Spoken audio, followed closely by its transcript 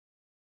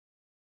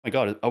My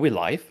God, are we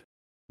live?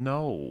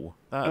 No.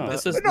 Oh.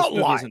 This We're is not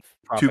movie live. isn't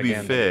To be propaganda,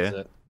 is fair,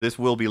 it? this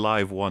will be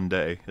live one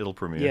day. It'll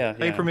premiere. Yeah,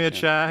 Hey, yeah, premiere yeah.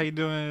 chat, how you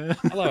doing?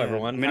 Hello,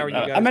 everyone. I mean, How are you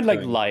guys I meant like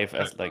doing? live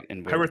as like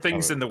in. How are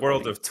things in the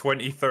world of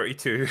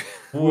 2032?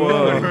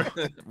 Whoa.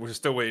 We're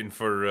still waiting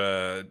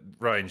for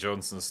Ryan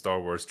Johnson's Star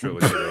Wars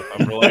trilogy, though.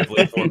 I'm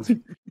reliably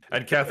informed.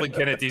 And Kathleen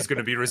Kennedy's going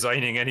to be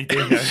resigning any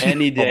day now.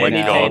 Any day my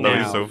now. God, that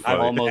was now. so I'm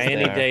funny. almost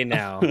Any there. day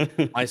now.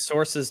 My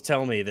sources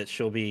tell me that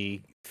she'll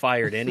be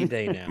fired any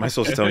day now. My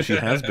sources tell me she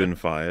has been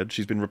fired.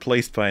 She's been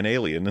replaced by an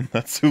alien, and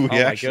that's who we Oh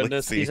my actually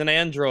goodness, see. he's an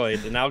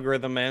android, an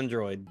algorithm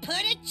android. Put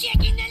a chick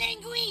in the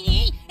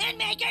linguine and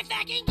make her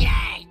fucking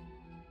gay!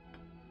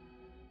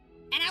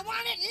 And I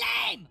want it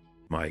lame!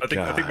 My I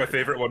God. think my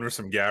favorite one was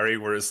from Gary,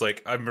 where it's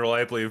like, I'm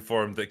reliably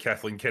informed that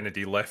Kathleen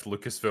Kennedy left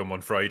Lucasfilm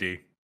on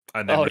Friday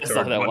and then Oh, I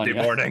saw returned that one, Monday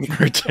yeah. morning.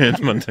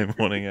 Returned Monday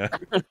morning. Yeah.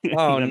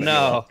 Oh, Never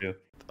no. knew.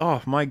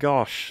 Oh my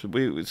gosh,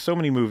 so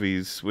many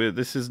movies.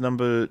 This is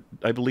number,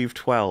 I believe,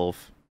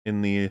 12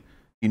 in the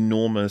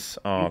enormous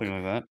arc.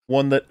 Something like that.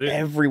 One that Yeah.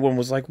 everyone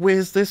was like,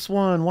 "Where's this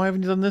one? Why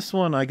haven't you done this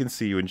one?" I can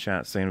see you in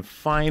chat saying,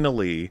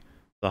 "Finally,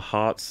 the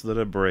hearts that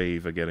are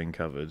brave are getting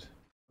covered."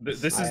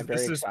 This I am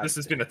very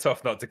has been a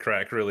tough nut to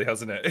crack, really,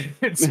 hasn't it?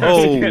 It's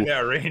Oh. getting it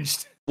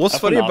arranged. What's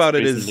I've funny been about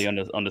asked it is,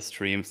 recently on the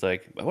streams,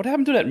 like, what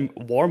happened to that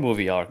war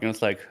movie arc? And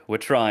it's like, we're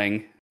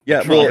trying.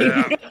 yeah, We're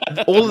well, trying.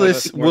 all of One of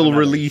this us more will than others.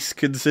 release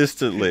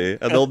consistently,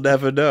 and they'll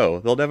never know.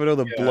 They'll never know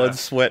the Yeah. blood,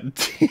 sweat, and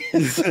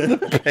tears, and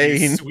the You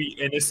pain. sweet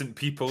innocent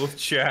people of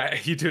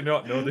chat, you do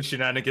not know the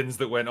shenanigans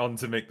that went on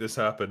to make this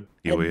happen.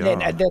 Here we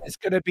and are. then it's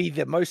going to be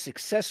the most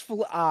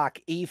successful arc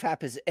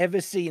EFAP has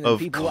ever seen. And Of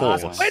people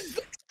course. ask, when's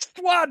the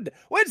next one?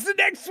 When's the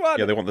next one?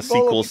 Yeah, they want the All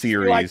sequel of us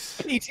feel like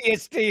series.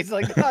 PTSD. It's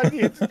like, oh,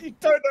 you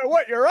don't know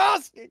what you're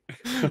asking.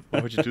 Why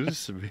would you do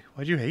this to me?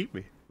 Why'd you hate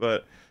me?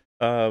 But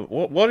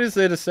what is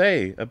there to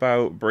say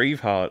about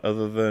Braveheart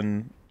other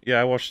than, yeah,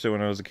 I watched it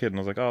when I was a kid and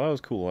I was like, oh, that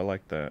was cool. I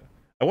like that.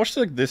 I watched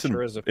like this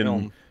Sure is a in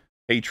film.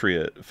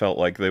 Patriot. Felt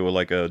like they were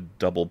like a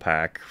double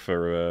pack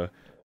for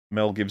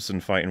Mel Gibson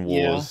fighting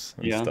Yeah, wars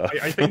and yeah. stuff.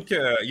 I think,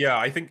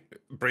 I think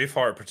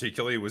Braveheart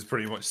particularly was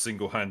pretty much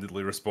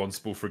single-handedly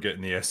responsible for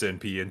getting the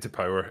SNP into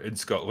power in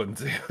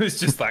Scotland. It was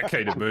just that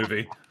kind of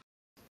movie.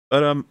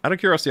 But out of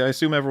curiosity, I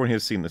assume everyone here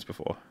has seen this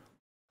before.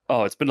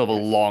 Oh, it's been a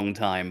long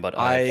time, but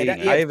I I've seen it.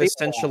 have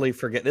essentially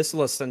forget. This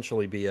will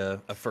essentially be a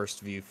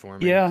first view for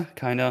me. Yeah,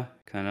 kinda.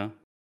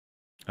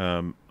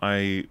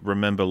 I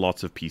remember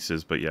lots of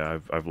pieces, but yeah,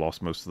 I've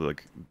lost most of the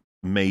like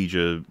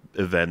major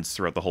events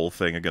throughout the whole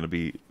thing are going to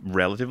be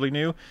relatively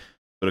new.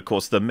 But of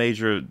course, the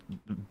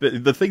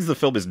things the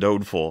film is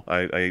known for,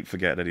 I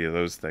forget any of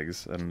those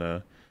things, and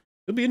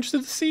it'll be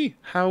interesting to see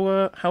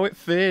how it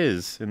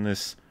fares in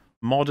this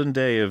modern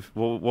day of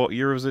what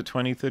year was it?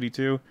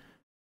 2032.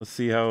 Let's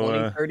see how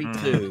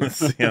 2032. let's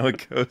see how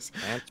it goes.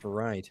 That's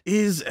right.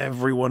 Is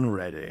everyone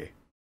ready?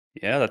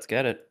 Yeah, let's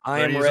get it. I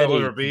am Ready as I'll ready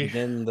ever to be.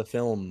 begin the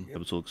film.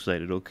 I'm so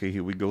excited. Okay,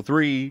 here we go.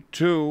 3,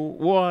 2,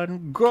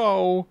 1,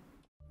 go.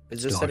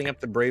 Is this setting up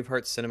the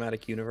Braveheart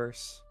cinematic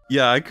universe?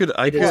 Yeah, I could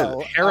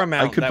Well,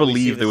 Paramount. I could that we see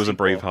believe the there was a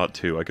sequel. Braveheart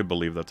 2. I could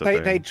believe that's a They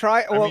thing.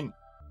 try. I Well, mean,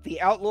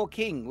 the Outlaw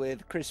King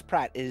with Chris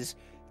Pratt is,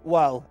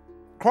 well,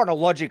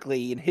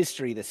 chronologically in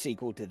history the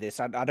sequel to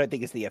this. I don't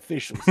think it's the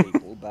official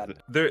sequel, but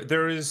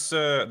there is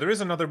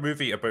another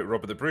movie about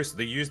Robert the Bruce.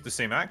 They used the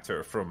same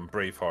actor from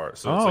Braveheart,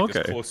 so it's Oh, like as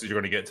okay. close as you're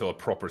going to get to a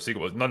proper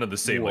sequel. None of the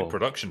same like Whoa.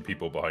 production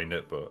people behind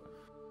it, but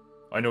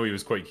I know he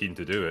was quite keen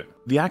to do it.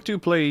 The actor who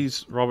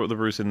plays Robert the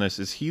Bruce in this,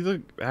 is he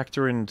the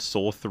actor in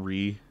Saw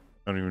 3?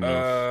 I don't even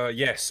know.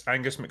 Yes,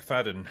 Angus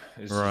McFadden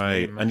is his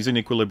Right, name. and he's in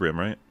Equilibrium,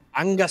 right?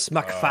 Angus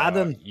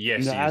McFadden. Yes,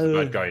 he's the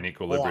bad guy in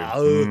Equilibrium.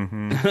 Wow.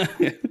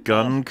 Mhm.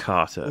 Gun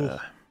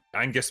Carter.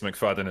 Angus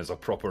McFadden is a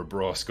proper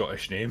bra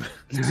Scottish name.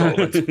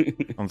 Solid.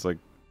 Sounds like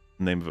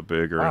the name of a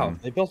burger. Wow, in-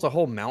 they built a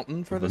whole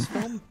mountain for this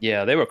film?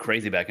 Yeah, they were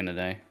crazy back in the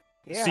day.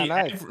 yeah, See,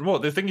 I know. well,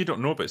 the thing you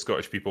don't know about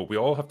Scottish people, we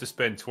all have to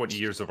spend 20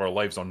 years of our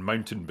lives on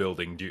mountain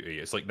building duty.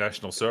 It's like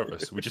national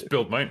service. We just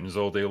build mountains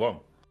all day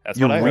long. That's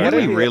You're what I heard.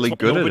 really, really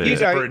good at Nobody's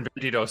it. ever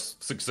invaded us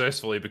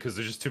successfully because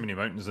there's just too many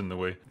mountains in the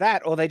way.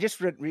 That, or they just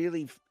went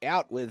really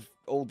out with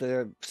all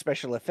the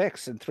special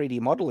effects and 3D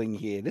modeling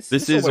here. This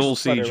is all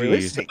almost CG.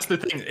 photorealistic. That's the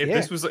thing. If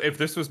Yeah.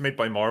 this was made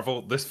by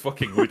Marvel, this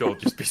fucking would all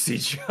just be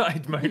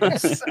CGI'd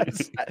mountains.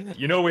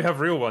 You know we have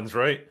real ones,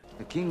 right?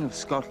 The King of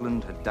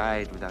Scotland had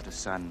died without a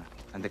son,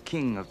 and the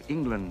King of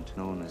England,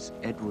 known as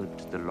Edward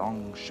the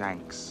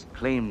Longshanks,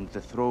 claimed the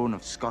throne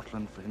of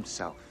Scotland for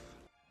himself.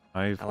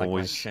 I've I like my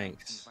always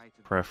shanks.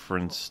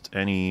 preferenced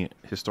any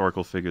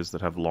historical figures that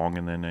have long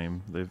in their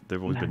name.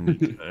 They've always been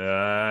neat.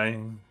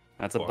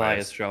 That's a Bias.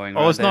 bias showing.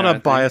 Oh, right it's not there, I a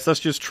think. bias. That's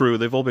just true.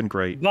 They've all been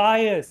great.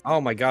 Bias.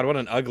 Oh my god, what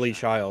an ugly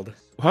child.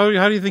 How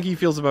do you think he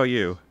feels about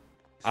you?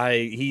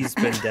 He's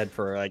been dead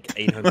for like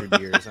 800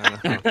 years. I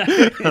don't know.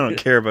 I don't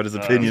care about his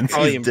opinions.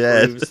 Probably He's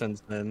dead. improved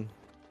since then.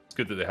 It's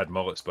good that they had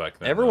mullets back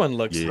then. Everyone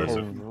looks Yeah.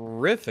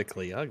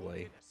 horrifically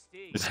ugly.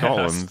 It's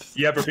Scotland.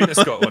 Yeah, but being to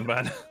Scotland,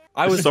 man. Historical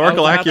I was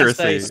about to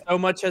accuracy. say, so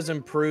much has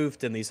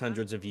improved in these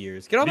hundreds of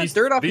years. Get all These- that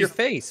dirt off these- your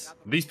face.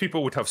 These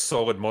people would have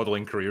solid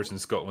modelling careers in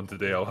Scotland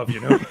today, I'll have you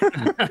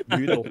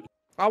know.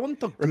 I want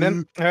the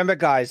Remember,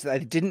 guys, they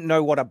didn't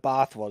know what a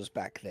bath was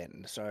back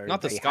then, so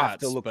Not the they have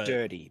to Scots, look but-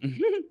 dirty.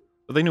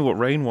 But they knew what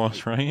rain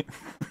was, right?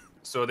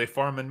 So they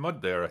farm in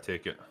mud there, I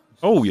take it.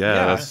 Oh yeah,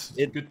 Yeah. that's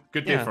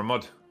Good day yeah. for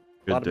mud.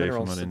 a lot good of day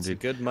for minerals. mud It's a indeed.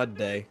 good mud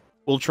day.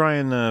 We'll try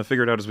and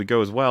figure it out as we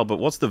go as well. But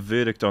what's the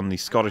verdict on the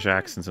Scottish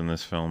accents in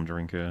this film,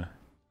 Drinker?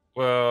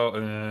 Well,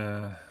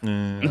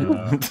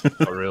 Mm.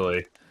 not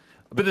really.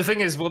 But the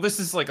thing is, well, this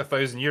is like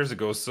 1,000 years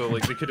ago, so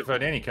like they could have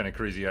had any kind of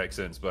crazy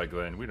accents back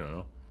then. We don't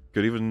know.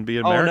 Could even be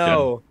Oh American.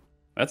 no!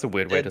 That's a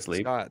weird way Dead to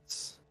sleep.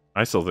 Scots.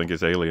 I still think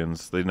it's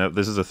aliens.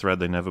 This is a thread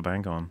they never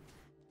bank on.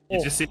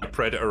 You just see a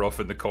predator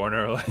off in the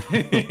corner. Like...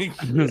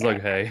 It's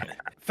like, hey.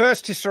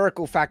 First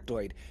historical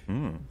factoid.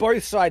 Hmm.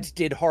 Both sides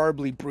did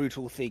horribly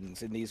brutal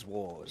things in these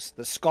wars.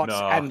 The Scots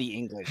No. and the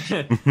English.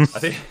 I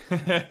think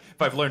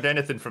if I've learned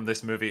anything from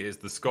this movie, is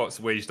the Scots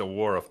waged a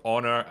war of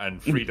honor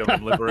and freedom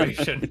and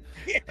liberation.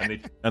 And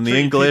the And the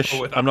English,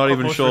 I'm not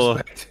even sure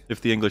Respect. if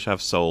the English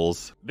have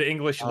souls. The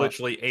English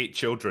literally ate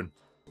children.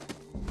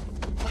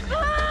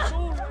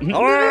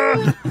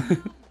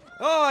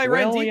 Oh, I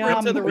ran deeper William.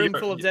 into the room You're-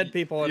 full of dead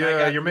people. And I Yeah,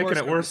 got you're making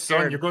it more worse, son.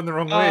 scared. You're going the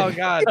wrong way. Oh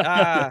god!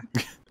 Ah.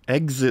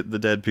 Exit the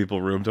dead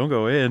people room. Don't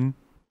go in.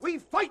 We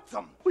fight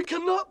them. We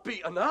cannot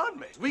beat an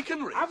army. We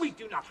can reach. And we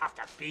do not have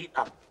to beat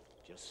them.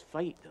 Just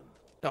fight them.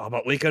 Oh,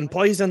 but we can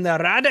poison their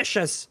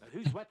radishes.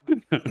 Who's what?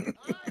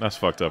 That's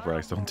fucked up,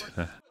 Rex. Don't do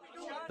that.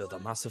 Build a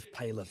massive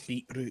pile of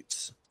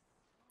beetroots.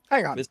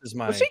 Hang on. This is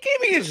my. Was he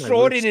keeping his my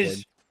sword roots, in his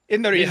dude.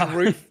 in the his Yeah.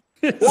 roof?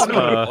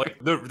 No, like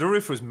the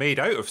roof was made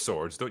out of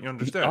swords. Don't you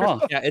understand?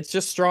 Oh, Yeah, it's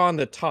just straw on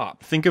the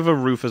top. Think of a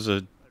roof as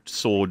a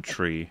sword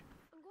tree.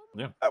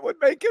 That would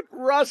make it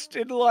rust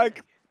in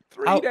like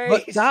 3 days.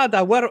 But Dad,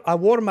 I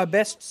wore my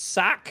best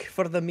sack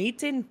for the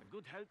meeting.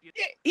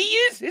 Yeah, he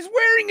is. He's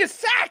wearing a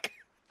sack.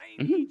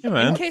 Yeah,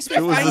 man. In case we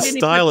It was find the any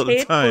style at the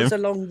time. potatoes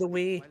along the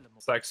way.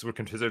 Sacks were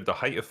considered the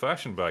height of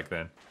fashion back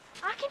then.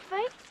 I can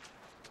fight.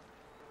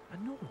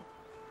 I know.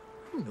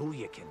 I know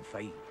you can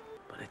fight.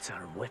 But it's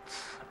our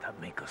wits that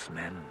make us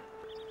men.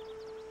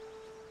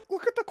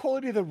 Look at the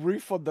quality of the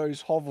roof on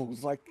those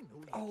hovels. Like,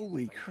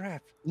 holy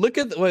crap. Look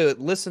at wait,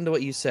 listen to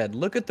what you said.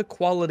 Look at the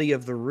quality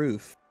of the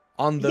roof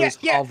on those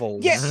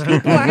hovels. Yes,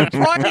 people had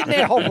pride in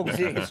their hovels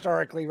here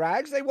historically,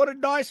 Rags. They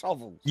wanted nice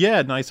hovels.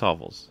 Yeah, nice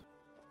hovels.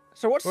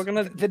 So what's We're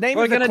gonna the name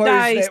we're of the gonna clothes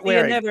die. they're See you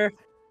wearing? never.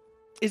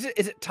 Is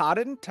it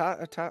tartan?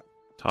 Toddy?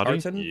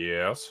 Tartan?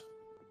 Yes.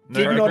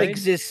 Did No, not okay.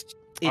 exist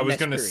in I was this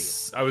gonna.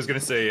 period. I was gonna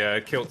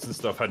say kilts and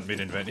stuff hadn't been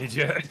invented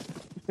yet.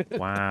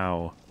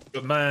 Wow.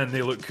 But man,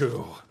 they look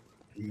cool.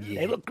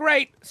 They look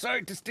great. So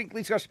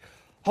distinctly Scottish.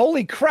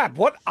 Holy crap!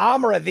 What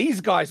armor are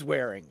these guys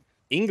wearing?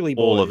 Ingly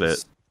boys. All of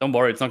it. don't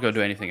worry, it's not going to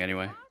do anything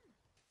anyway.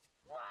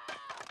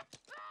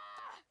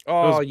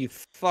 Oh, Those- you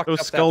fucked Those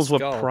up skulls that were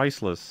skull.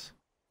 priceless.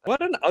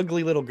 What an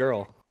ugly little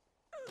girl.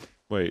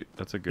 Wait,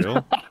 that's a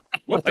girl?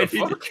 What the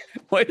fuck?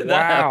 Why did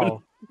that happen?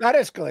 Wow. That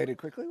escalated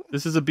quickly.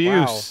 This is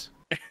abuse.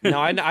 No,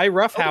 I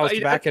roughhoused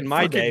Oh, back in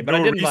my fucking day, but I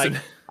no didn't like.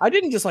 reason. I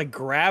didn't just like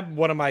grab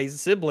one of my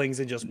siblings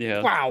and just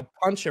Yeah. wow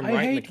punch him I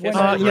right in the hate when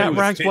kidney. I- Yeah, Right,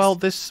 Rags, it's- well,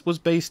 this was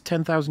based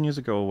 10,000 years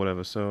ago or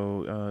whatever,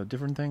 so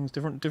different things,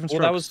 different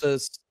Well,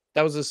 strokes.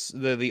 that was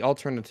the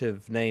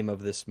alternative name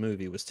of this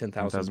movie was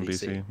 10,000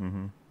 BC.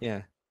 Mm-hmm.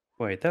 Yeah,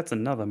 Wait, that's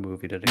another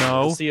movie that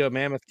No. to see a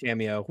mammoth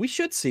cameo. We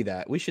should see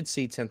that. We should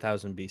see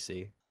 10,000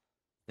 BC,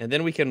 and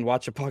then we can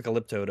watch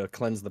Apocalypto to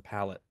cleanse the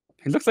palate.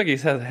 It looks like he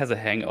has a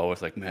hangover.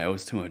 It's like, man, it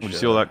was too much. Would you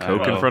see all that I don't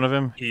coke in know. front of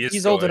him? He is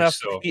He's old enough.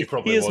 Scottish, so He,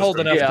 probably he is was old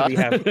enough Yeah. to be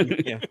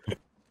happy. Yeah.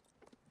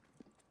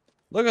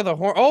 Look at the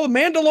horn. Oh,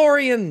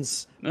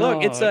 Mandalorians!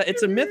 Look, it's Oh.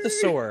 a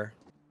mythosaur.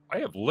 I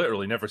have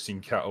literally never seen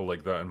cattle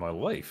like that in my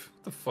life.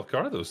 What the fuck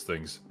are those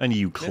things? And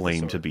you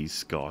claim Mythosaur. to be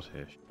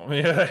Scottish. Oh,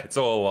 yeah, it's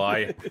all a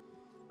lie.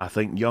 I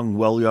think young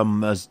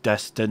William is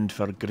destined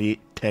for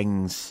great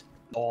things.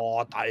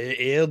 Oh,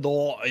 I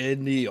don't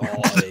any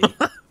eye.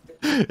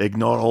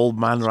 Ignore old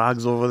man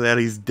Rags over there,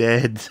 he's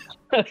dead.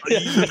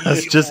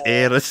 That's just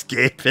air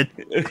escaping.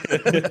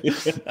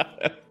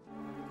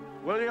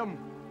 William,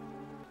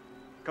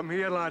 come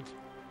here, lad.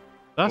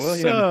 That's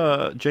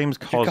William. James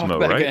come Cosmo,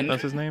 back right? in.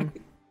 That's his name?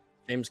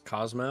 James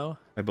Cosmo.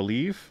 I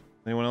believe.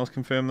 Anyone else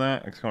confirm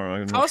that? I can't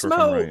remember. I'm not sure if I'm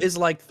Cosmo right. is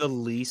like the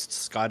least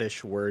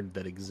Scottish word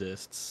that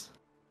exists.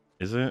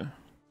 Is it?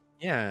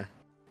 Yeah,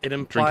 it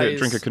implies.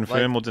 Drink it,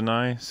 confirm or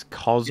deny? It's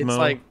Cosmo. It's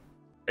like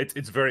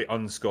It's very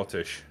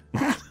un-Scottish.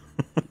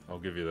 I'll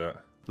give you that.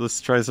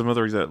 Let's try some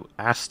other example.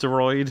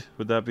 Asteroid?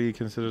 Would that be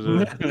considered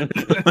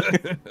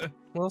a...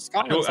 well, I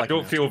Scotland's don't, like I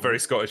don't that. feel very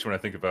Scottish when I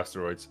think of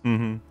asteroids.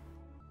 mm-hmm.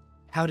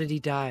 How did he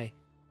die?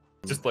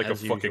 Just like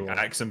As a fucking usual.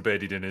 axe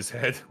embedded in his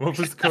head. What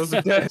was the cause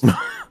of death?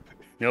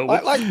 No,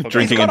 Like, whoops.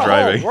 Drinking he's and got a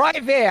hole driving.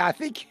 right there. I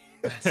think.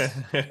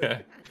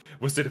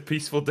 Was it a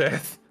peaceful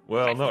death?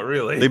 Well, not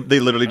really. They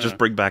literally just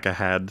bring back a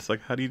hand. It's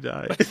like, how do you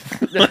die?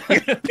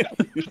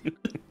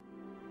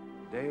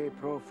 De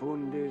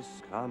profundis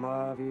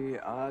clamavi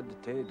ad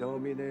te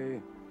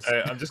domine.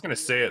 I'm just gonna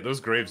say it. Those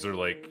graves are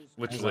like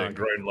literally at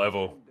ground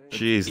level.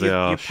 Jeez, they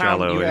are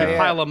shallow. You Yeah.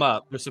 pile them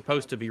up. They're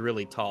supposed to be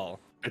really tall.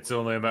 It's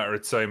only a matter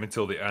of time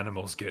until the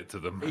animals get to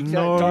them. Exactly.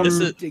 No.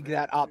 Don't dig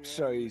that up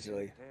so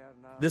easily.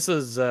 This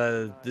is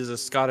a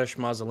Scottish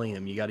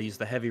mausoleum. You got to use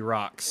the heavy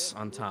rocks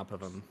on top of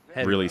them.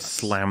 Heavy Really rocks,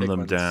 slam big them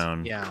ones.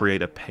 down. Yeah,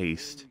 Create a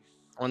paste.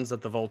 ones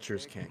that the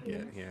vultures can't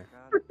get.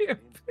 Yeah.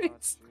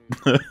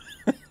 Off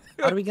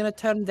Are we gonna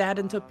turn that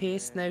into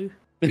paste now?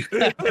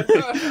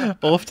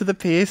 to the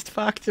paste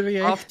factory.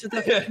 Eh? Off to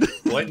the.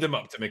 Blend them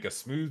up to make a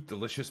smooth,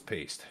 delicious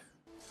paste.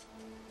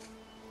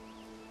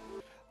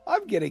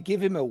 I'm gonna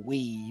give him a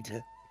weed.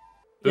 Here,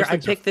 Those I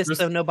things are- picked this those-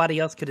 so nobody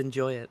else could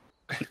enjoy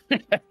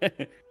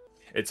it.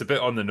 It's a bit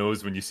on the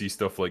nose when you see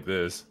stuff like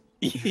this.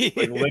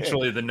 Like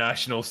literally the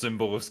national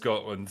symbol of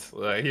Scotland.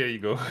 Like, here you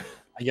go.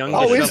 A young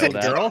Oh, is disheveled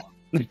it? girl.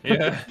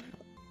 Yeah.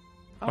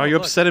 Oh, you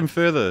look, upset him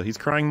further. He's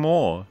crying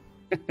more.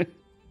 you Well,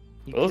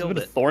 it was a killed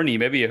bit it. thorny.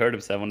 Maybe you hurt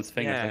himself on his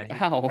finger. Yeah, It's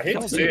like, ow. I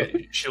hate to say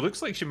it, she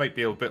looks like she might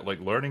be a bit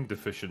like learning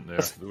deficient there.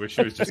 Where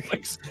she was just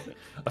like,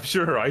 I'm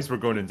sure her eyes were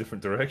going in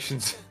different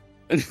directions.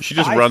 She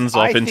just I- runs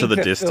I off into think the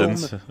the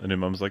distance, film and her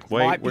mum's like, Might "Wait,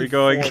 where are be you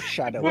going?"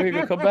 foreshadowing. Where are you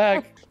gonna come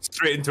back?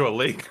 Straight into a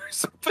lake or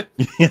something.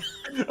 Yeah.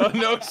 Oh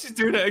no, she's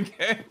doing it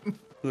again.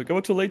 Like,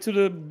 I'm too late to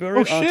the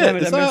burial. Oh, shit, damn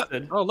it, is I that-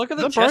 missed it. Oh, look at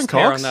Is the that Brian chest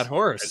hair Cox? on that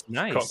horse. It's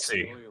Nice.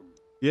 Coxie.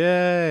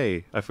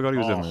 Yay! I forgot he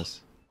was in Oh. this.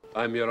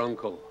 I'm your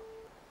uncle,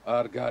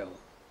 Argyle.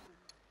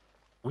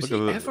 Was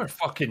Look he at ever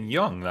fucking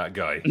young, that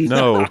guy?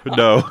 No,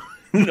 no.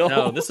 No.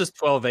 No, this is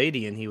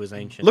 1280 and he was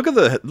ancient. Look at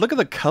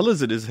the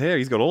colors in his hair.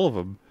 He's got all of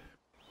them.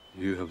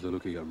 You have the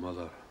look of your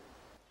mother.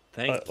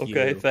 Thank you.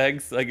 Okay,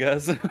 thanks, I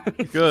guess.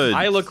 Good.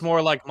 I look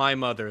more like my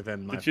mother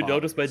than my Did you father,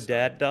 notice my so-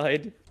 dad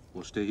died?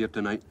 We'll stay here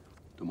tonight.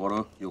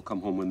 Tomorrow, you'll come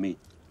home with me.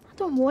 I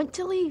don't want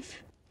to leave.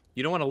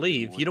 You don't want to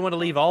leave. You don't want to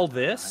leave all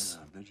this.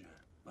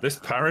 This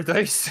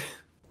paradise?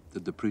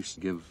 Did the priest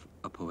give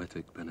a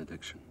poetic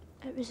benediction?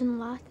 It was in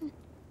Latin.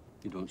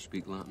 You don't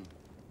speak Latin?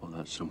 Well,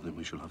 that's something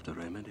we shall have to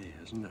remedy,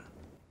 isn't it?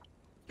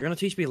 You're gonna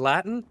teach me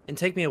Latin and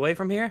take me away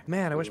from here?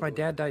 Man, I wish my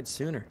dad died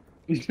sooner.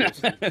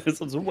 This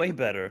one's way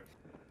better.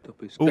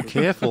 Oh,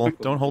 careful!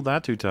 Don't hold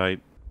that too tight.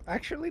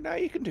 Actually, no,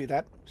 you can do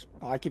that.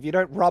 Like if you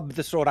don't rub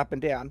the sword up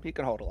and down, you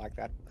can hold it like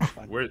that. That's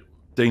fine. Where?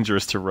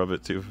 Dangerous to rub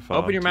it too far.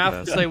 Open your too mouth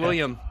and fast. say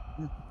William.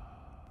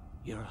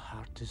 Your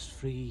heart is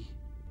free.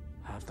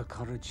 Have the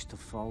courage to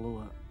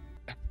follow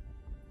it.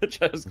 The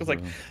child goes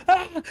like,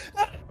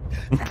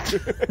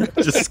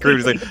 Just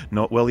screams like,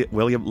 "No,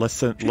 William,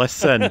 listen,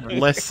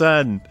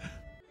 listen."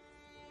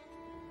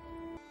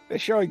 They're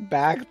showing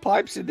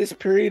bagpipes in this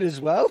period as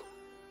well.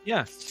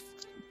 Yeah.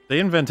 They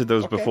invented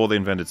those Okay. before they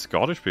invented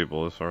Scottish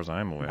people, as far as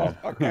I'm aware.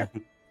 Oh, okay.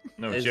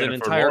 No, There's Jennifer an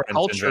entire Lawrence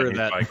culture invented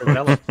that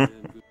bagpipes.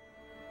 developed.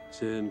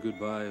 Saying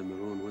goodbye in their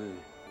own way.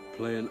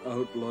 Playing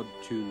outlawed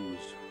tunes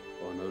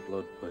on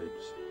outlawed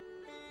pipes.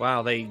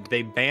 Wow, they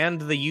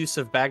banned the use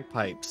of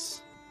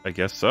bagpipes. I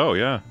guess so.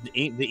 Yeah.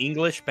 The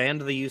English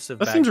banned the use of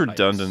That bagpipes. seems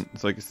redundant.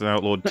 It's like it's an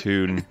outlawed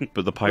tune,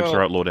 but the pipes are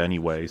Well- outlawed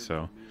anyway.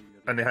 So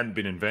And they hadn't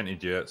been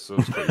invented yet, so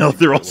it's quite no, easy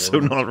they're to also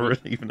learn. not really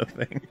even a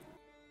thing.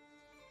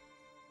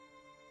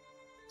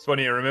 It's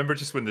funny, I remember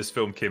just when this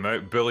film came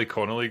out, Billy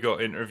Connolly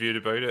got interviewed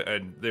about it,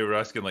 and they were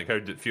asking, like, how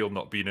did it feel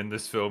not being in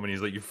this film? And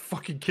he's like, you're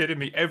fucking kidding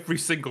me. Every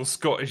single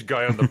Scottish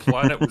guy on the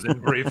planet was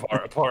in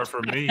Braveheart apart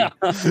from me.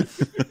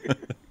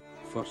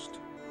 First,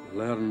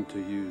 learn to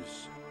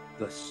use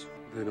this.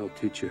 Then I'll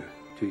teach you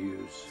to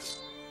use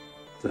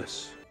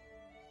this.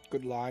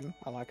 Good line.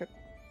 I like it.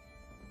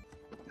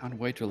 can't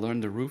wait to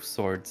learn the roof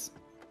swords.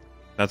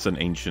 That's an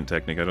ancient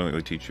technique. I don't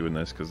think they teach you in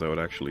this because that would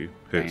actually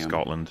hurt Damn.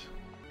 Scotland.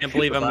 Can't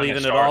believe I'm Vanish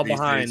leaving it art all these days.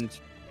 behind.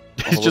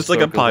 It's All just the like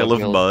a circles pile of of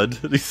guilt.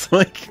 mud. He's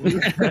like,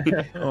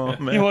 oh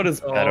man. You know what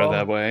is better Oh.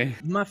 that way?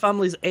 My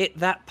family's ate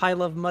that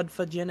pile of mud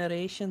for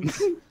generations.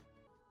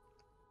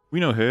 We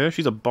know her.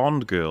 She's a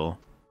Bond girl.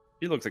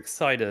 She looks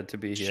excited to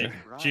be She, here.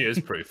 she is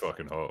pretty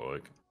fucking hot,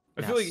 like.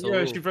 I Yeah, feel like, so-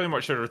 yeah, she pretty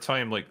much had her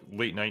time, like,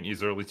 late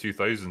 90s, early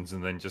 2000s,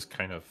 and then just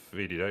kind of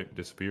faded out,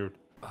 disappeared.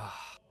 Do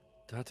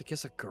I have to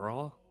kiss a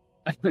girl?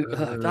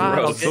 Gross.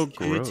 I'll so get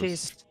gross.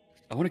 cooties.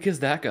 I want to kiss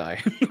that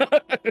guy.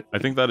 I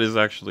think that is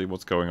actually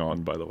what's going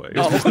on, by the way.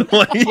 Oh.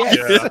 Like, you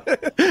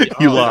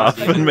Oh, laugh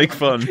that's- and make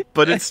fun,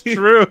 but it's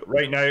true.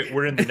 Right now,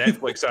 we're in the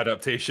Netflix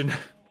adaptation.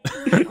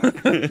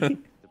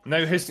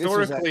 Now,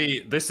 historically,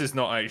 this is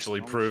not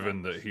actually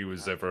proven that he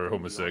was ever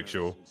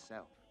homosexual.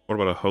 What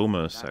about a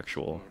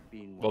homosexual?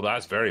 Well,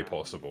 that's very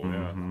possible,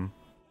 yeah. Mhm.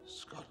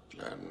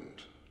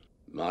 Scotland,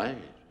 my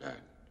land.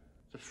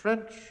 The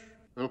French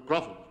will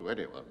grovel to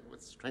anyone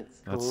with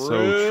strength. That's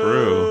so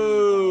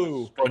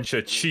true. Bunch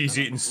of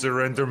cheese-eating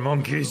surrender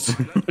monkeys.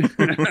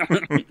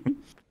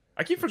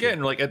 I keep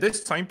forgetting, like, at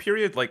this time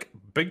period, like,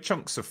 big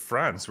chunks of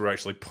France were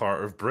actually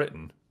part of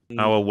Britain.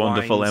 Our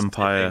wonderful Wines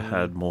empire tipping.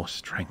 had more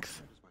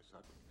strength.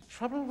 The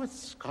trouble with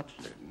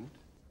Scotland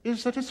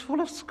is that it's full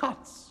of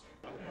Scots.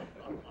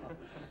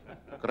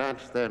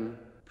 Grant them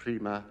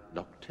prima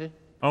nocte.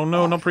 Oh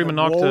no, not prima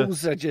The nocta.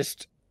 walls are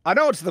just I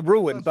know it's the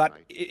ruin, but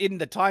in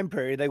the time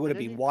period, they would have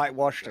been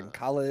whitewashed and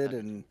coloured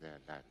and.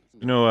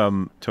 You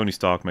know, Tony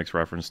Stark makes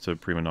reference to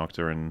Prima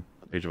Nocta in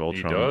Age of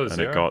Ultron, does,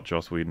 and yeah. it got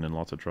Joss Whedon in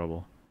lots of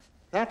trouble.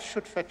 That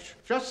should fetch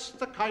just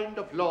the kind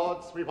of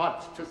lords we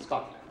want to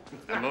Scotland.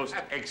 A most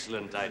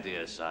excellent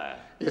idea, sire.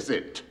 Is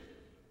it?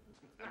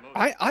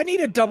 I need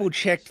to double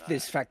check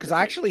this fact because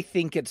I actually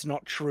think it's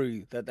not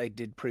true that they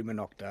did Prima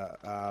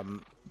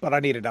Nocta, but I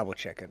need to double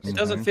check it. It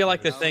doesn't feel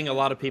like the thing a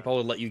lot of people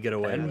would let you get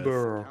away with.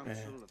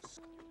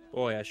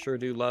 Boy, I sure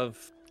do love.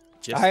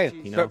 Just, Hey,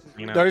 you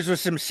know. those were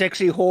some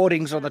sexy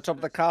hoardings on the top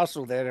of the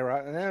castle there,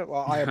 right? Yeah,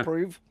 well, I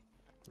approve.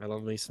 I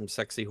love me some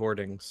sexy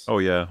hoardings. Oh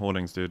yeah,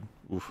 hoardings, dude.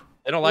 Oof.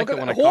 They don't like Look it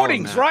at when I the call them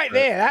hoardings that, right but-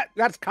 there.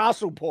 That's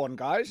castle porn,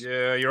 guys.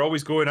 Yeah, you're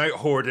always going out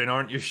hoarding,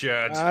 aren't you,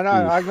 Shad? I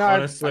know.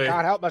 Honestly, I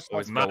can't help myself.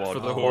 always mad for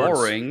the hoards.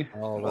 Boring.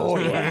 Oh,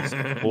 that's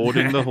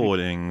Hoarding the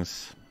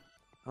hoardings.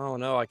 Oh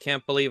no, I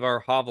can't believe our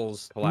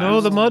hovels collapsed.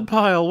 No, the mud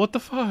pile. What the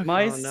fuck?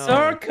 My Oh, no.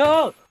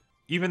 circle.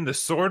 Even the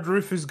sword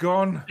roof is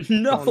gone.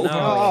 No. Oh, no.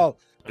 Oh,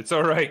 It's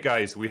all right,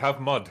 guys. We have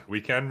mud. We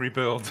can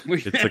rebuild.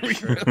 We It's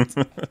can't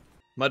a...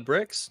 Mud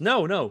bricks?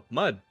 No,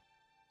 mud.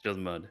 Just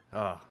mud.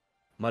 Ah,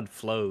 mud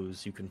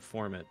flows. You can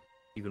form it.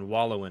 You can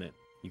wallow in it.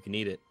 You can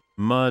eat it.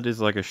 Mud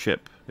is like a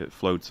ship. It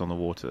floats on the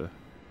water.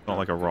 Not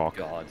like a rock,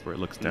 God. where it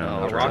looks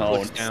down. No, A rock don't.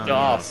 looks down,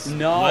 Stop. yes.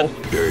 No.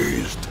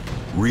 Dazed,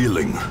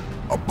 reeling,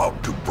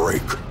 about to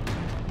break.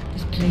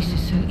 This place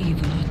is so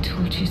evil, our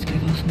torches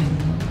give off no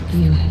warmth.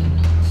 You have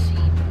not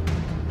seen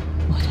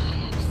what I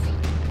have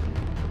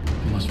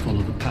seen. You must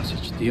follow the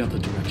passage the other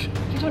direction.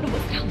 You don't know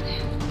what's down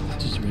there.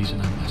 That is the reason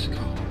I must go.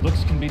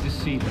 Looks can be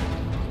deceiving.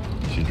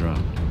 She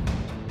drowned.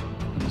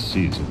 And the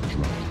sea is always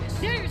right.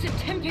 There is a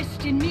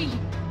tempest in me.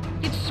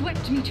 It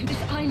swept me to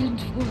this island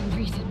for a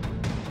reason.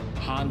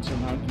 Hands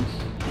and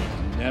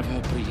mountains never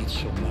breathe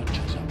so much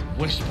as a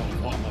whisper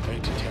of what I'm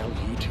about to tell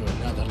you to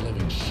another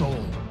living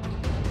soul.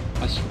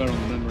 I swear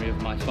on the memory of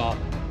my father.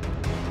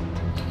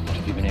 What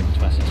have you been able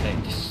to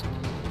ascertain? This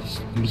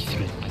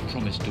Mithrin. I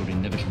promised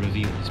Durin never to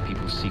reveal his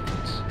people's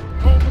secrets.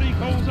 Nobody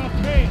goes up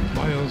here!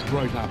 Miles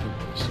bright apple,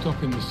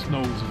 stuck in the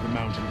snows of the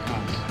mountain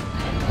pass.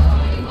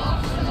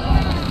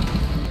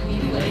 We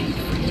wait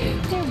for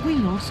you. Their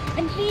wheels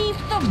and leave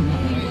them.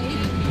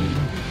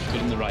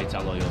 Still in the right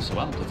alloy also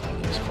amplify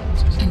those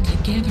qualities. And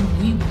together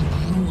we will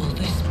rule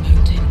this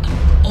mountain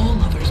and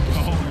all others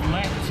before. Oh,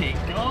 let it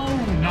go,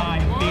 my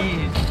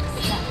beard!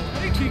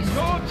 Making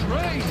your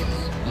trades!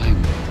 I'm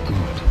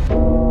good.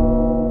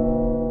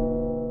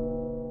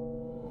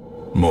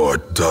 More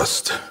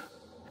dust,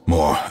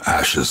 more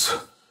ashes,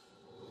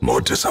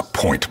 more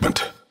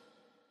disappointment.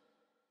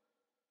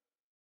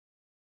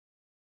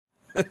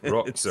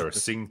 Rocks are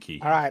sinky.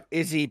 all right.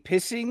 Is he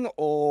pissing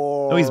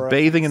or? No, he's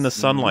bathing in the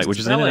sunlight, which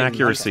is an smelling-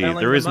 inaccuracy. smelling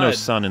There the is no mud.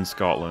 sun in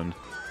Scotland.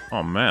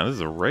 Oh man, this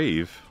is a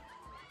rave.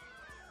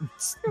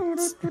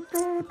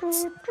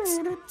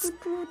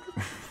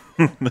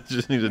 They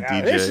just need a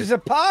Yeah, DJ. this is a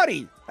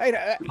party. Hey,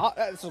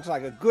 this looks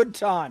like a good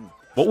time.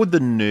 What would the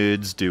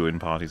nerds do in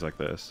parties like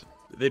this?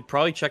 They'd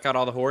probably check out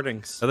all the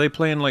hoardings. Are they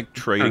playing like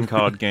trading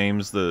card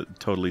games that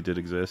totally did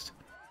exist?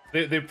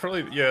 They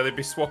probably, yeah, they'd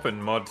be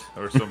swapping mud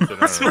or something.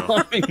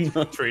 I don't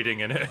know. Trading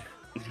in it.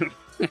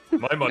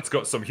 My mud's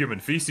got some human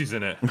feces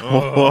in it.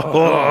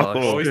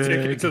 Always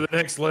taking it to the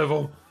next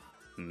level.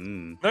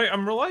 Now,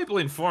 I'm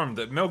reliably informed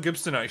that Mel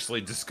Gibson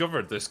actually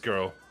discovered this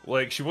girl.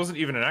 Like, she wasn't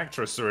even an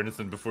actress or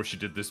anything before she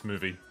did this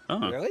movie.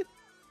 Really?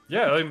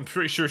 Yeah, I'm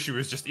pretty sure she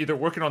was just either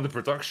working on the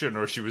production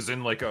or she was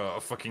in like a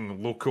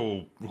fucking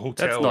local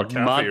hotel That's or not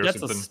cafe mud. or That's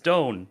something. a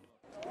stone.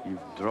 You've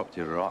dropped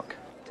your rock.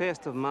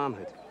 Test of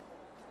manhood.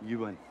 You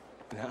win.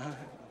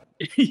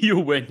 You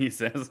win, he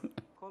says.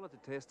 Call it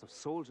a test of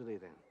soldiery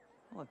then.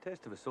 Well, a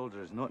test of a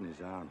soldier is not in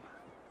his arm.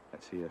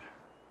 It's here.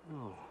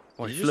 Oh.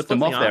 Well, Did he you just flipped him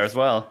flip off me there off? as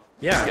well.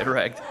 Yeah. Get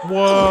wrecked.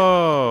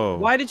 Whoa!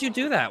 Why did you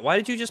do that? Why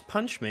did you just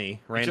punch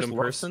me, random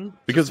looks- person?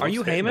 Because Are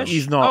you Hamish?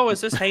 He's not. Oh,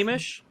 is this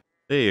Hamish?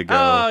 There you go.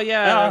 Oh,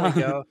 yeah, there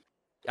we go.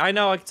 I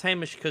know it's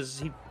Hamish because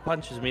he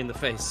punches me in the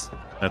face.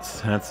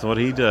 That's what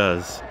he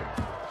does.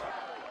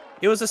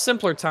 It was a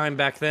simpler time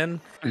back then.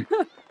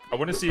 I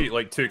want to see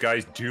like two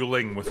guys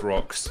dueling with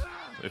rocks.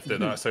 If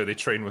that's how they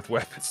train with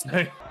weapons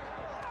now.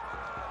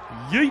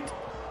 Yeet.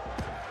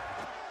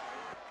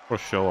 Or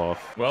show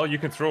off. Well, you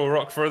can throw a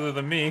rock further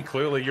than me.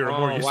 Clearly, you're a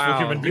more Oh, useful wow.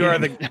 human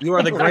being. You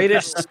are the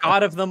greatest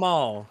Scot of them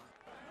all.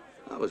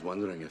 I was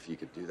wondering if you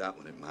could do that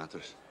when it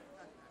matters.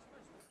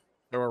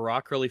 Throw a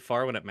rock really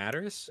far when it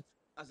matters?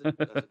 As it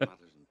matters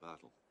in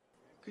battle.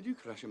 Could you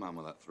crush a man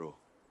with that throw?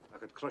 I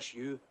could crush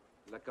you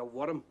like a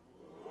worm.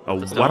 A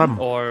The stone worm.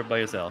 or by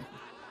yourself.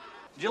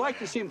 Would you like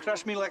to see him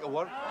crush me like a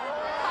worm?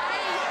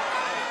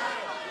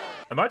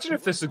 Imagine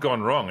if this had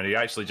gone wrong and he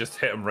actually just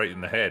hit him right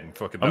in the head and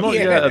fucking. I'm not.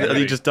 Yeah, and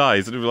he just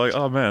dies, and we're like,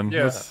 oh man.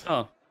 Yeah. this-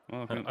 Oh.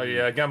 Okay.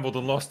 I gambled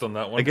and lost on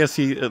that one. I guess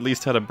he at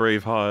least had a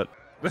brave heart.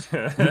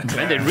 Man,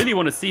 they really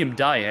want to see him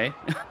die, eh?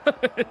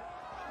 It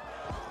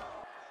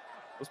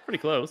was pretty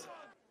close.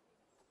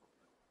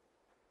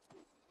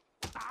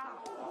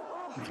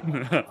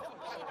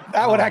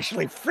 That would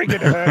actually friggin'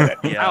 hurt.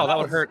 Yeah. Ow, that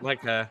would hurt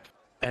like a...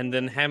 And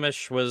then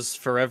Hamish was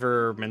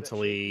forever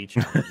mentally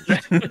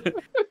challenged.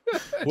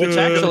 Which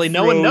actually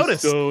no one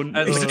noticed.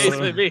 As the case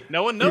may be.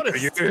 No one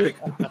noticed.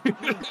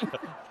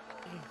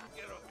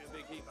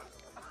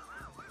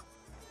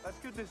 That's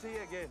good to see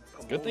you again.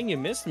 Good thing you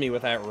missed me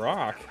with that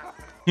rock.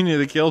 You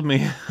nearly killed me.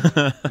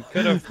 You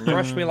could have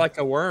crushed me like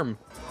a worm.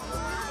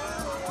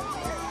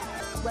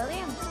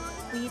 William,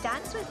 will you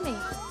dance with me?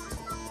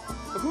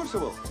 Of course I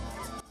will.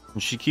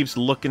 And she keeps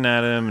looking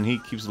at him, and he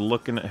keeps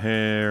looking at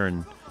her,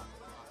 and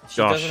She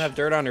gosh, doesn't have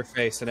dirt on her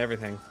face and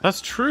everything.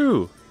 that's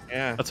true.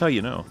 Yeah. That's how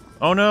you know.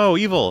 Oh no,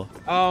 evil!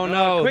 Oh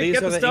no, quick, these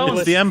get are the the stones. English,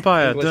 It's the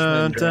Empire.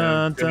 Englishmen.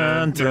 Dun,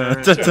 dun, dun,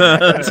 dun,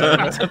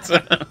 dun, dun,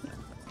 dun.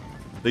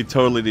 They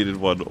totally needed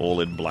one all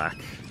in black.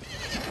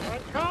 I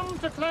come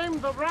to claim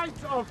the right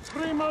of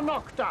prima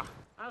nocta.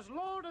 As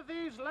lord of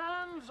these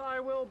lands, I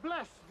will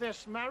bless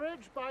this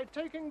marriage by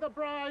taking the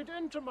bride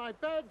into my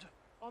bed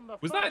on the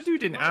Was that first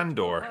dude in night of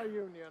Andor? her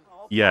union.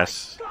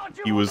 Yes,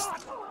 he was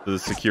the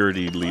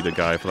security leader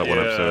guy for that one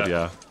episode.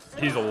 Yeah.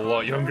 He's a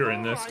lot younger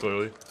in this,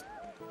 clearly.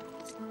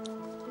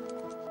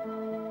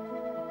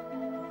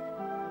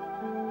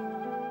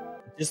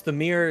 Just the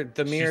mere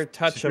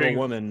touch she's of doing- a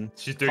woman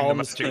she's doing the calms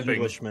magic the thing.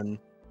 Englishman.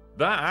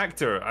 That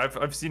actor,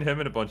 I've seen him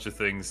in a bunch of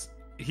things.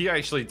 He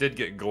actually did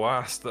get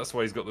glassed. That's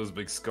why he's got those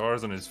big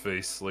scars on his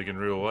face, like in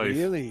real life.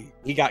 Really?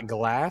 He got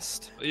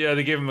glassed? Yeah,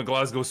 they gave him a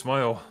Glasgow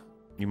smile.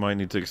 You might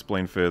need to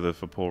explain further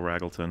for Paul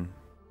Raggleton.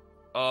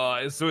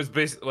 So it's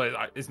basically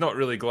like it's not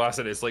really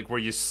glassing. It's like where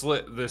you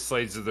slit the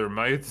sides of their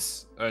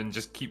mouths and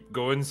just keep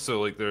going.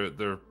 So like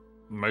their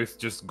mouth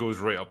just goes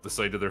right up the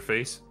side of their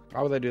face.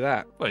 Why would they do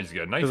that? Well, you just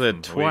get a knife. Because they're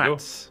and away you go.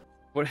 twats.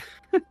 What?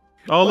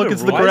 Oh, look, a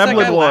it's the Why does that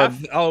guy gremlin laugh?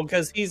 one. Oh,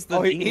 because he's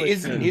the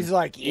Englishman. He's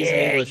like, He's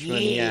yeah,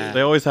 Englishman, yeah.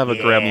 They always have a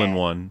Yeah. gremlin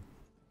one.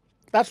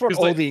 That's what 'Cause,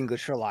 all like, the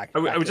English are like. I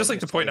would back just then, like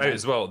to point out saying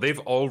as well, they've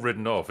all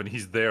ridden off and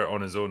he's there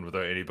on his own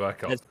without any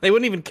backup. They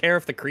wouldn't even care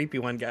if the creepy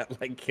one got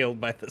like killed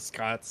by the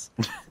Scots.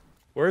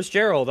 Where's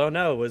Gerald? Oh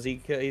no, is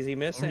he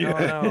missing?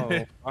 Yeah. Oh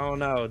no, oh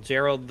no,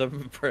 Gerald the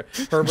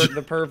pervert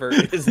the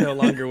pervert is no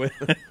longer with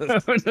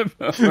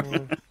us.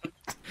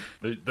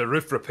 The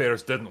roof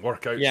repairs didn't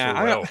work out Yeah,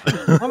 so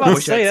well. I'm about to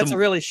Wish I say had that's some- a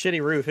really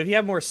shitty roof. If you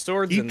have more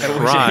swords He in there,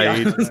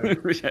 tried.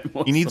 Wish I had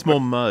more He needs sword.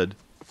 more mud.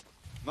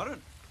 Murren,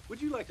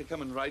 would you like to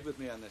come and ride with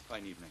me on this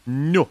fine evening?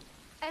 No.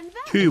 And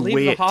that Too leave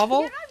the wet.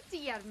 hovel. you're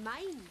out of your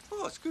mind.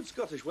 Oh, it's good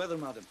Scottish weather,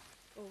 madam.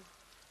 Oh,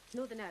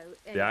 no, the now.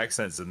 The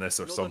accents in this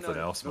are No, something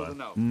no, else, no, man.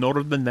 no.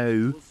 Nor the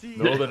now.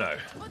 No, the now.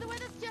 Oh, the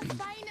weather's just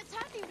fine. It's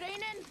hardly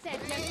raining, said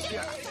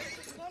Jim.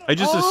 I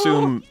just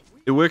assume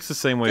it works the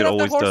same way it Get off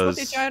the always horse with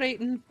does your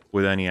gyrating.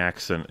 with any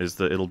accent, is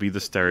that it'll be the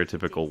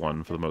stereotypical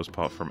one for the most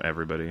part from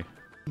everybody.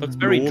 Looks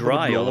very No,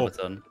 dry no. all of a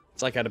sudden.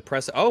 It's like a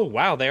depressing. Oh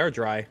wow, they are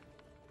dry.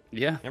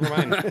 Yeah. Never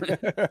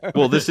mind.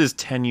 Well, this is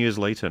 10 years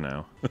later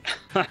now.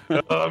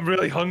 Oh, I'm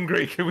really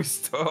hungry. Can we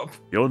stop?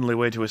 The only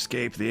way to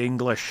escape the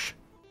English.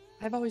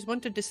 I've always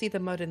wanted to see the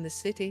mud in the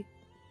city.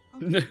 How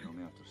did you know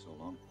me after so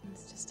long?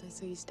 It's just I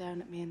saw you staring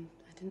at me and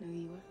I didn't know who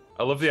you were.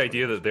 I love the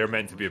idea that they're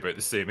meant to be about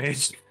the same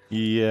age.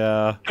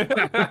 Yeah.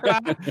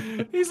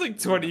 He's like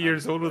 20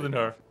 years older than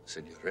her.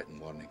 Send you a written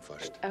warning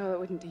first. Oh, it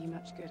wouldn't do you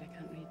much good. I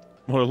can't read.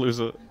 What a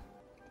loser.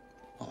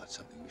 Oh, that's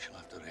something we shall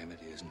have to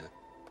remedy, isn't it?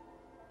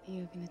 Are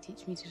you going to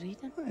teach me to read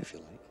it? Well, if you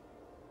like.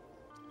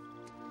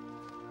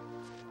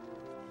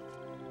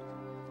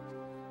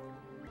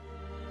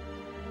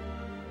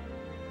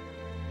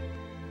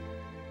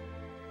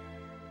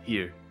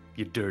 Here,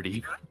 you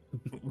dirty.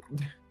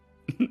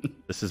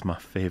 This is my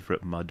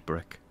favorite mud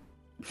brick.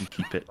 You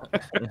keep it.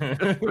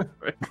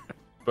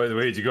 By the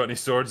way, do you got any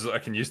swords that I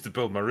can use to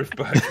build my roof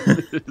back?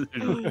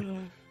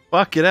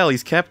 Fucking hell,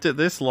 he's kept it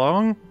this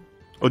long?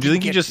 Or do you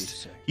think he Get you, just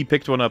sir. he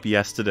picked one up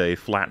yesterday,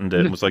 flattened it,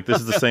 and was like, "This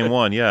is the same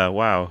one"? Yeah,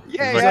 wow.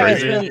 Yeah, Isn't that yeah,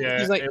 crazy? It's been- Yeah,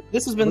 he's like, it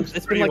this has been. looks It's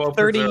been pretty like well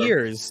 30 preserved.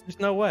 years. There's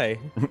no way.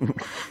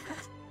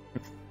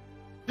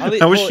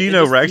 How would she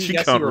know, Rex? She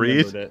Yes, can't he read.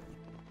 remembered it.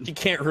 She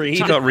can't read.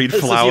 She can't read So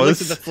she flowers.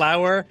 looks at the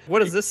flower. What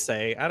does this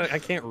say? I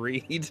can't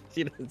read.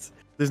 She doesn't-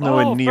 There's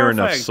nowhere Oh, near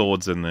enough perfect.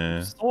 swords in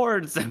there.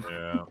 Swords.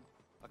 Yeah.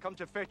 I come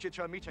to fetch you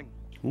to a meeting.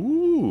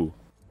 Ooh.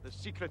 The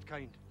secret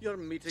kind. Your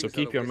meetings So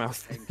keep are a your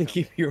waste mouth, of time,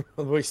 keep your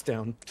voice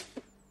down.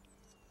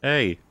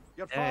 Hey,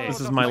 Your Hey. father's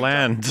this is a my fighter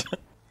land.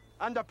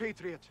 And a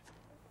patriot.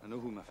 I know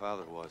who my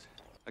father was.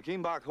 I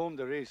came back home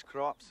to raise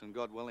crops and,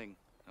 God willing,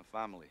 a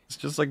family. It's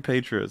just like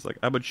Patriots. Like,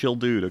 I'm a chill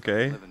dude,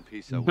 okay? Live in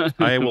peace, I will.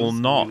 I will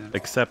not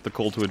accept the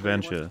call to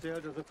adventure.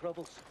 Scared of the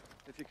troubles.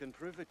 If you can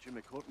prove it, you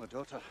may court my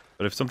daughter.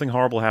 But if something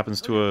horrible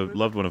happens to a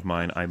loved one of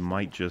mine, I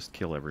might just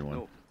kill everyone.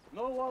 No.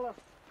 No, Wallace.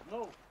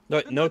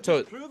 No. No,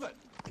 to. Prove it.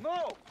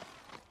 No.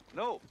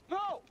 No.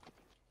 No.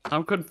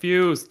 I'm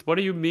confused. What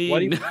do you mean? What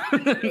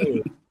do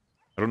you?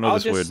 I don't know I'll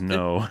this just- word,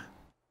 no.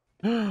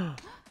 Wow,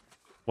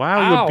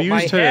 you Ow, my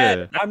abused her.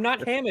 head. I'm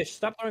not Hamish.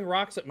 Stop throwing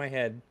rocks at my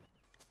head.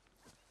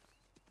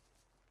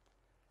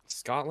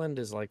 Scotland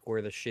is like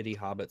where the shitty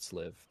hobbits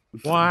live.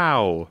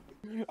 Wow.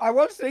 I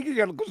was thinking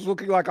it was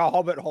looking like a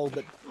hobbit hole,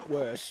 but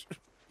worse.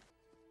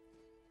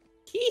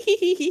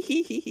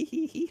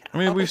 I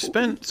mean, we've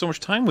spent so much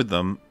time with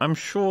them. I'm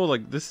sure,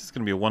 like, this is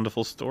going to be a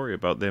wonderful story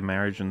about their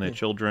marriage and their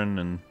children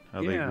and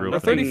how they grew We're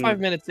up. 35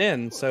 minutes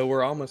in, so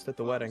we're almost at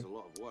the wedding.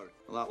 Well,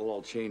 that will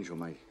all change when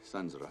my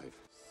sons arrive.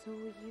 So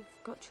you've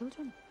got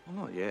children?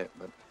 Well, not yet,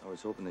 but I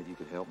was hoping that you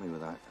could help me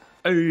with that.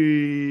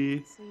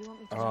 Hey. So you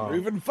want me to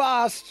Moving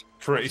fast.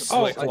 Pretty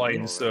slick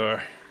line,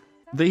 sir.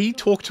 They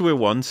talked to her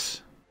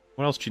once.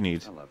 What else do you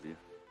need? I love you.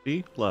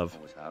 See? Love.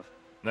 Always have.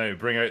 Now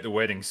bring out the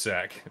wedding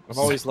sack. I've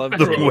always loved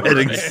The you.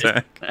 wedding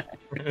sack.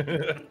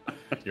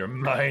 You're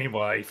my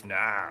wife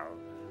now.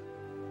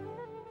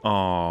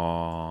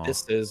 Aww.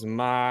 This is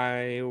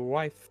my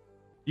wife.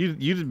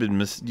 You'd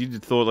been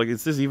you'd thought, like,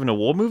 is this even a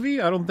war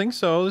movie? I don't think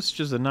so. It's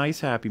just a nice,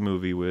 happy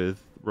movie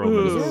with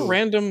romance. Is there a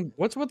random?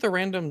 What's with the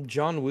random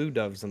John Woo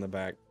doves in the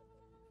back?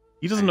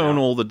 He doesn't own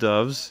all the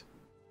doves.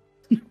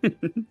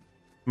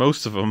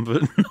 Most of them,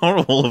 but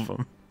not all of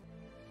them.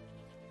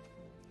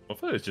 I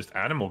thought it was just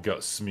animal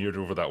guts smeared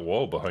over that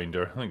wall behind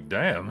her. Like,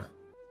 damn.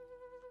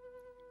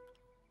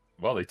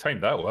 Well, they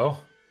timed that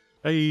well.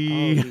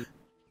 Hey.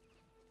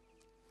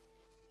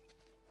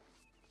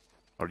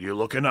 Are you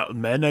looking at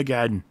men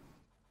again?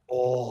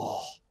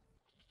 Oh.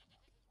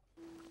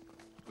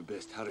 We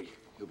best hurry.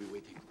 He'll be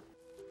waiting.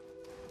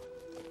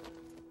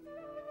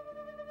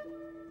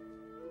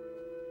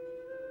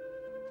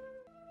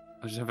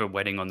 I'll just have a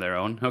wedding on their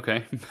own.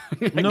 Okay.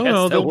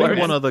 No, there'll be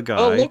one other guy.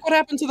 Oh, look what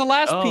happened to the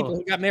last Oh. people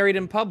who got married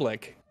in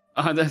public.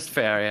 Oh, that's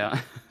fair,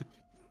 yeah.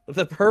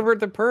 The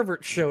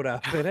pervert showed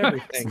up and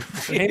everything.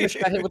 Hamish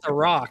got hit with a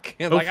rock.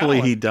 And Hopefully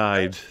like, he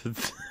died,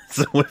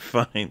 so we're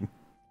fine.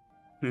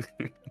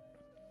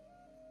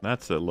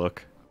 That's it,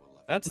 look.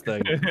 That's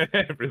the...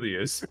 It really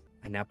is.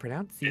 I now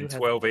pronounce In you.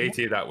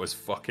 1280, that was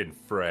fucking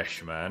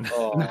fresh, man.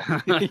 Oh.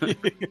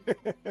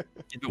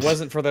 If it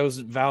wasn't for those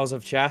vows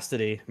of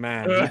chastity,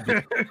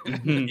 man,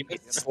 you'd be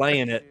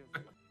slaying it.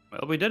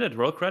 Well, we did it.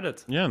 Roll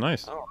credits. Yeah,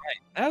 nice. All right,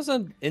 that was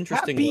an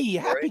interesting.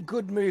 Happy,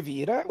 good movie.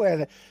 You know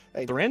where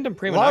the random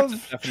prima love, nocta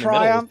stuff in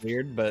triumph. the middle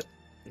is weird, but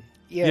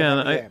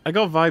yeah, I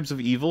got vibes of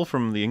evil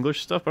from the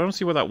English stuff, but I don't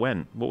see where that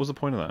went. What was the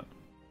point of that?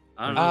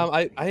 I don't know.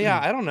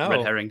 I don't know.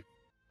 Red herring.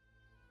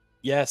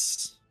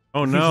 Yes.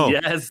 Oh no.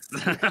 Yes.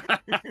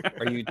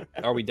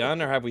 Are we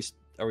done, or are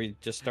we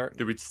just starting?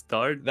 Did we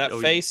start? That Are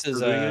we face is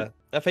doing it?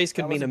 that face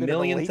could That mean was a a bit of a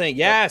million leap, things. but-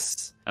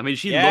 Yes. I mean,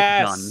 she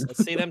Yes. looked done.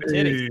 Let's see them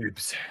titties.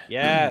 Boobs.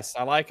 Yes,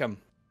 I like them.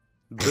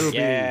 Boobies.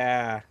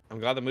 Yeah. I'm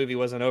glad the movie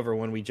wasn't over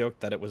when we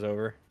joked that it was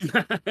over.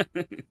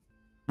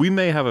 We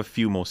may have a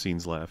few more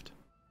scenes left.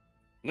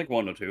 Like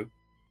one or two.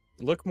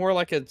 Look more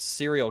like a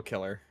serial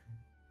killer.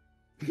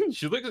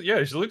 She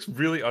looks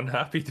really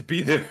unhappy to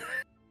be there.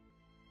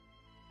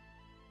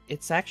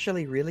 It's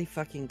actually really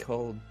fucking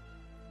cold.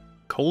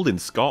 Cold in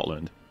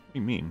Scotland? What do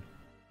you mean?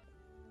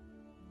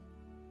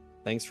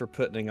 Thanks for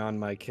putting on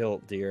my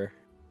kilt, dear.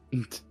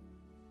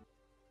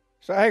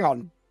 So hang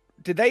on,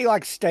 did they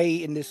like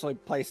stay in this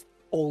like place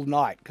all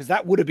night? Because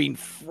that would have been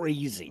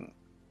freezing.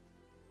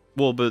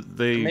 Well, but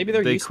Maybe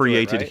they're they used to it,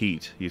 created right?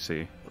 heat, you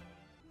see.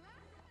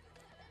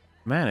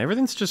 Man,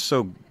 everything's just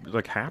so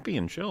like happy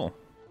and chill.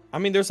 I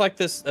mean, there's like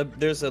this.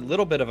 There's a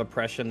little bit of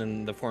oppression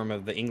in the form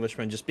of the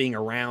Englishman just being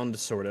around,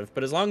 sort of.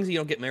 But as long as you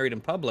don't get married in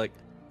public,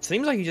 it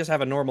seems like you just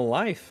have a normal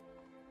life.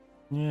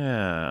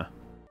 Yeah.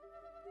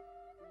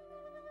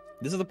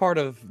 This is the part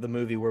of the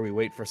movie where we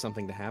wait for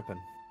something to happen.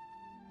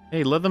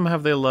 Hey, let them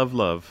have their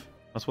love.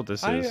 That's what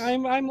this is.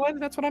 I'm like,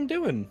 that's what I'm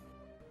doing.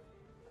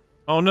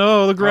 Oh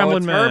no, the gremlin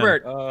it's man.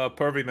 Herbert.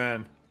 Pervy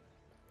man.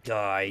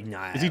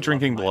 Nah, Is he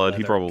drinking blood?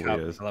 He probably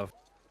is.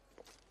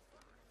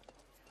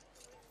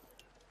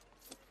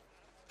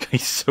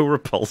 He's so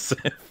repulsive.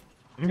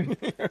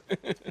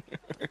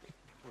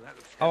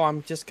 Oh,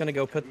 I'm just gonna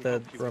go put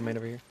the romaine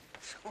over here.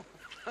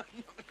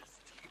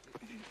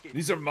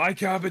 These are my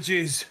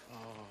cabbages.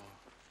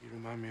 You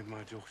remind me of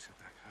my daughter.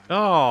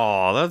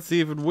 Oh, that's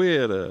even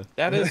weirder.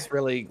 That is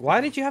really. Why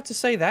did you have to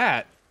say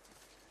that?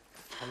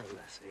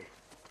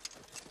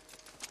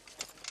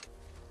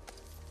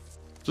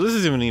 So this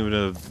isn't even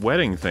a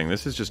wedding thing.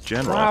 This is just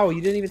general. Wow,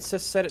 you didn't even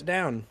just set it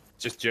down.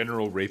 Just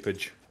general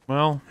rapage.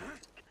 Well,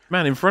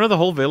 man, in front of the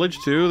whole village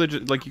too. They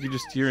just, like you could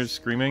just hear her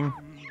screaming.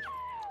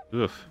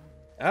 Ugh.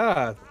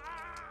 Ah.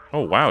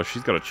 Oh wow,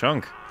 she's got a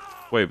chunk.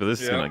 Wait, but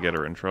this is Yeah. gonna get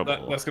her in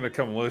trouble. That's gonna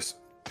come loose.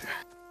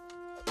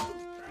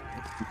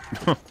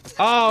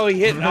 Oh, he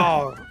hit.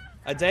 Oh,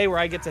 a day where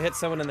I get to hit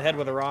someone in the head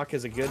with a rock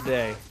is a good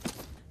day.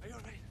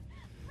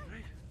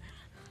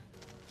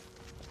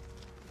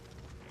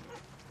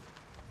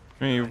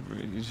 I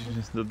mean,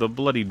 the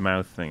bloodied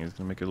mouth thing is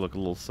gonna make it look a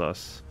little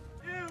sus.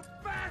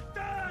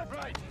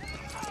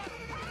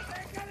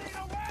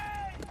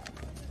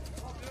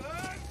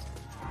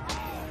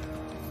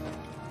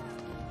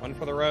 One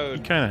for the He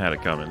road. kind of had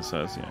it coming,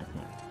 so it's, yeah.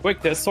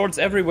 Quick, there's swords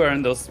everywhere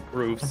in those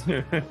roofs.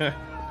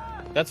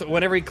 That's what,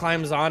 whenever he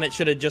climbs on, it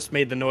should have just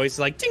made the noise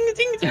like ding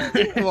ding ding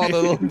ding of all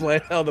the little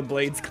all the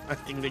blades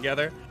clacking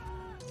together.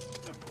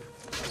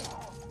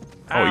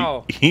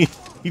 Ow. Oh, he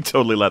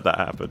totally let that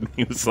happen.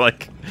 He was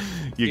like,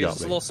 You He was got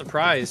just a me. little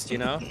surprised, you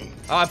know?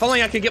 Oh, if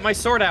only I could get my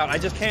sword out. I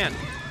just can't.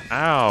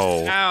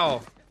 Ow.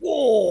 Ow.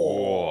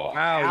 Whoa!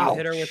 Wow, you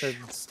hit her with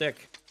a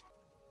stick.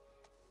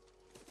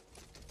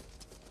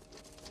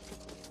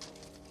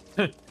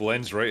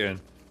 Blends right in.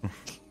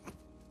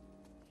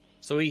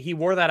 So he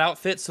wore that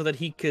outfit so that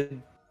he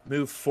could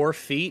move 4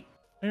 feet.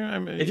 Yeah, I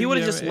mean, If he would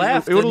have just it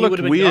left, would then have he looked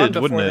would've been gone weird,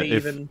 wouldn't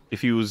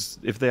before it?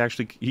 they If they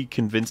actually he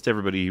convinced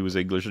everybody he was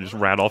English and just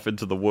ran off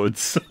into the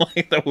woods.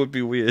 Like that would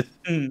be weird.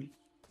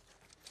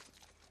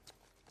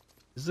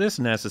 Is this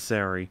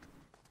necessary?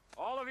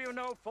 All of you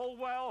know full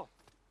well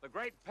the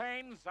great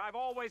pains I've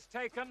always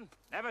taken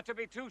never to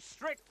be too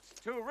strict,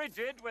 too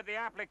rigid with the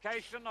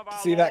application of our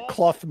See that laws.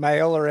 cloth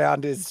mail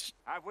around his...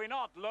 Have we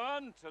not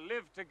learned to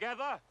live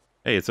together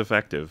Hey, it's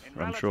effective, in I'm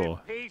relative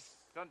sure. peace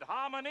and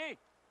harmony?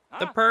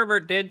 The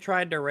pervert did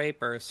try to rape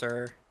her,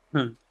 sir.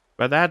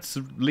 But that's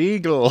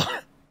legal.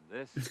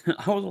 This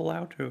I was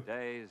allowed to.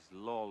 day's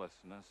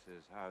lawlessness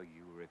is how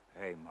you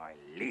repay my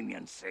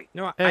leniency.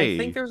 No, I Hey.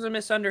 think there's a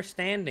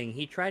misunderstanding.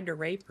 He tried to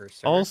rape her,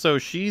 sir. Also,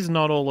 she's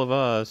not all of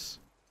us.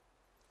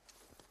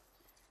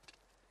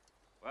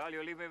 Well,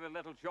 you leave me with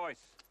little choice.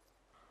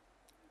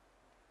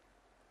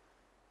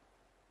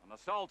 An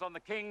assault on the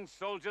king's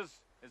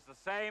soldiers is the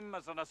same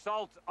as an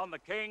assault on the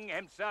king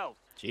himself.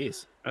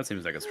 Jeez. That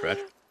seems like a stretch.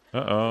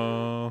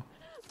 Uh-oh.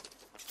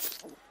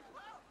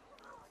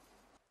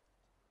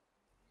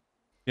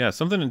 Yeah,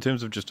 something in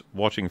terms of just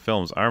watching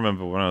films. I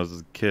remember when I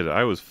was a kid,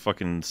 I was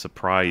fucking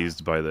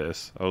surprised by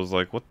this. I was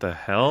like, what the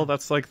hell?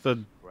 That's like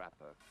the...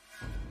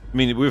 I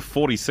mean, we're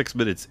 46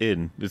 minutes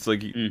in. It's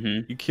like,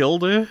 you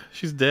killed her?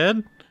 She's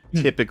dead?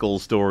 Typical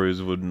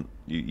stories wouldn't...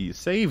 You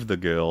save the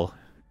girl.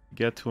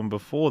 Get to him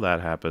before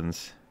that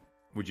happens.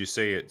 Would you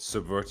say it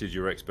subverted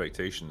your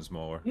expectations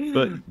more?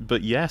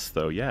 But yes,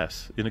 though,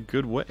 yes. In a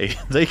good way.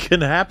 They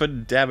can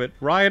happen, damn it.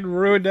 Ryan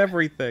ruined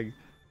everything.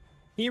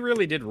 He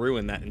really did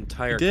ruin that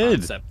entire Did.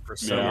 concept for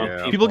so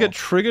many People get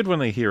triggered when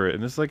they hear it,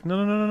 and it's like,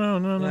 no, No,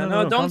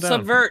 calm don't down.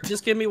 subvert.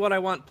 Just give me what I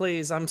want,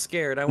 please. I'm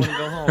scared. I want to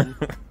go home.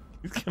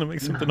 He's gonna make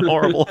something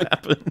horrible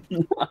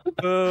happen.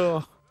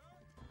 Oh.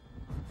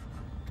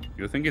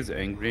 You think he's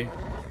angry?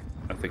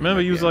 I think.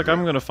 Remember, he was like,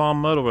 I'm gonna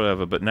farm mud or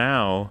whatever, but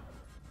now...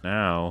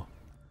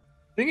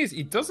 Thing is,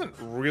 he doesn't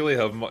really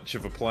have much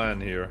of a plan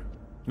here.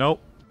 Nope.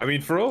 I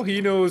mean, for all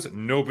he knows,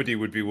 nobody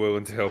would be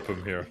willing to help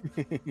him here.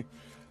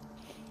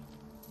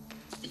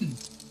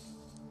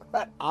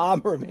 That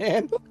armor,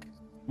 man.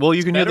 Well,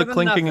 you can hear better the than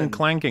clinking and nothing.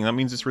 clanking. That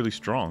means it's really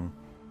strong.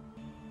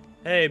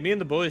 Hey, me and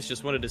the boys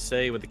just wanted to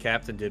say what the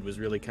captain did was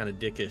really kind of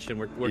dickish, and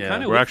we're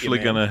kind of. We're actually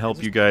gonna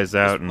help you guys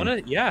out. Just wanna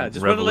let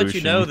you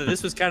Revolution. know that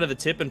this was kind of the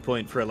tipping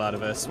point for a lot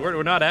of us.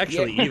 We're not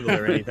actually evil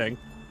or anything.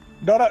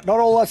 Not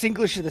all us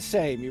English are the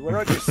same. We're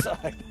on your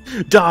side.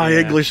 Die,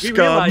 English We scum!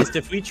 realized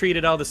if we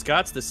treated all the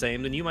Scots the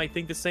same, then you might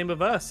think the same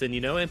of us. And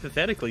you know,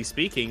 empathetically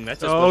speaking, that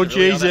just Oh, wasn't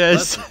really all that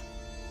Jesus. pleasant.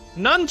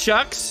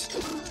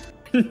 Nunchucks!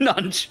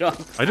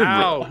 Nunchucks. I didn't.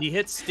 Ow, he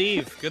hit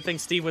Steve. Good thing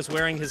Steve was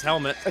wearing his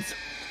helmet.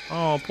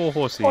 Oh, poor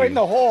horsey. Oh, in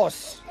the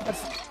horse.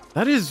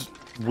 That is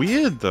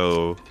weird,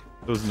 though.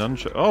 Those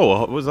nunchucks.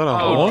 Oh, was that a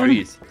Oh, horn?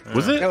 jeez.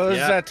 Was it? It was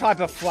a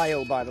type of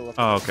flail by the look.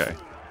 Oh, okay.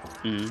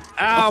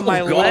 Ow, my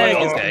God, leg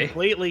okay. is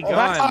completely Oh,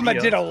 that gone. armor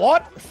did a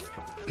what?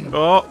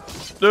 Oh,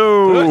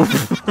 no!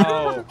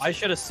 Oh, I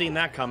should have seen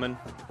that coming.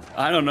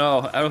 I don't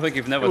know. I don't think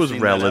you've never It was seen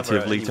that ever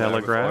relatively anywhere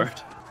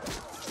telegraphed.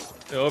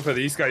 Oh, for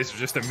these guys are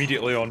just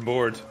immediately on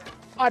board.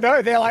 I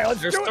know, they're like,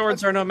 let's Their do it.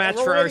 swords are no match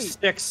We're for our ready.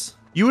 sticks.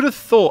 You would have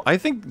thought. I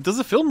think. Does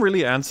the film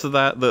really answer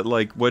that? That,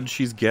 like, when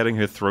she's getting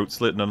her throat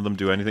slit, none of them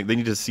do anything? They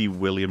need to see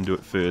William do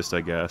it first,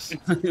 I guess.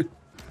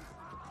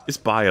 It's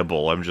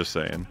buyable, I'm just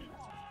saying.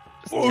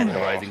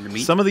 Tenderizing the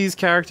meat. Some of these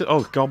characters.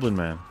 Oh, Goblin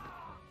Man.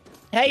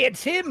 Hey,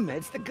 it's him.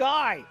 It's the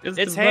guy. It's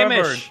the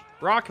Hamish.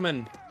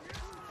 Brockman.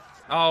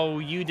 Oh,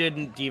 you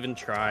didn't even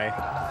try.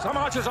 Some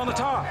archers on the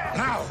tower.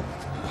 Now.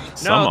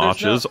 Some there's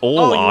archers, no... all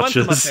oh, you want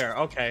them up archers. there.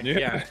 Okay,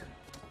 yeah.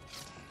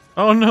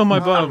 Oh no, my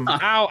bum.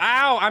 Ow,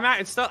 ow, I'm at,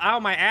 it's still, ow,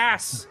 my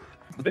ass.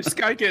 This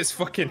guy gets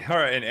fucking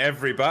hurt in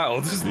every battle,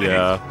 doesn't he?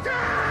 Yeah.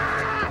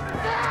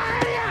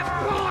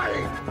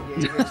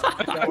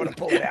 I want to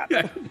pull it out.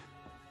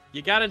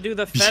 You gotta do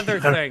the feather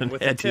thing with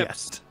the Head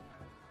tips.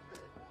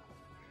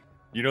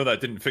 You know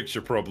that didn't fix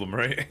your problem,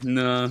 right?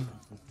 No.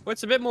 Well,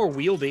 it's a bit more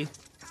wieldy.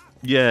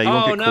 Yeah, you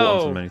won't Oh, get caught on no.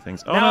 so many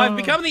things. Oh, Now no. I've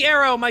become the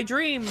arrow, my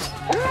dream.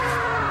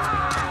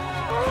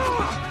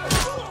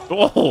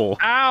 Oh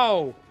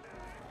Ow.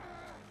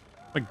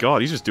 my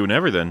god, he's just doing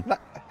everything.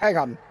 Hang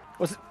on.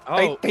 Was it,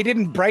 Oh. they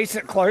didn't brace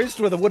it closed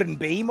with a wooden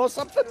beam or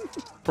something?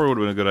 Probably would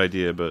have been a good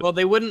idea, but Well,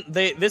 they wouldn't,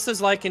 this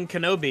is like in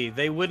Kenobi.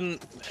 They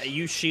wouldn't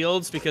use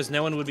shields because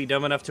no one would be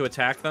dumb enough to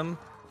attack them.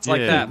 It's like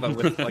Yeah. that, but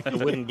with like the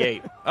wooden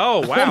gate.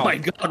 Oh, wow. Oh my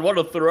god, what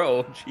a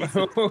throw.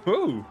 Jesus.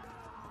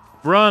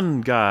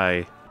 run,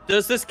 guy.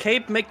 Does this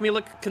cape make me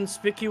look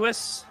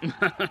conspicuous? You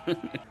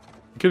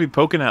could be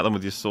poking at them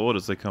with your sword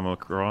as they come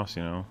across,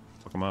 you know.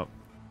 Fuck them up.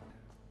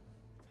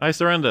 I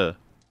surrender.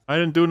 I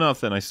didn't do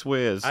nothing, I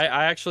swears. I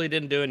actually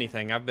didn't do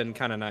anything. I've been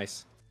kind of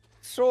nice.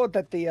 Sword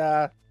that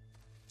the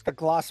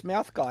glass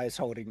mouth guy is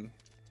holding.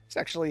 It's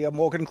actually a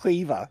Morgan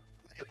cleaver.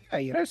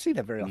 Hey, you don't see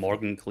that very often.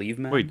 Morgan Cleave,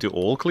 man. Wait, do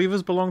all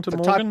cleavers belong to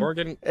It's a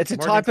Morgan? type, it's a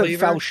Morgan type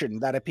cleaver? of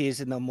falchion that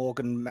appears in the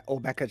Morgan or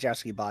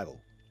Makajowski Bible.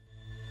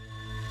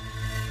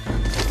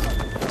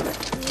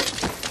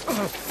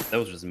 That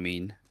was just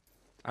mean.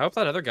 I hope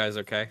that other guy's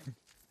okay.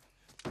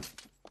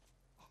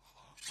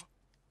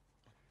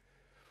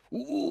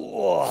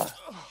 Ooh.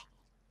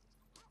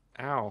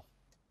 Ow.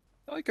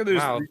 I like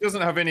how he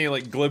doesn't have any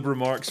like glib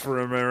remarks for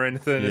him or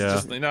anything. It's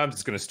just like, no, I'm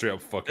just gonna straight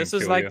up fucking This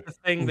is kill like you. the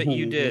thing that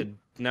you did.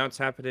 Now it's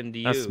happening to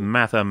you. That's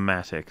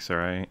mathematics, all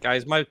right?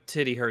 Guys, my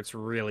titty hurts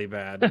really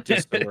bad.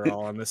 Just so we're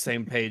all on the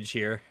same page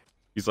here.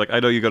 He's like,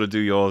 I know you got to do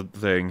your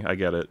thing. I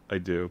get it. I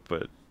do,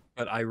 but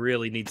I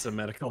really need some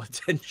medical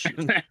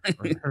attention.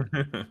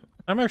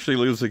 I'm actually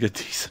losing a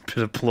decent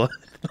bit of blood.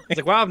 It's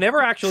like, wow, I've never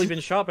actually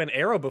been shot by an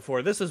arrow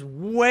before. This is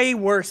way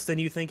worse than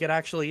you think it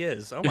actually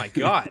is. Oh my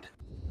god.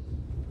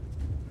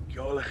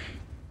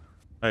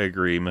 I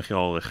agree,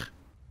 Michaelich.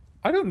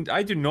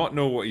 I do not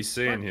know what he's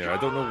saying here. I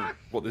don't know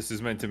what this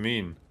is meant to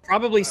mean.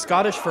 Probably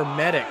Scottish for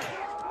medic.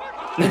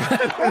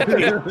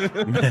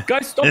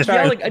 Guys, stop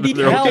yelling! I need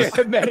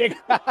help! Medic.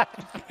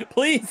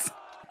 Please!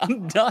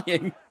 I'm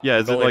dying. Yeah,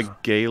 is it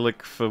like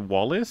Gaelic for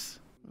Wallace?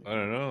 I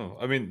don't know.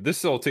 I mean,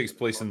 this all takes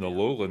place in the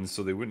lowlands,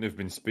 so they wouldn't have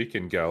been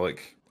speaking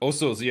Gaelic.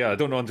 Also, yeah, I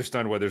don't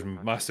understand why there's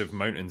massive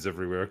mountains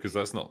everywhere, because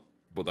that's not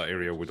what that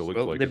area would have looked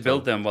like. They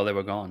built them while they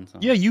were gone. So.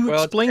 Yeah, you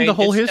explained the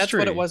whole history. That's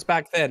what it was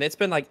back then. It's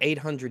been like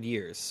 800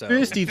 years. So.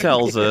 First he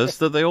tells us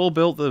that they all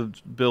built the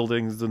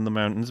buildings in the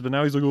mountains, but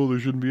now he's like, oh, there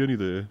shouldn't be any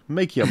there.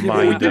 Make your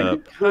mind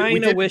up.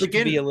 Kind of wish to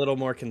be a little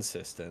more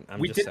consistent.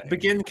 We didn't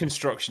begin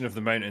construction of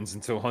the mountains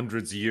until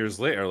hundreds of years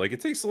later. Like,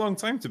 it takes a long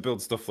time to build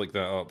stuff like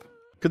that up.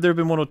 Could there have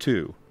been one or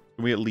two?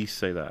 Can we at least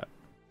say that?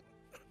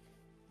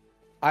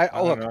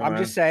 I'm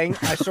just saying,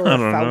 I saw a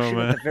falchion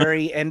at the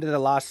very end of the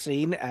last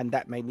scene, and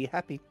that made me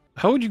happy.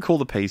 How would you call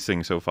the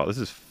pacing so far? This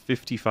is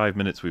 55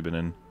 minutes we've been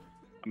in.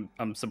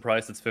 I'm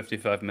surprised it's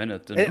 55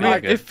 minutes.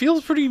 It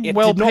feels pretty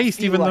well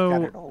paced, even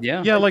though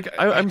like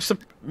I'm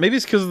maybe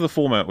it's because of the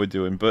format we're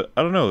doing, but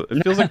I don't know.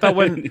 It feels like that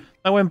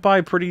went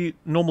by pretty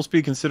normal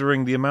speed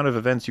considering the amount of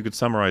events you could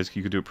summarize.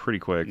 You could do it pretty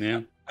quick.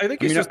 Yeah, I think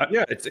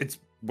it's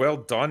well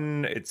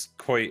done. It's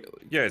quite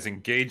it's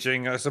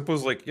engaging. I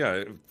suppose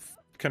it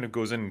kind of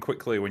goes in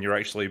quickly when you're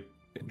actually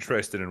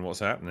interested in what's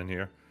happening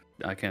here.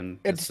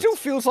 It still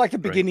feels like the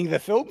beginning of the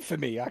film for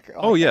me.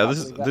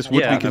 This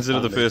would be considered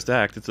the first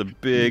act. It's a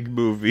big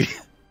movie.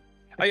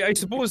 I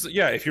suppose,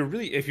 if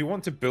you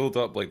want to build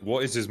up like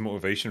what is his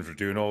motivation for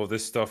doing all of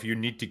this stuff, you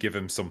need to give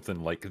him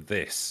something like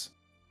this,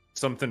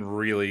 something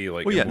really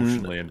like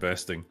emotionally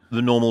investing.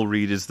 The normal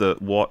read is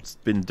that what's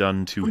been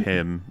done to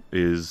him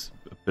is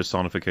a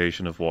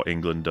personification of what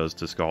England does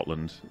to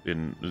Scotland.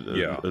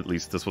 At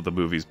least that's what the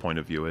movie's point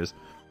of view is.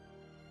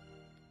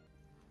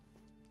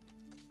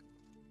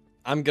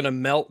 I'm gonna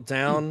melt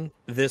down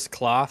this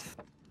cloth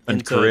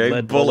and create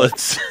lead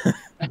bullets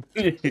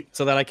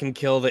so that I can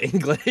kill the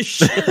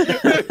English.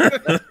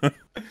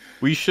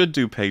 We should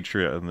do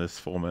Patriot in this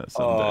format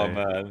someday. Oh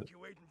man,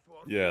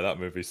 yeah, that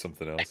movie's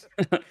something else.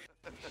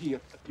 Here,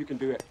 you can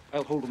do it.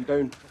 I'll hold him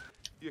down.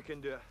 You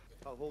can do it.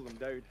 I'll hold him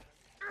down.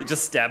 He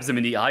just stabs him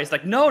in the eyes,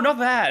 like, no, not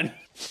that.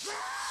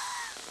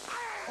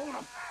 Hold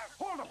him!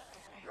 Hold him!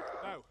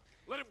 Now,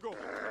 let him go.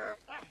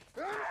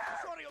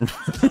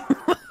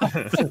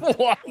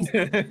 What?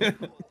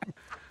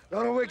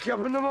 That'll wake you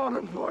up in the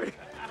morning, boy.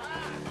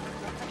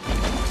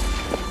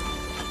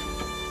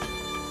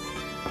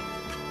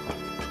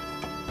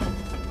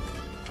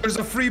 There's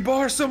a free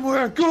bar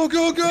somewhere. Go,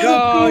 go,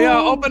 go! Yeah,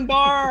 open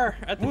bar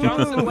at the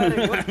Johnson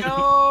wedding. Let's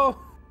go.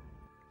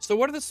 So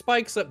what are the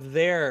spikes up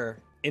there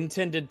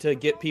intended to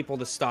get people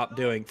to stop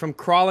doing? From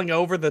crawling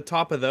over the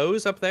top of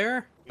those up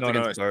there? No,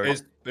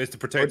 it's to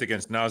protect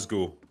against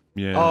Nazgul.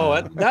 Yeah.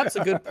 Oh, that's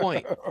a good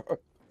point.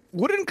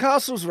 Wooden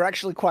castles were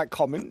actually quite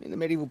common in the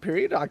medieval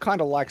period. I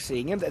kind of like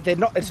seeing them.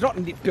 It's not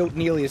built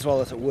nearly as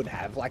well as it would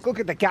have. Like, look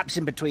at the gaps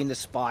in between the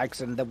spikes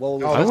and the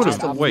walls. Oh, that's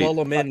just to lull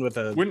them in with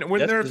a... Wouldn't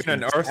there have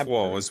been an earth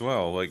wall as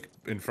well, like,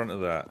 in front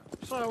of that?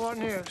 So on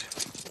here.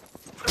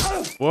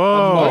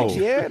 Whoa!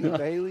 Yeah, and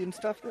the alien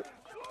stuff.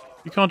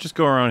 You can't just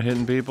go around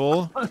hitting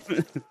people.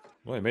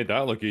 Well, it made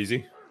that look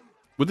easy.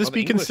 Would this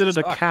be considered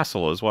a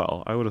castle as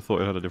well? I would have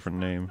thought it had a different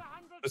name.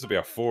 This would be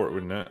a fort,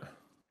 wouldn't it?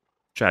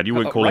 Chad, you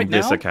wouldn't call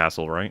this a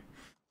castle, right?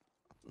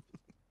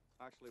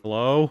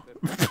 Hello?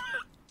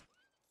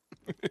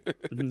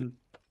 You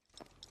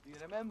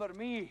remember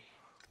me?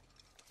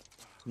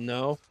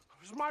 No.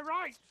 It was my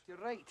right. You're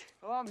right.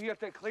 Well, I'm here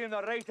to claim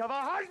the right of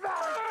a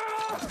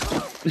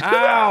husband.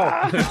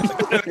 Ow!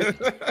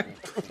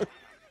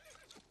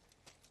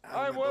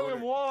 I'm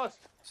William Wallace.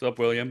 What's up,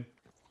 William?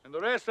 And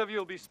the rest of you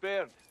will be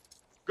spared.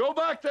 Go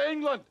back to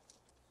England.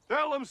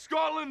 Tell them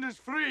Scotland is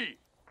free.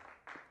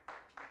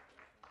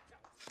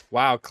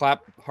 Wow,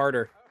 clap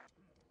harder.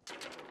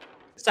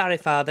 Sorry,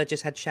 Father,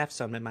 just had chefs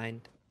on my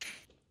mind.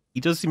 He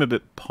does seem a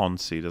bit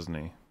poncy, doesn't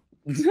he?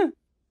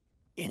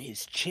 In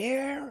his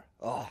chair?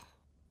 Oh.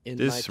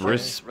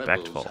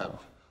 Disrespectful. Rebels have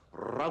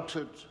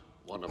routed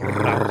one of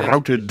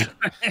Routed.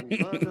 and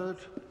murdered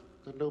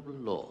the noble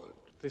lord.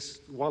 This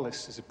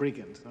Wallace is a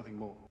brigand, nothing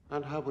more.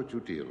 And how would you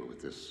deal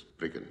with this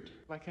brigand?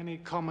 Like any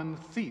common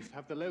thief,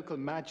 have the local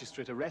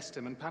magistrate arrest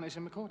him and punish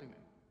him accordingly.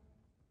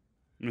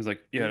 He was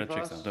like, yeah, that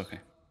checks out. Okay.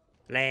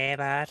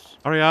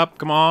 Hurry up,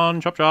 come on,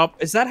 chop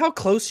chop. Is that how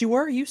close you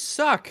were? You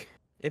suck.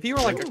 If you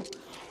were like...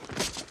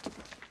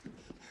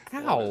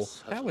 Ow,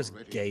 Wallace has that was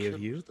already gay of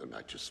killed you. the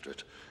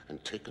magistrate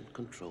and taken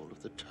control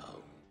of the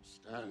town.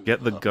 Stand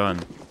Get the up. gun.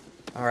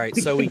 Alright,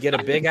 so we get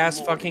a big-ass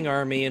fucking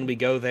army, and we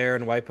go there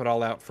and wipe it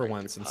all out for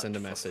once and send a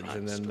message,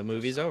 and then the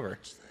movie's over.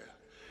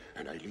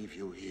 And I leave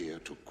you here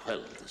to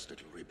quell this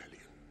little rebellion.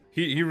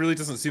 He really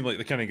doesn't seem like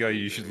the kind of guy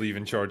you should leave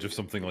in charge of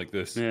something like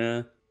this.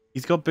 Yeah.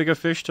 He's got bigger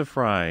fish to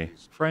fry.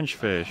 French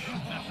fish.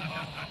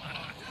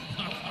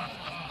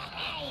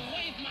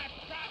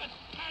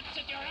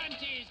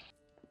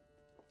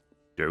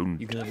 Don't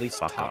You can at least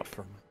fuck top up.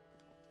 from...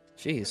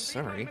 Jeez,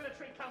 sorry.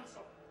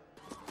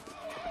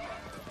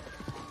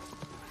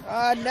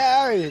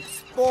 No,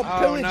 it's more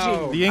pillaging.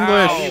 no. The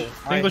English. Ow,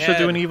 The English are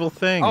doing evil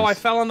things. Oh, I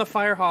fell on the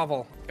fire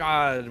hovel.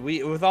 God,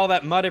 with all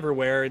that mud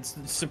everywhere, it's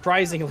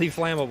surprisingly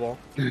flammable.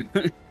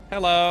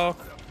 Hello.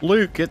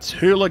 Luke, it's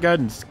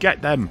hooligans.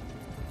 Get them.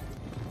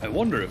 I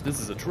wonder if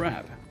this is a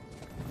trap.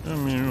 I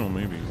mean, well,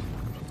 maybe.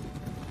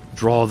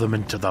 Draw them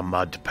into the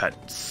mud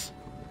pits.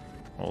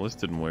 Well, this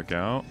didn't work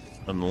out.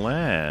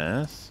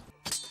 Unless...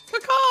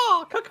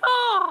 Caw,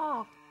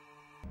 caw.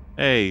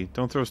 Hey,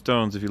 don't throw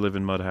stones if you live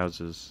in mud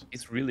houses.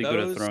 He's really good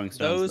at throwing stones,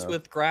 Those though.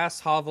 with grass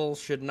hovels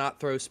should not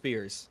throw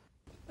spears.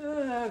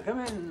 Come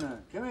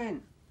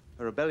in.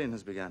 A rebellion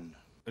has begun.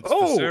 It's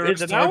Oh, the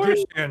is it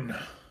ours?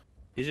 Targaryen.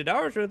 Is it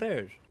ours or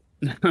theirs?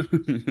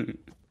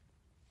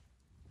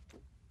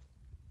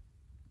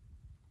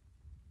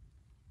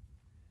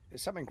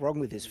 There's something wrong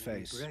with his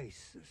face.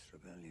 Embrace this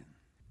rebellion.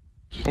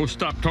 Oh,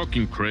 stop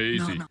talking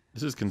crazy.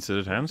 This is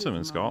considered handsome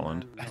in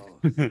Scotland.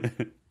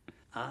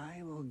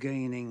 I will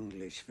gain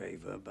English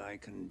favour by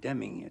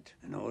condemning it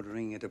and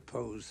ordering it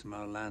opposed from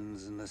our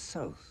lands in the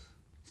south.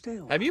 Stay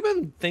Have you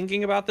been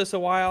thinking about this a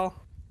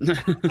while?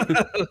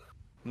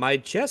 My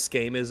chess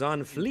game is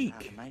on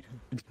fleek.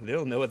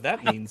 They'll know what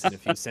that means in a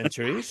few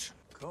centuries.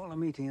 Call a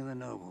meeting of the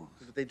nobles.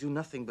 But they do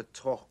nothing but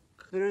talk.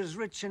 They're as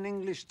rich in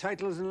English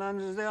titles and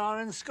lands as they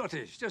are in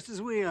Scottish, just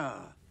as we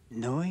are.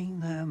 Knowing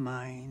their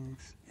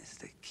minds is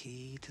the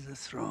key to the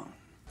throne.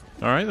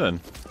 All right, then.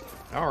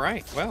 All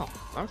right, well,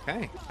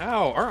 okay.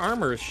 Ow, our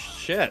armor is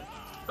shit.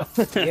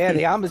 Yeah,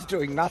 the armor's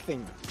doing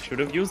nothing. Should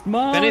have used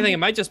mine. If anything, it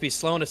might just be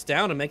slowing us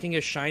down and making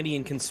us shiny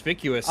and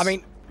conspicuous. I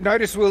mean,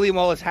 notice William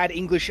Wallace had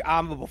English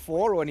armor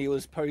before when he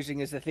was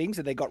posing as the things,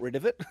 and they got rid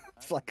of it.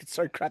 It's like, it's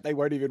so crap they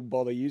won't even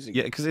bother using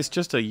Yeah, it. because it's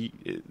just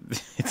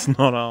it's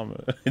not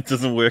armor. It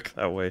doesn't work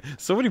that way.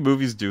 So many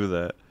movies do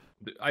that.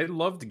 I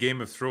loved Game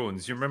of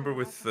Thrones. You remember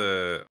with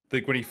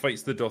like when he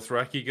fights the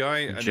Dothraki guy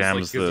and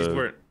Jams it's like, 'cause he's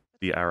wearing,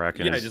 the Arak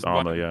in his just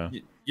armor, yeah.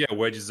 Yeah,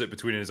 wedges it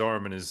between his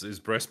arm and his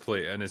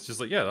breastplate, and it's just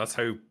like, yeah, that's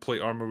how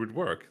plate armor would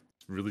work.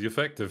 It's really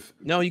effective.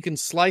 No, you can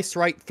slice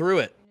right through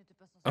it.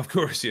 Of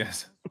course,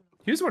 yes.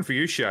 Here's one for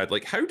you, Shad.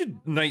 Like, how did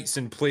knights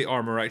in plate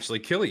armor actually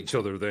kill each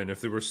other then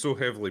if they were so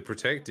heavily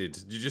protected?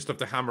 Did you just have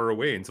to hammer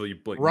away until you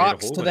like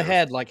Rocks made a hole to in the it?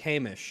 head like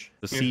Hamish.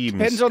 The seams.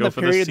 Depends on Go the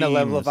for period and the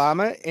level of seams.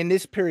 armor. In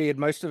this period,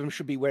 most of them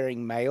should be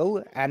wearing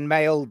mail, and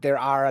mail, there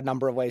are a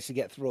number of ways to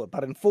get through it.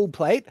 But in full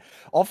plate,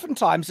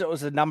 oftentimes it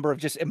was a number of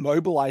just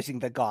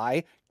immobilizing the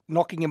guy,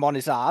 knocking him on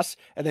his ass,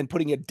 and then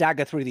putting a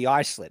dagger through the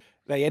eye slit.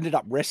 They ended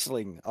up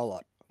wrestling a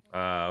lot.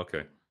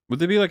 Okay. Would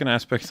there be like an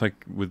aspect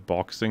like with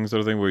boxing sort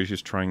of thing where you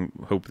just try and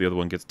hope the other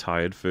one gets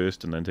tired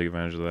first and then take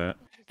advantage of that?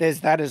 There's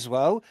that as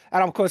well.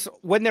 And of course,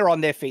 when they're on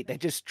their feet, they're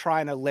just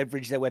trying to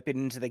leverage their weapon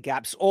into the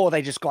gaps, or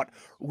they just got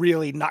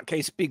really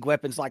nutcase big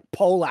weapons like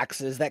pole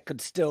axes that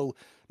could still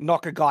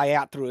knock a guy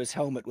out through his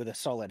helmet with a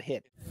solid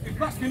hit. If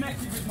that's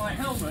connected with my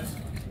helmet,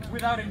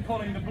 without him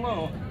pulling the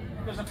blow,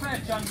 there's a fair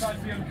chance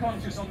I'd be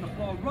unconscious on the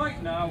floor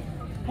right now,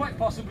 quite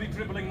possibly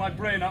dribbling my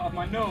brain out of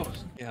my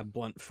nose. Yeah,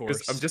 blunt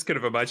force. I'm just kind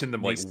of imagining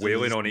them like Next to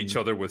wailing this on each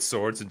other with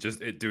swords and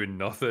just it doing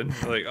nothing.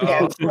 Like,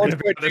 Yeah, oh, we're gonna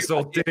do this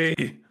all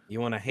day. You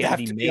want a You have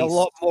handy to mace? be a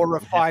lot more and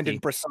refined hefty.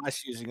 and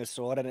precise using a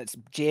sword, and it's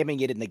jamming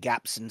it in the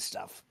gaps and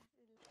stuff.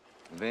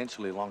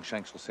 Eventually,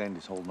 Longshanks will send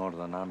his whole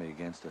northern army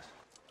against us.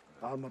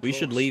 We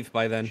should leave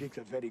by then. Shake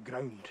the very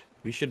ground.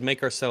 We should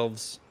make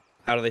ourselves,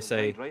 how do they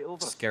say, Right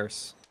over us.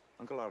 scarce.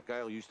 Uncle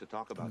Argyle used to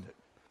talk about it.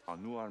 Our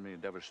new army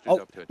never stood Oh,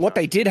 up to it. what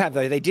they did have,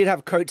 though, they did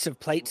have coats of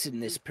plates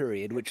in this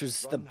period, which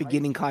was the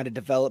beginning kind of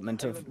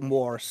development of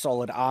more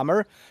solid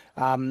armor.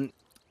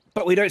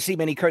 But we don't see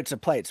many coats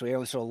of plates. We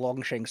only saw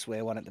Longshanks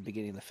wear one at the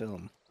beginning of the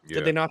film.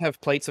 Did they not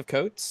have plates of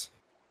coats?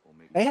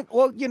 They had,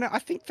 well, you know, I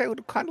think they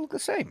would kind of look the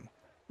same.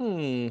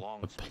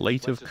 A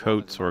plate of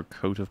coats or a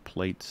coat of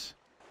plates?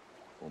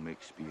 We'll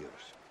make spears.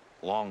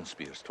 Long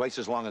spears, twice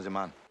as long as a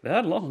man.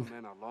 That long?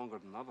 Men are longer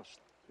than others.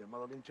 Your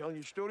mother been telling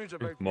you stories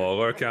about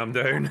Mauler, calm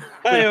down.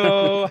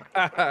 Hey-o.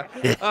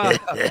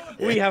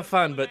 We have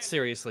fun, but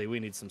seriously, we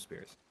need some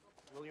spears.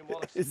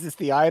 Is this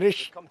the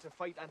Irish? come to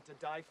fight and to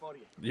die for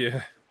you.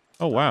 Yeah.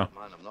 Oh wow.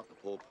 Man, I'm not the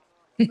Pope.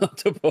 Not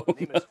the Pope.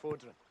 Name is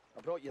Fodra.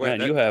 I brought you Man,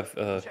 that- you have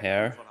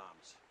hair.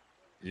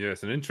 Yeah,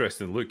 it's an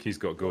interesting look he's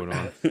got going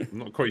on. I'm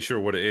not quite sure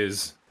what it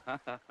is. What's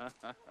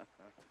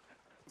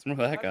wrong with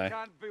that guy?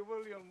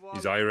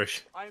 He's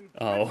Irish. I'm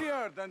Oh.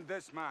 prettier than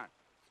this man.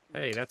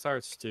 Hey, that's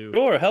our stew.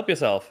 Sure, help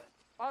yourself.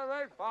 All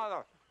right,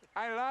 father.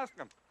 I'll ask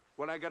him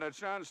when I get a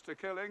chance to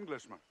kill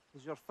Englishmen.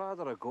 Is your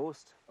father a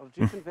ghost, or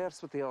do you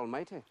converse with the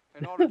Almighty?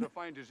 In order to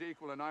find his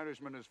equal, an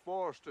Irishman is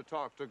forced to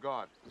talk to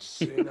God.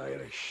 Insane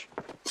Irish.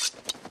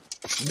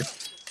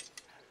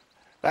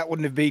 That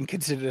wouldn't have been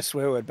considered a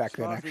swear word back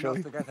then, Smart enough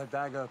actually. to get a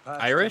dagger past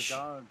the Irish?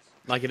 guards.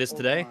 Like it is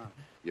today?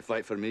 You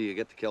fight for me, you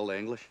get to kill the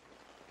English.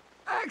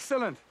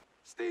 Excellent.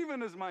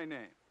 Stephen is my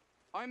name.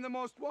 I'm the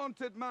most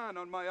wanted man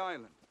on my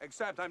island.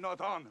 Except I'm not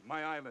on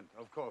my island,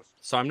 of course.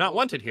 So I'm not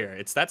wanted here.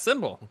 It's that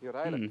simple. Your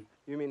island?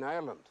 You mean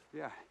Ireland?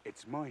 Yeah,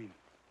 it's mine.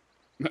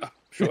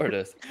 Sure it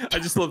is. I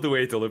just love the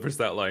way he delivers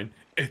that line.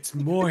 It's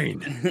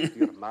mine.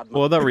 You're a madman.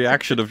 Well, that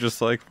reaction of just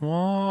like,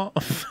 what?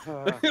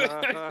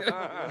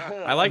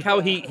 I like how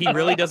he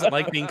really doesn't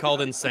like being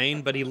called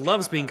insane, but he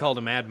loves being called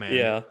a madman.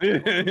 Yeah.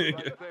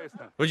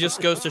 Which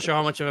just goes to show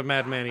how much of a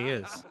madman he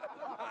is.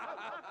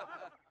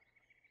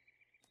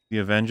 The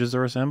Avengers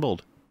are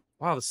assembled.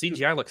 Wow, the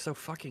CGI looks so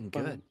fucking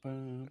good.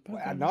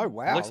 Wow, no,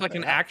 wow. It looks like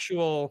an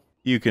actual...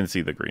 You can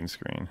see the green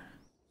screen.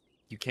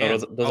 You can.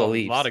 those are a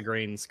leaves. lot of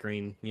green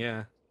screen,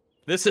 yeah.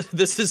 This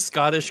is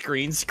Scottish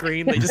green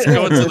screen. They just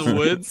go into the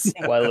woods.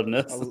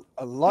 Wilderness.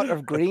 A lot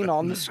of green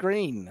on the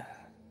screen.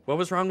 What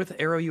was wrong with the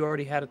arrow you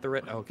already had at the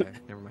red? Oh, okay,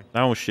 never mind.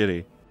 That was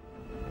shitty.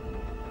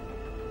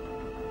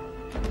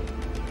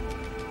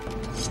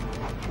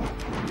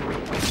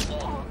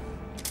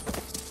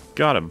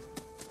 Got him.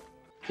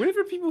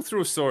 Whenever people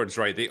throw swords,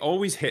 right, they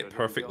always hit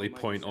perfectly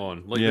point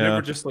on. Like, they Yeah.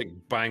 never just, like,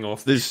 bang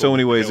off. There's people so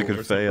many with ways it hilt could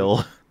or something.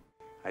 fail.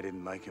 I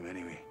didn't like him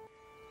anyway.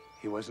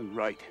 He wasn't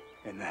right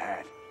in the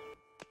head.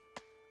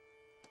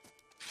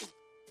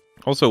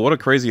 Also, what a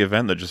crazy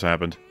event that just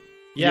happened.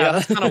 Yeah,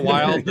 that's kind of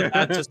wild that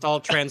that just all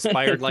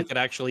transpired like it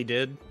actually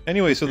did.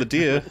 Anyway, so the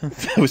deer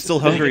was still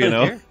hungry, you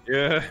know?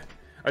 Yeah.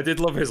 I did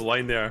love his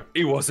line there.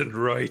 He wasn't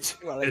right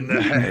in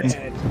the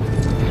head.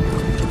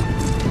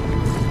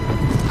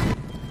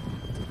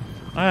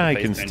 I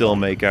can still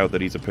make out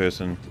that he's a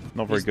person.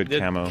 Not very good The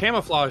camo.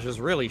 camouflage is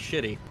really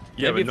shitty.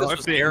 Yeah, Maybe but not this if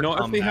was they, air not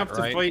if they combat, have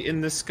to right? fight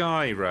in the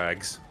sky,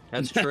 Rags.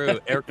 That's true.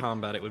 Air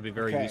combat, it would be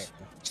very Okay.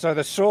 useful. So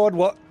the sword,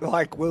 what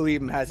like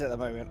William has at the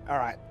moment. All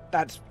right,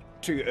 that's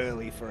too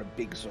early for a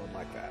big sword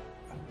like that.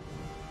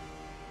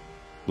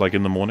 Like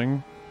in the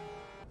morning?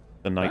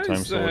 The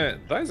nighttime sword?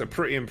 That is a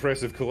pretty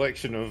impressive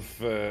collection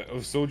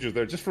of soldiers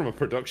there, just from a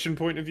production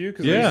point of view,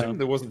 because Yeah.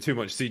 there wasn't too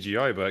much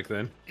CGI back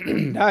then.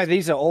 No,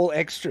 these are all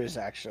extras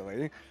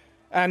actually,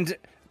 and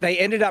they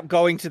ended up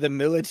going to the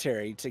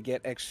military to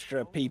get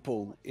extra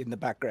people in the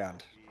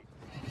background.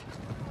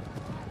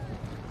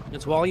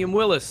 It's William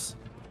Willis.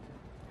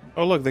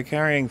 Oh, look, they're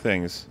carrying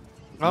things.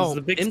 Oh,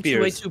 the big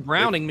M2A2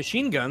 Browning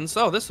machine guns.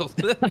 Oh, this will.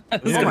 This Oh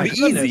is my gonna be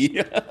goodness. easy.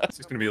 It's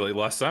just going to be like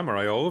Last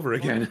Samurai all over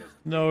again.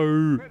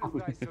 No.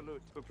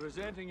 For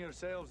presenting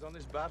yourselves on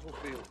this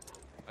battlefield.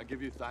 I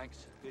give you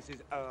thanks. This is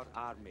our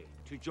army.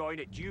 To join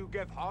it, you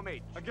give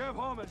homage. I give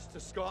homage to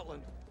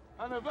Scotland.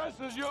 And if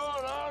this is your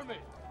army,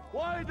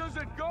 why does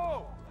it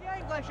go? The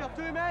English are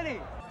too many.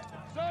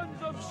 Sons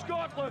of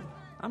Scotland!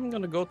 I'm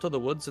gonna go to the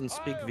woods and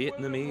speak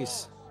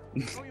Vietnamese.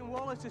 William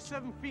Wallace is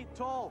 7 feet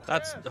tall.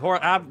 That's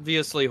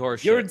obviously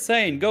horseshit. You're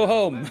insane. Go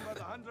home.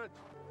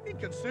 He'd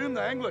consume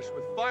the English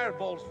with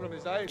fireballs from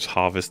his eyes. Just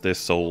harvest their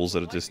souls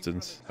at a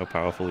distance. How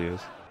powerful he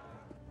is.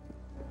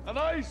 And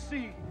I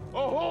see a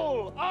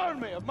whole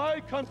army of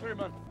my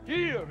countrymen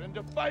here in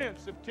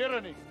defiance of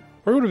tyranny.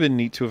 Probably would have been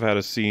neat to have had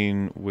a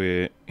scene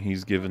where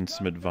he's given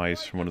some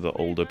advice from one of the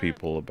older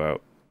people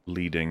about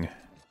leading.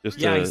 Just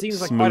Yeah, to he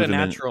seems like smooth quite a him in.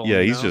 natural, Yeah,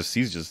 you he's know?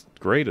 just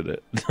great at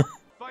it.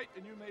 Fight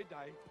and you may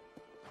die.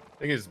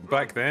 Thing is,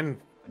 back then,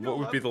 what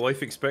would be the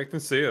life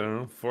expectancy? I don't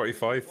know,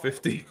 45,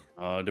 50?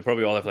 They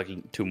probably all have like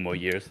 2 more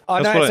years. Oh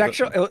That's no, what it's I-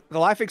 actually the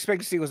life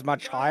expectancy was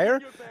much higher.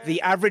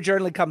 The average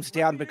only comes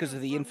down because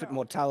of the infant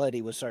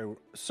mortality was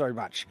so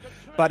much.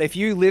 But if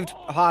you lived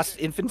past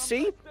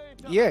infancy,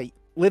 yeah,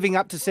 living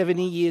up to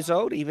 70 years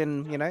old,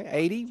 even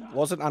 80,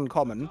 wasn't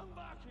uncommon.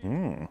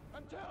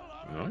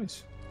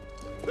 Nice.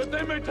 That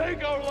they may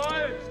take our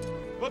lives,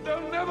 but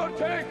they'll never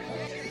take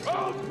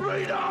our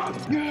freedom!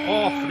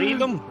 Oh,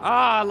 freedom!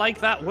 Ah, I like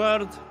that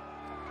word.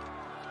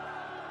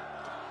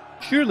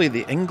 Surely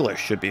the English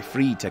should be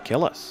free to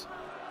kill us.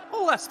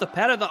 Oh, that's the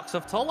paradox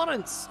of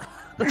tolerance.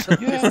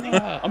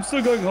 Yeah, I'm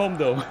still going home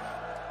though.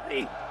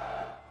 They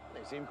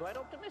seem quite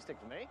optimistic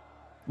to me.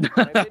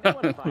 Maybe they do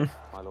want to fight.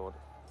 My lord,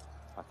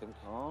 I think...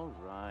 All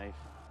right.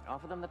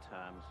 Offer them the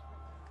terms.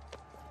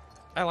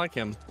 I like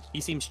him. He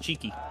seems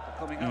cheeky. They're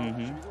coming out.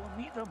 Should we go and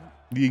meet them?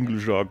 The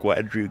English are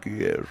quite tricky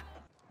here.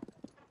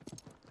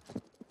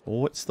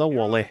 Oh, it's the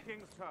Wally.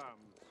 King's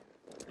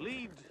terms.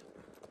 Lead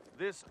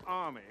this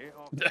army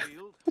off the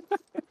field.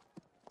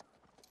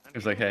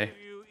 It's like, hey,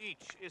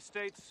 each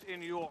estates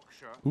in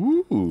Yorkshire.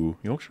 Ooh,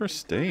 Yorkshire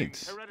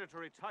Estates.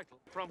 Hereditary title,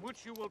 from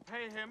which you will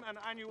pay him an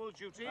annual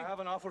duty. I have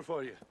an offer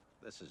for you.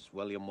 This is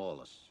William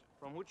Wallace.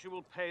 From which you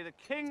will pay the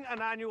king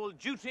an annual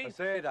duty. I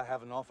said I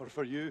have an offer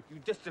for you. You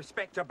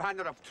disrespect a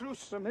banner of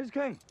truce from his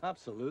king.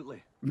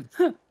 Absolutely.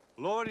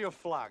 Lower your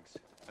flags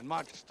and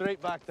march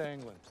straight back to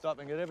England,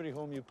 stopping at every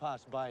home you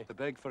pass by to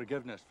beg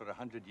forgiveness for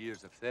 100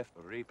 years of theft,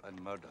 rape, and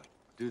murder.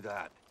 Do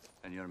that,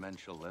 and your men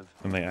shall live.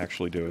 And they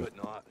actually do Do it. it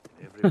not,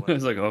 and everyone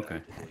It's like, will okay.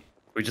 die today.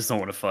 We just don't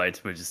want to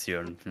fight. We're just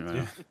here. And, you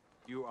know.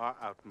 You are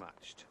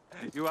outmatched.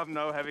 You have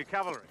no heavy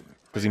cavalry.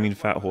 Does he mean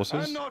fat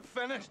horses? I'm not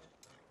finished.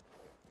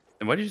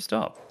 And why did you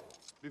stop?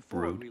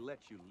 Before Rude. we let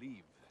you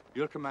leave,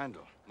 your commander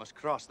must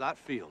cross that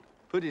field,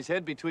 put his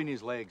head between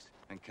his legs,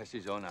 and kiss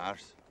his own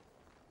arse.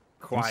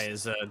 Kwai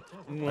is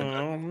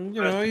Well,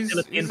 you know, he's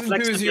into his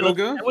inflexibility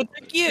yoga. with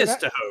the gears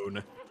to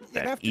hone.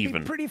 You'd have to be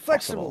pretty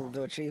flexible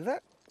to achieve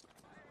that.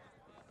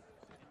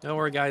 Don't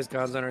worry, guys.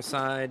 God's on our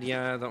side.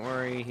 Yeah, don't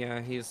worry.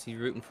 Yeah, he's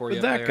rooting for you.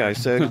 But up that there. guy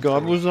said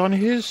God was on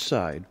his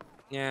side.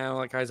 Yeah,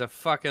 well, that guy's a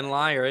fucking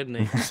liar, isn't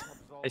he?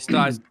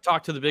 I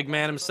talked to the big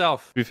man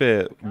himself. To be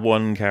fair,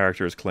 one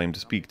character has claimed to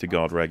speak to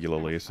God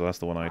regularly, so that's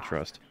the one I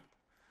trust.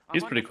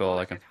 He's pretty cool. I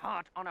like him.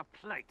 Heart on a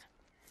plate.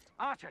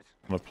 Archers.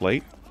 On a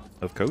plate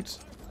of coats,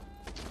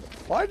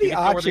 Why are You the can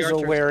cover the archers all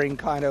archers. wearing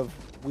kind of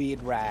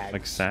weird rags?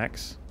 like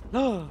sacks.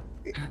 No.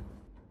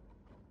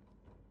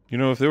 You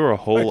know, if there were a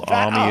whole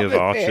army of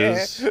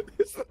archers,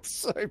 That's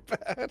so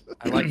bad.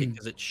 I like it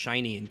because it's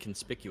shiny and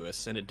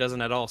conspicuous, and it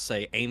doesn't at all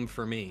say "aim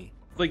for me."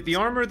 Like, the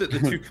armor that the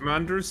two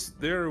commanders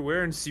they're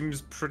wearing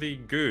seems pretty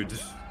good.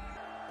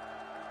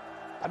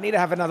 I need to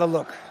have another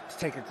look to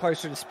take a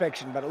closer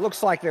inspection, but it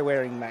looks like they're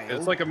wearing mail.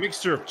 It's like a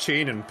mixture of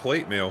chain and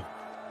plate mail.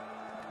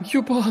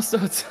 You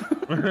bastards!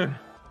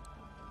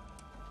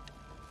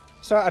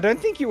 So I don't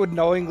think you would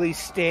knowingly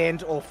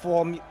stand or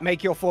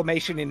make your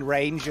formation in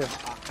range of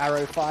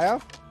arrow fire.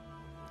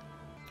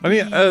 I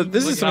mean,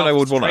 this is something I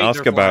would want to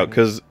ask about,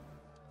 because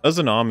as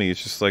an army,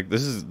 it's just like,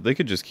 they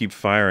could just keep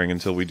firing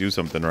until we do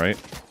something, right?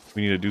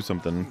 We need to do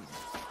something.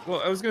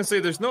 Well, I was going to say,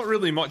 there's not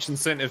really much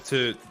incentive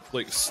to,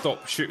 like,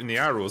 stop shooting the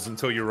arrows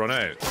until you run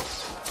out.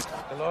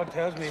 The Lord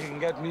tells me he can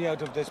get me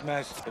out of this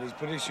mess, but he's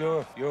pretty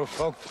sure you're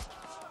fucked.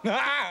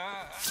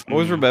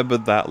 Always remember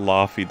that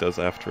laugh he does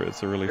after it.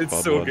 It's a really fun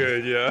It's so one.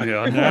 good,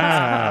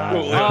 yeah.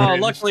 Oh,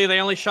 luckily they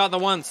only shot the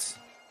once.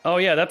 Oh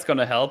yeah, that's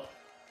gonna help.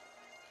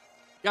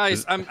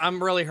 Guys,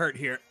 I'm really hurt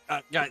here.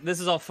 Guys,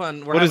 this is all fun.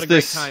 We're What having is a great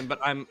this? time, but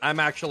I'm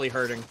actually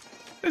hurting.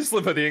 I just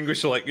love how the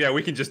English are like, yeah,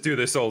 we can just do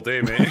this all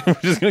day, mate. We're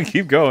just gonna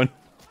keep going.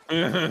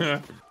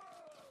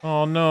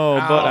 Oh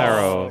no, butt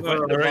arrow.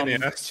 Right in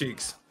the ass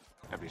cheeks.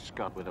 Every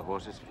Scot with a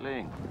horse is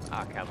fleeing.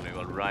 Our cavalry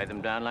will ride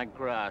them down like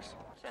grass.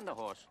 Send a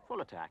horse, full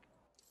attack.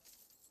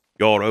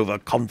 Your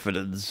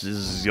overconfidence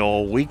is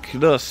your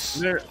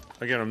weakness.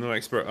 Again, I'm no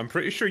expert. I'm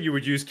pretty sure you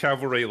would use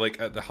cavalry,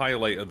 like, at the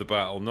highlight of the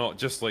battle, not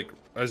just, like,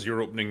 as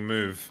your opening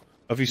move.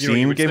 Have you know, you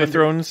seen would Game of send-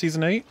 Thrones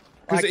Season 8?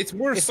 Because it's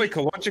more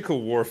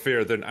psychological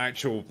warfare than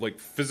actual, like,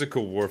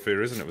 physical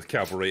warfare, isn't it, with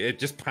cavalry? It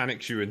just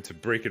panics you into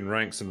breaking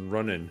ranks and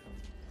running.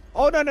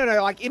 Oh, no.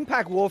 Like,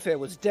 impact warfare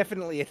was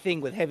definitely a thing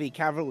with heavy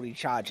cavalry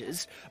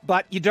charges,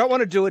 but you don't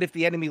want to do it if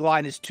the enemy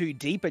line is too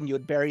deep and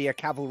you'd bury your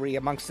cavalry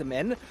amongst the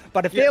men.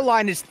 But if their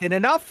line is thin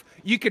enough,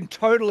 you can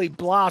totally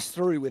blast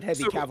through with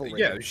heavy cavalry.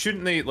 Yeah,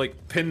 shouldn't they,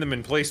 like, pin them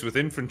in place with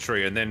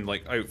infantry and then,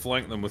 like,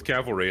 outflank them with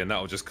cavalry, and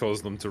that'll just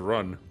cause them to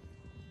run?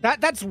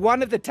 That's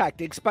one of the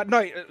tactics, but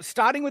no,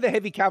 starting with a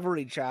heavy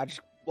cavalry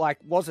charge, like,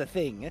 was a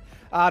thing.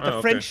 The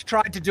French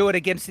tried to do it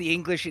against the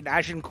English in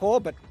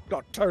Agincourt, but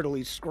got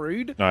totally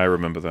screwed. I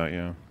remember that,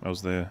 yeah. I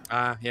was there.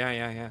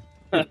 Yeah.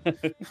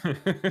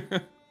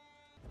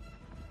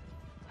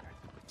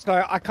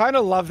 So I kind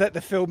of love that the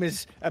film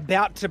is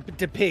about to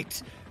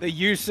depict the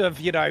use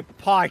of,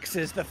 pikes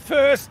as the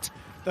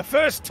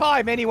first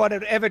time anyone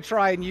would ever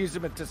try and use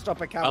them to stop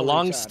a cavalry A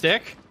long charge.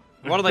 stick?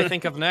 What do they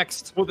think of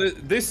next? Well,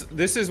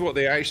 this is what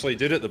they actually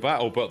did at the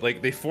battle, but,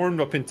 like, they formed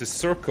up into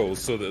circles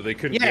so that they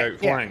couldn't be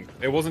outflanked.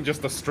 It wasn't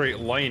just a straight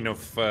line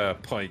of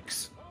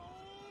pikes.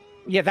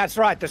 Yeah, that's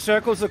right. The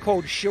circles are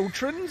called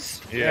schiltrons.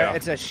 Yeah.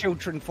 It's a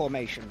schiltron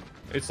formation.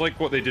 It's like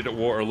what they did at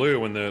Waterloo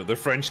when the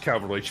French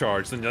cavalry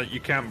charged, and you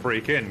can't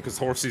break in because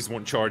horses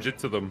won't charge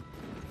into them.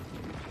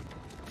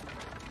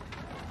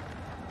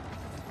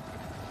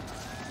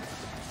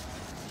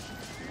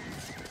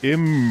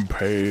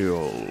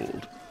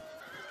 Impaled.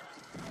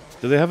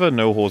 Do they have a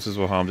no horses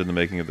were harmed in the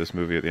making of this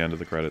movie at the end of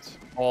the credits?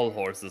 All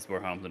horses were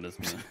harmed in this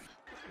movie.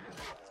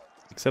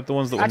 Except the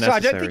ones that were Actually,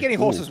 necessary. I don't think any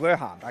horses were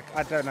harmed.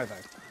 I don't know, though.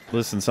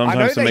 Listen, I know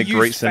sometimes to they make used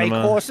great fake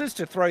cinema... horses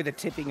to throw the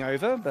tipping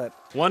over, but...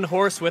 One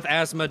horse with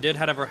asthma did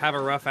have a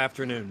rough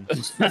afternoon.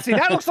 See,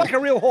 that looks like a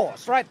real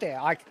horse right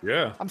there.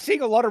 Yeah. I'm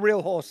seeing a lot of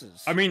real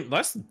horses. I mean,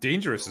 that's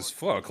dangerous as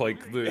fuck.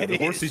 Like, the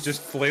horse is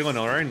just flailing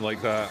around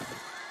like that.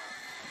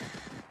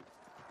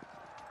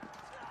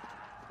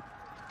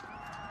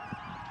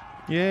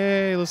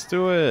 Yay, let's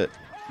do it.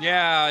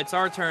 Yeah, it's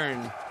our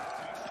turn.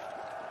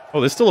 Oh,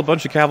 there's still a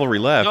bunch of cavalry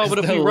left. No, but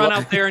if we run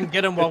out there and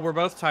get them while we're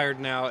both tired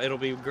now, it'll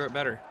be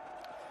better.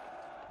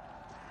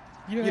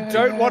 You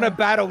don't want a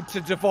battle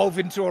to devolve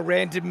into a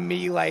random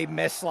melee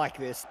mess like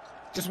this.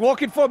 Just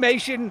walk in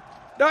formation.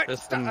 No,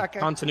 There's some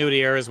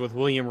continuity errors with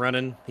William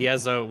running. He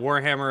has a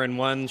warhammer in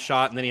one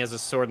shot, and then he has a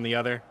sword in the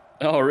other.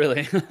 Oh,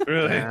 really?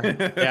 Really?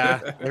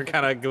 Yeah, they're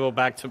kind of go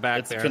back to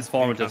back. It's there.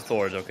 transformative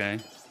swords, okay?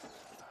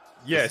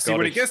 Yeah, see,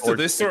 when it gets to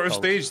this sort of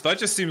stage, that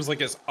just seems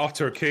like it's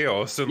utter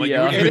chaos, and like you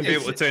wouldn't even be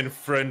able to tell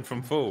friend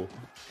from foe.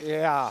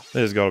 Yeah.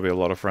 There's got to be a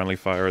lot of friendly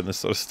fire in this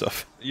sort of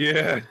stuff.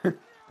 Yeah.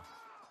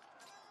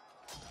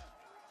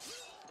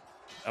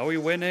 Are we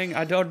winning?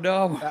 I don't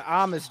know. The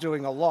armor's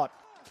doing a lot.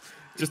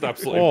 Just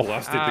absolutely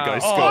blasted the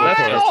guy's Oh, skull.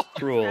 that's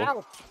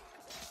cruel.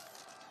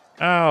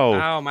 Ow.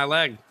 Ow, my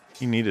leg.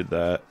 He needed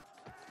that.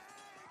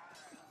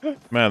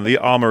 Man, the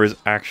armor is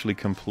actually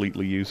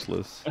completely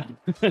useless.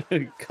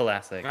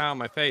 Classic. Ow,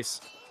 my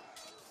face.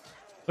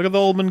 Look at the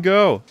old man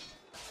go.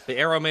 The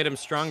arrow made him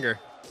stronger.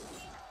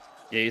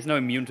 Yeah, he's no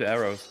immune to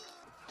arrows.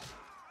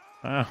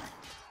 Wow.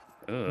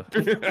 Ugh.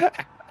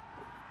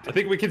 I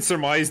think we can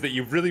surmise that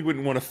you really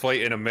wouldn't want to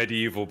fight in a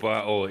medieval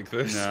battle like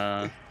this.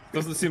 Nah.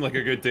 Doesn't seem like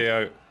a good day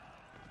out.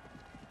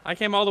 I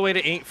came all the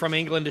way from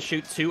England to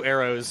shoot 2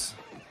 arrows.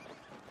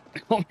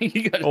 All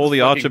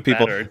the archer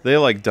people, they're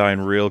like dying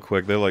real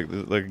quick. They're like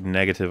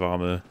negative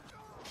armor.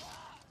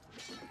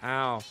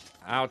 Ow.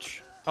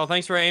 Ouch. Oh,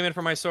 thanks for aiming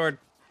for my sword.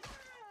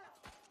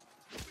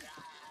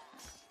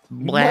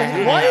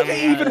 Why are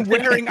they even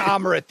wearing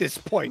armor at this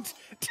point?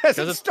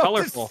 Doesn't it's stop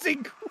colorful. the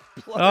single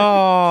blow.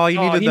 Oh, you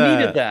needed he that.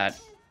 needed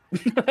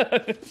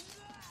that.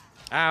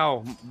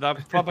 Ow, the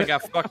puppet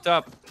got fucked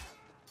up.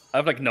 I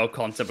have like no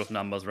concept of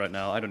numbers right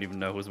now. I don't even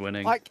know who's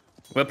winning. Like,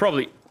 we're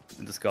probably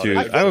discarded.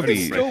 Dude, I think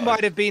this still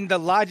might have been the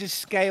largest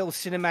scale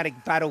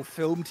cinematic battle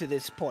film to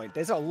this point.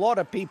 There's a lot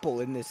of people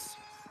in this.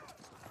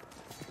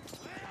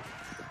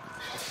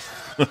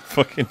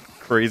 Fucking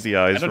crazy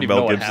eyes from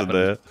Mel Gibson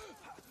there.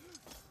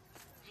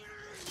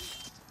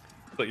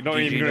 But you're not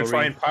even going to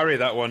try and parry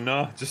that one,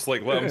 no? Just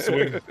like let him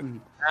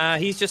swing.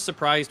 He's just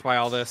surprised by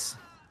all this.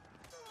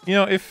 You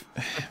know, if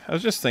I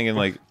was just thinking,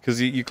 like, because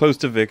you're close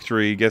to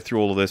victory, you get through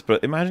all of this,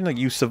 but imagine like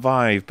you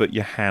survive, but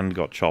your hand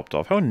got chopped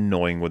off. How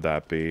annoying would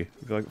that be?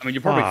 Like, I mean,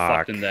 you're probably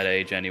fucked in that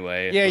age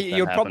anyway. Yeah,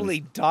 you'll probably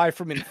die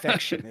from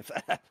infection if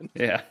that happens.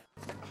 Yeah.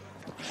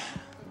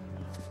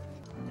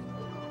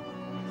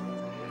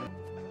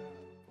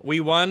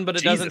 We won, but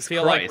it doesn't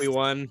feel like we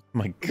won.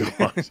 My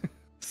God.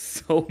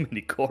 So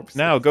many corpses.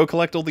 Now, go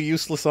collect all the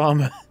useless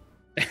armor.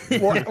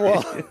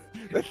 Well,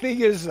 the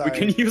thing is, though, we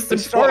can use them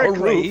for our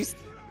historically, roofs.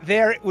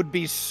 there would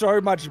be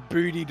so much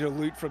booty to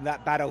loot from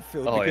that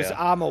battlefield because yeah.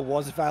 armor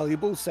was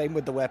valuable. Same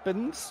with the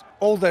weapons.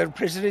 All the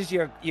prisoners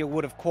you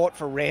would have caught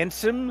for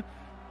ransom,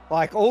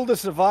 like all the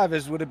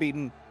survivors would have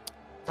been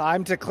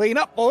time to clean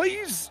up,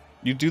 boys.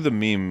 You do the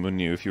meme when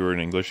if you were an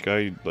English guy,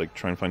 you'd like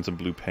try and find some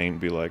blue paint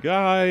and be like,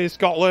 "Hi,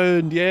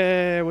 Scotland,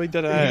 yeah, we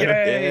did it."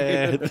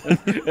 Yeah.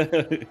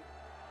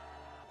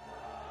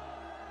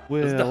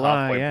 This is the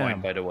halfway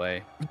point, by the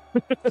way.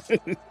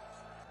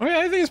 Oh yeah,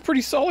 I think it's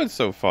pretty solid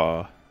so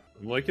far.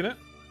 I'm liking it.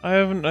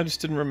 I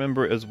just didn't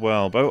remember it as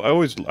well, but I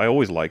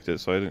always liked it,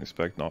 so I didn't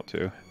expect not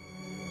to.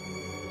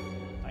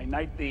 I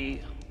knight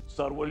thee,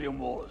 Sir William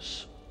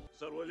Wallace.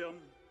 Sir William,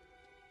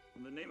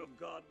 in the name of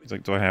God. He's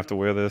like, do I have to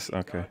wear this?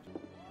 Okay.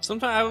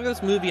 Sometimes I look at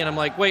this movie and I'm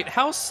like, wait,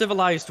 how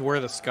civilized were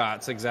the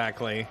Scots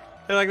exactly?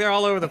 They're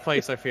all over the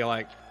place, I feel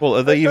like. Well,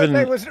 are they even...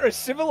 They was as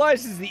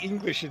civilized as the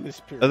English in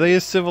this period. Are they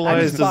as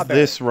civilized as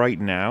this right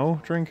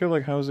now, Drinker?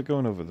 Like, how's it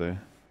going over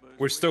there?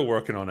 We're still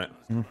working on it.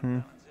 Mm-hmm.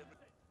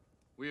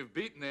 We have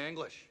beaten the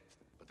English,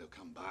 but they'll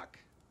come back.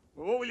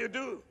 Well, what will you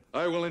do?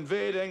 I will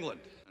invade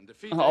England and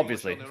defeat the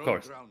obviously, English on of their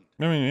course. own ground.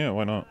 I mean, yeah,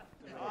 why not?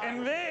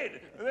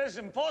 Invade? That's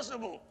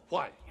impossible.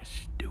 Why? You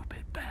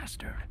stupid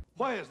bastard.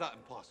 Why is that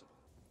impossible?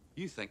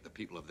 You think the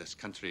people of this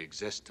country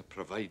exist to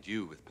provide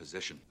you with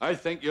position. I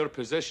think your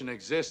position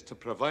exists to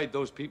provide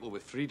those people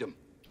with freedom.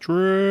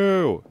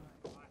 True.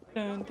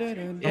 I'm with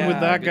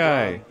that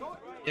guy.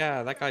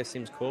 Yeah, that guy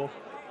seems cool.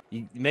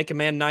 You make a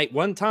man knight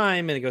one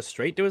time and it goes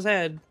straight to his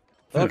head.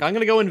 Look, I'm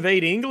gonna go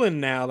invade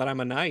England now that I'm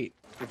a knight.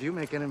 If you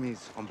make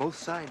enemies on both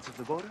sides of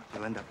the border,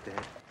 you'll end up dead.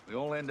 We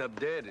all end up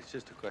dead. It's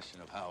just a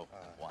question of how.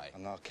 Why?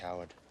 I'm not a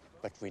coward,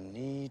 but we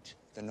need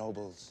the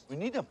nobles. We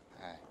need them.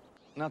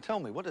 Now tell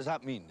me, what does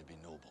that mean to be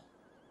noble?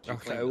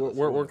 Okay,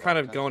 we're kind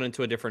of going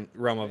into a different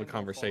realm of a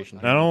conversation.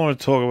 I don't want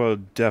to talk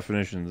about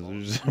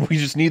definitions. We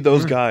just need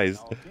those guys.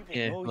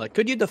 Yeah, like,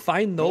 could you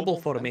define noble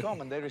for me?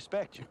 They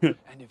respect you.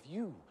 And if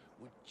you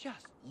would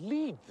just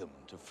lead them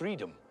to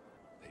freedom.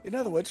 In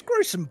other words,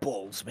 grow some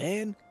balls,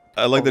 man.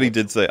 I like that he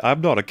did say,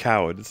 "I'm not a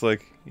coward." It's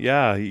like,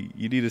 yeah,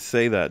 you need to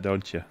say that,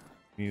 don't you?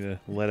 You need to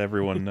let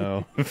everyone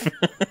know.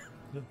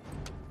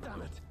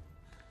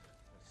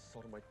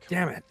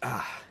 Damn it.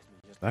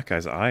 That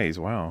guy's eyes,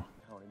 wow.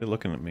 They're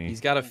looking at me.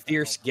 He's got a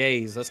fierce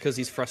gaze. That's because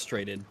he's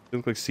frustrated. They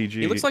look like CG.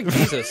 He looks like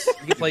Jesus.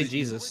 He could play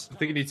Jesus. I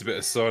think he needs a bit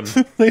of sun.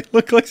 They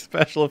look like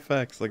special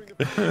effects. Like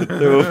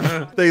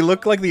they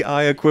look like the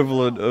eye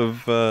equivalent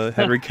of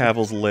Henry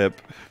Cavill's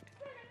lip.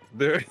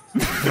 They're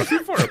too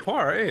far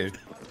apart, eh?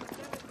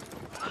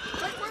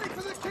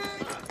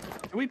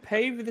 Can we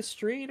pave the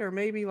street or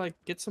maybe like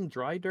get some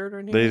dry dirt or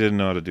anything? They didn't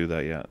know how to do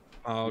that yet.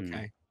 Oh,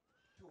 okay.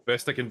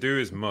 Best I can do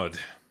is mud.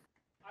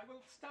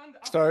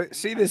 So,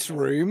 see this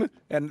room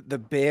and the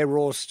bare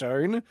raw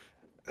stone?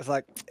 It's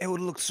like, it would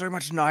look so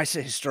much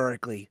nicer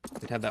historically.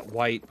 It'd have that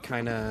white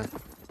kind of...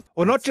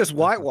 Well, not just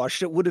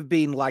whitewashed, it would have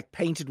been like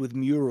painted with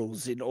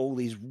murals in all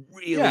these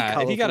really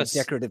colorful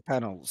decorative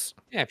panels.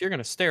 Yeah, if you're going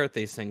to stare at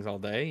these things all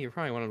day, you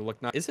probably want it to look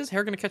nice. Is his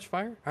hair going to catch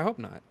fire? I hope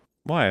not.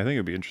 Why? I think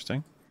it'd be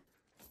interesting.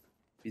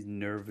 He's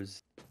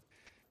nervous.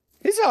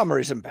 His armor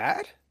isn't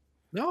bad.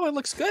 No, it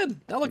looks good.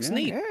 That looks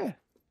neat. Yeah.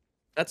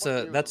 That's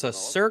a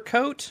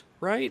surcoat,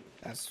 right?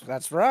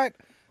 That's right.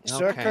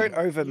 Surcoat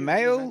over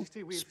mail,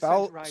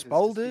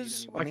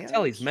 spolders. I can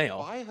tell he's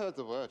male. I heard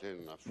the word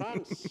in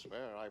France,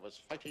 where I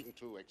was fighting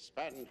to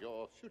expand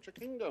your future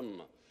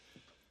kingdom.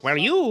 Well,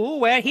 you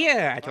were here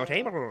at your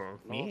table.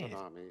 Yes.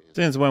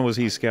 Since when was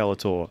he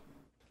Skeletor?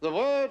 The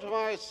word,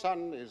 my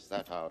son, is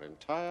that our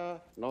entire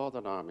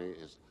northern army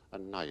is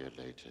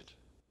annihilated.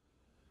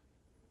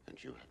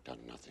 And you have done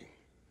nothing.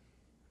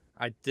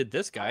 I did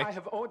this guy. I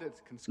have ordered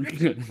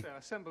conscriptions. They're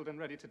assembled and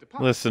ready to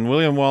depart. Listen,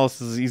 William Wallace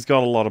he's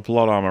got a lot of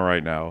plot armor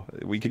right now.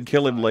 We can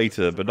kill him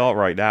later, but not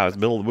right now. It's the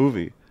middle of the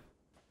movie.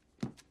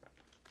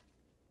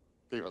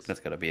 That's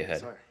gotta be a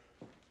head.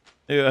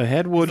 A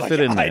head would fit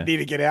in there. I need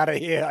to get out of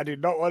here. I do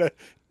not want to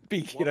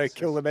be,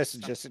 kill the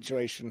messenger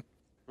situation.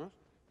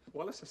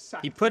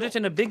 He put it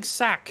in a big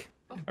sack.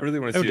 I really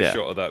want to see a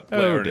shot of that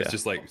letter, and it's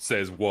just like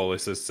says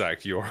Wallace has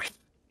sacked York.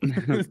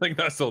 Like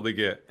that's all they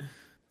get.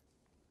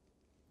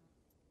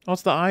 Oh,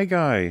 it's the eye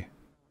guy.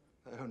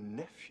 Oh,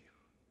 nephew.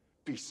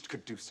 Beast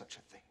could do such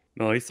a thing.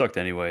 No, he sucked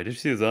anyway. Did you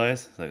see his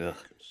eyes? It's like, ugh.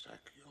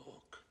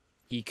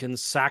 He can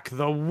sack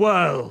the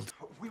world.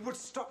 We would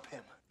stop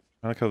him.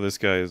 I like how this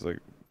guy is like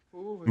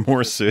more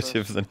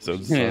assertive than his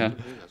own son. Yeah.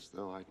 As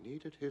though I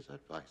needed his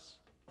advice.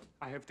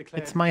 I have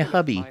declared It's my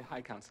hubby. My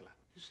High Counselor.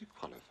 Is he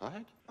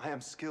qualified? I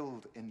am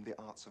skilled in the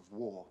arts of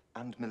war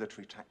and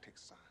military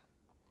tactics, sir.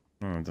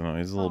 I don't know.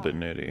 He's a little bit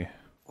nerdy.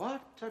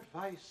 What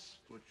advice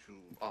would you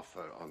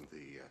offer on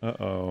the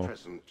Uh-oh.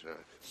 present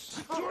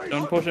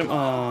Don't push him.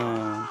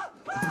 Oh.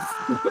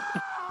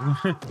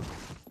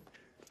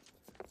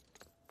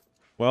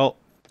 Well,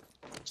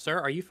 sir,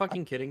 are you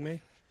fucking kidding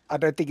me? I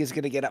don't think he's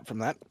going to get up from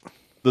that.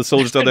 The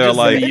soldiers down there are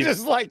like... He's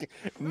just like,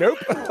 nope,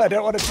 I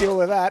don't want to deal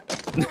with that.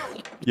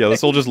 Yeah, the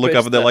soldiers look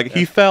up and they're like,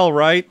 he fell,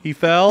 right? He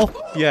fell?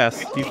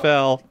 Yes, he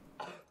fell.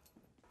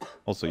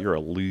 Also, you're a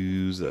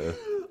loser.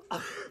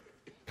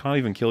 Can't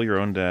even kill your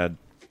own dad.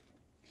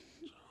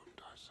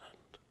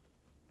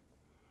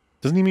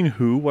 Doesn't he mean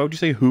who? Why would you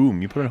say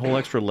whom? You put a whole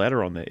extra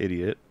letter on there,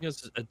 idiot.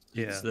 It's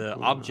the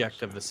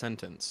object of the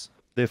sentence.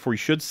 Therefore, you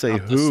should say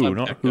Not the who, subject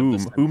not of whom. the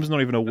sentence. Whom's not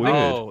even a word.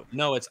 Oh,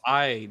 no, it's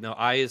I. No,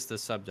 I is the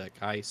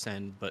subject. I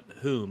send, but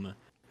whom?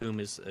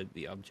 Whom is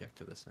the object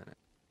of the sentence.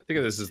 I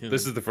think this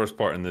is the first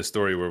part in this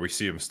story where we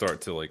see him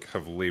start to like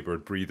have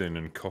labored breathing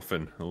and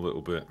coughing a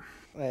little bit.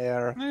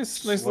 There.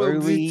 Nice little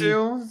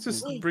detail.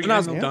 Just bring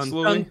it in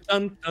slowly.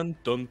 And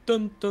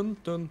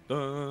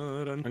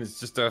it's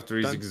just after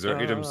he's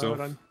exerted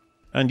himself.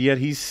 And yet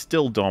he's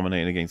still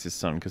dominating against his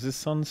son, because his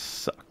son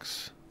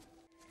sucks.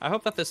 I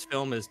hope that this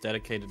film is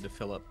dedicated to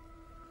Philip.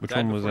 Which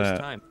Died one was before his that?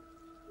 time.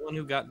 The one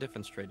who got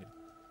defenestrated.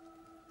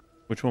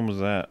 Which one was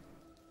that?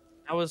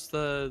 That was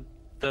the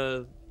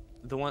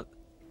one.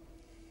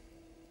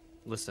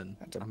 Listen,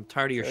 I'm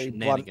tired of your Very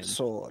blunt shenanigans.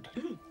 sword.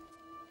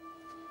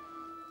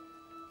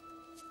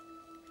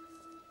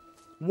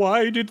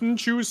 Why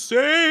didn't you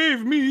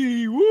save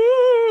me?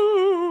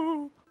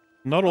 Woo!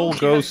 Not all she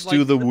ghosts has, do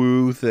like, the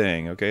woo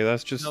thing, okay?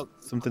 That's just No,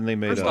 something they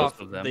made First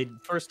up. off,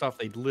 first off,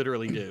 they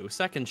literally do.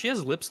 Second, she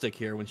has lipstick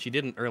here when she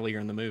didn't earlier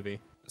in the movie.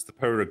 It's the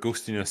power of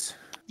ghostiness.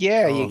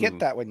 Yeah, you get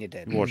that when you're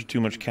dead. You watch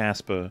too much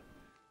Casper.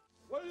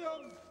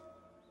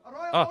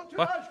 Oh,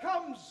 what?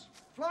 comes,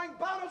 flying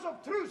banners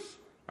of truce.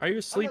 Are you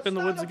asleep in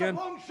the woods again?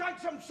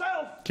 Longshanks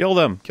himself. Kill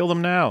them! Kill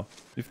them now!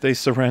 If they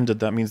surrendered,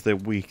 that means they're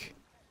weak.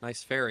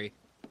 Nice fairy.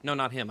 No,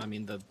 not him. I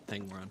mean the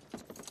thing we're on.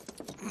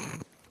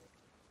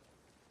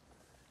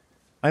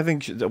 I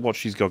think what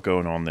she's got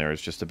going on there is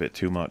just a bit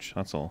too much,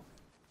 that's all.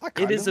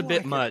 It is a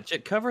bit much.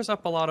 It covers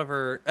up a lot of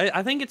her.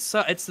 I think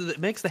it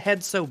makes the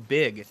head so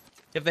big.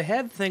 If the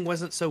head thing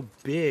wasn't so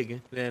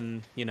big,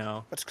 then, you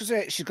know. That's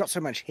because she's got so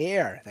much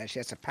hair that she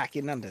has to pack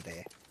in under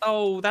there.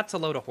 Oh, that's a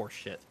load of horse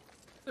shit.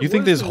 You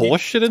think there's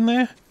horse shit in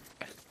there?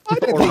 I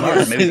don't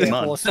know. Maybe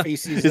horse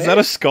species Is that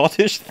a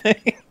Scottish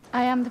thing?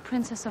 I am the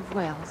Princess of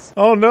Wales.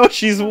 Oh no,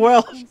 she's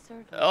Welsh!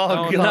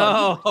 Oh,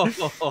 God.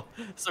 no!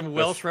 Some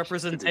Welsh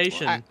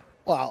representation.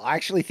 Well, I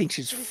actually think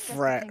she's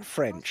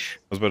French.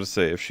 I was about to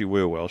say, if she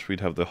were Welsh, we'd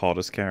have the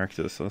hottest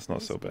character, so that's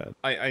not so bad.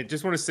 I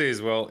just want to say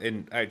as well,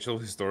 in actual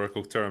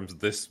historical terms,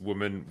 this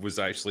woman was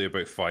actually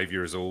about 5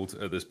 years old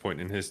at this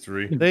point in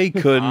history. They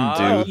couldn't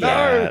do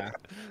that.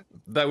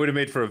 That would have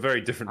made for a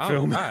very different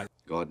film.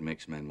 God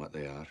makes men what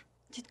they are.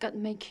 Did God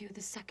make you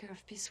the sucker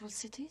of peaceful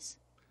cities?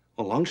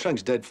 Well,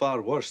 Longshanks did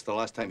far worse the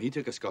last time he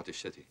took a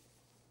Scottish city.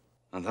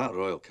 And that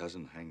royal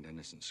cousin hanged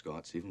innocent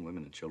Scots, even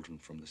women and children,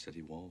 from the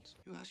city walls.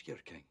 You ask your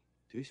king.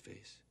 To his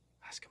face.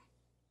 Ask him.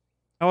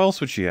 How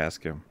else would she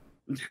ask him?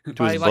 To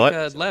By his like butt?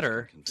 a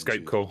letter.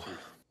 Skype call.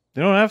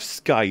 They don't have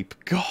Skype.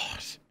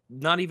 God.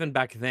 Not even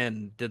back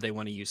then did they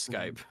want to use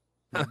Skype.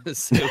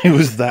 It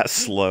was that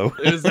slow.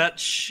 It was that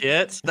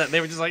shit that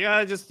they were just like,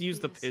 just use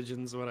the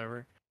pigeons,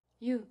 whatever.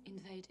 You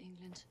invade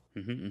England.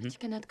 But you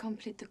cannot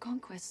complete the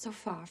conquest so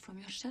far from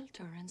your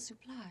shelter and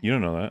supply. You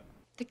don't know that.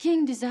 The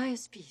king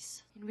desires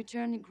peace. In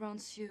return, he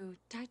grants you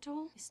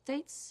title,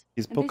 estates,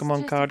 His and this Pokemon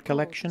chest card of gold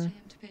collection? which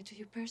I am to pay to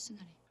you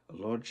personally. A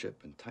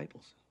lordship and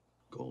titles.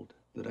 Gold.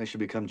 That I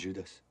should become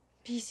Judas.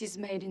 Peace is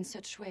made in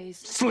such ways.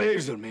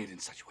 Slaves are made in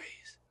such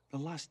ways. The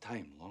last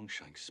time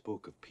Longshanks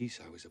spoke of peace,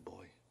 I was a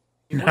boy.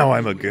 Now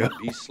I'm a girl.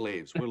 These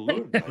slaves were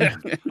lured by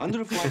him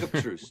under a flag of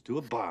truce to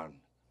a barn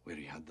where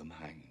he had them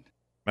hanged.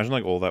 Imagine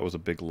like all that was a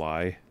big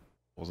lie.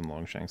 It wasn't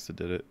Longshanks that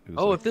did it. It was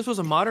Oh, like, if this was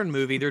a modern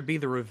movie, there'd be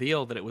the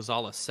reveal that it was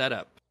all a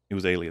setup. it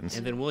was aliens.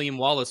 And then William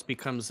Wallace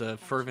becomes a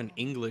fervent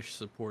English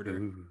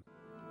supporter.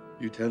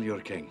 You tell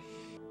your king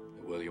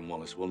that William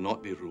Wallace will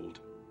not be ruled,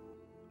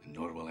 and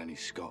nor will any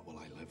Scot while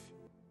I live.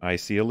 I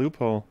see a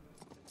loophole.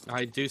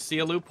 I do see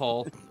a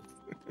loophole.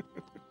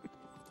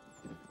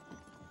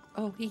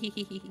 Oh,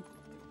 hee.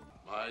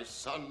 My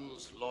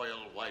son's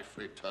loyal wife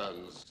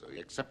returns. So he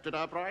accepted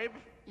our bribe?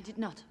 He did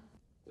not.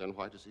 Then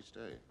why does he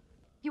stay?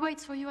 He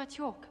waits for you at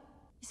York.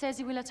 He says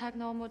he will attack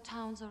no more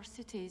towns or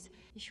cities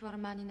if you are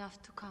man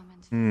enough to come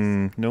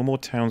and No more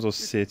towns or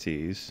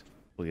cities.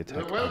 Will you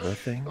attack other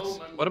things?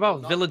 What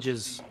about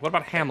villages? What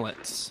about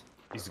hamlets?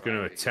 He's going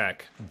to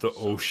attack the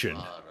ocean.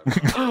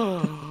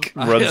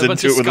 Runs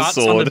into it with a Scots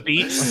on sword. the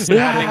beach,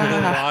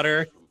 stabbing the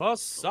water.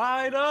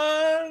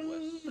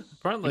 Poseidon!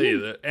 Apparently,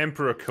 the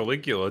Emperor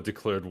Caligula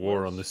declared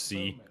war on the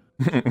sea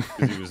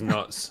because he was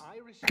nuts.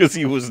 Because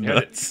he was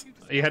nuts.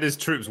 He had his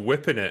troops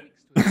whipping it.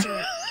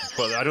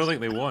 But I don't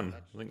think they won.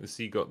 I think the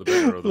sea got the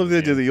better of I love the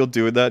them. idea that you're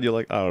doing that and you're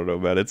like, I don't know,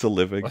 man, it's a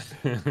living.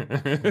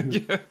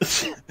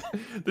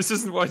 This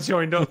isn't what I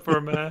joined up for,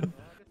 man.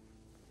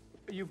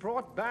 You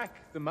brought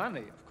back the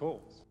money, of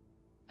course.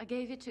 I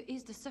gave it to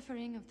ease the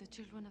suffering of the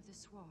children of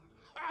this war.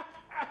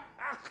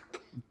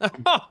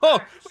 Oh,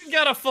 we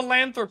got a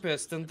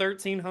philanthropist in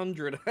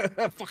 1300.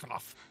 Fuck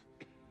off.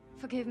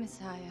 Forgive me,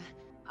 sire.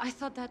 I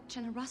thought that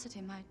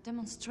generosity might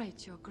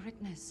demonstrate your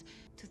greatness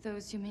to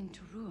those you mean to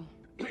rule.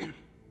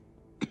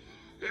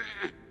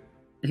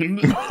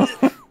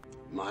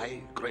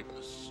 My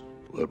greatness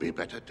will be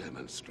better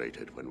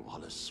demonstrated when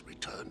Wallace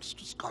returns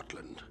to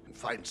Scotland and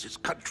finds his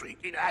country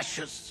in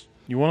ashes.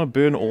 You want to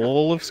burn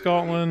all of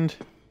Scotland?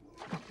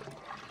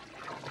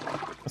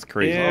 That's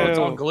crazy. Oh, it's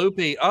all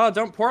gloopy. Oh,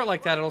 don't pour it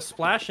like that. It'll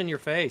splash in your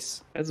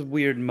face. That's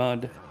weird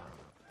mud.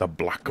 The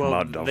black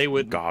mud of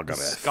Goger.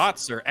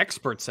 Scots are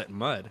experts at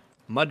mud.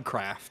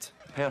 Mudcraft.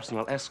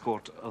 Personal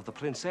escort of the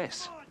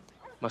princess.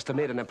 Must have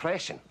made an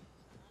impression.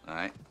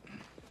 Aye.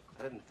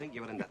 I didn't think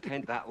you were in the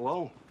tent that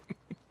long.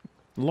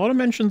 A lot of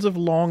mentions of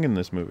long in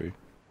this movie.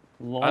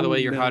 By the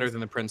way, you're hotter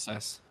than the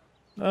princess.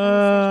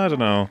 I don't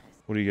know.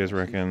 What do you guys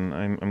reckon?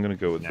 I'm gonna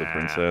go with the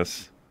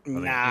princess.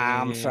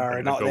 Nah, I'm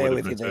sorry, not there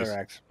with you there,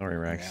 Rex. Sorry,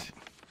 Rex.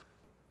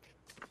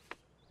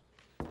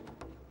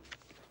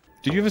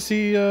 Did you ever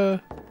see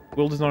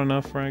World Is Not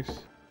Enough, Rex?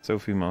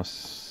 Sophie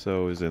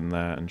Marceau is in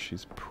that, and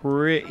she's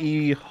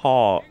pretty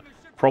hot.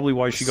 Probably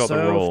why she got the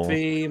role.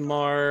 Sophie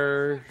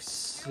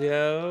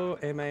Marceau.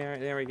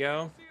 There we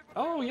go.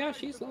 Oh, yeah,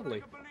 she's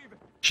lovely.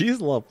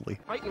 She's lovely.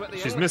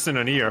 She's missing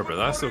an ear, but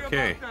that's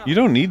okay. You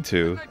don't need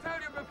to.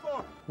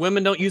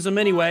 Women don't use them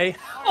anyway.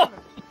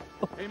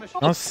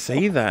 Don't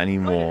say that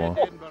anymore.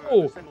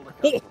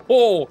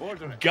 Oh,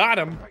 got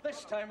him.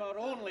 This time our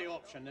only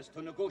option is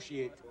to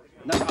negotiate.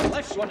 Now,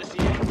 unless you want to see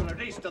England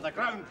razed to the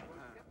ground.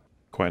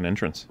 Quite an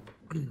entrance.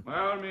 My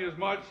army has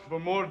marched for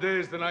more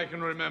days than I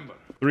can remember.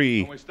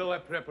 3. And we still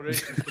have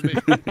preparations to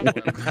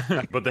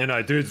make. But then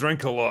I do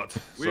drink a lot,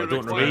 so I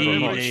don't require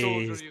remember every much.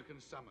 soldier you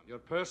can summon. Your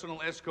personal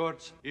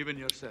escorts, even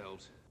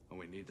yourselves. And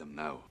we need them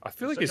now. I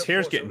feel like his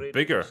hair's getting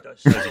bigger.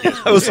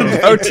 I was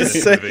about to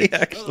say,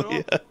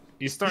 actually. Yeah.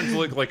 He's starting to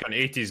look like an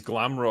 80s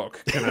glam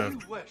rock kind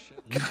of.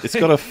 It's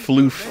got a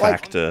floof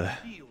factor.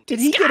 Did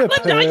he get a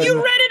perm? Are you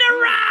ready to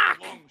rock?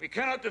 We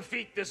cannot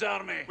defeat this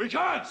army. We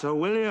can't. Sir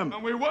William.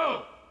 And we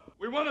will.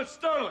 We won at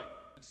Stirling.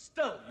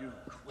 Still, you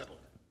quibble.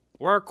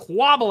 We're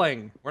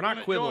quabbling. We're not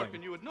York, quibbling.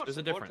 and you would not There's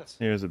a support difference.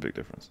 Here's a big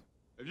difference.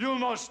 If you'll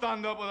not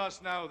stand up with us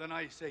now, then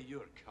I say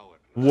you're a coward.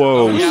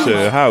 Whoa,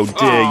 sir, how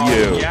dare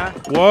you? Yeah.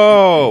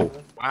 Whoa.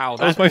 Wow,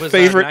 that was my a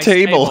favorite nice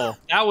table.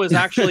 That was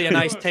actually a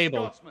nice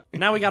table.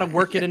 Now we got to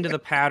work it into the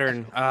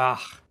pattern.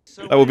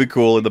 That would be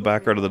cool in the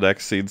background of the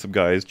next scene, some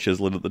guys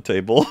chiseling at the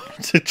table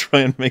to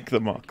try and make the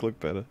mark look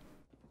better.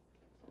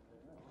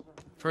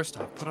 First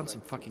off, put on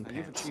some fucking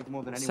You've pants. achieved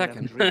more than anyone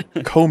Second, ever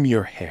dreamed. Comb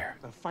your hair.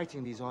 By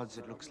fighting these odds,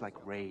 it looks like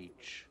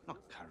rage, not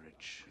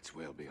courage. It's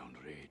well beyond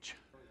rage.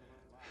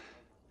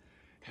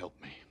 Help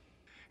me.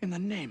 In the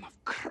name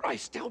of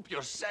Christ, help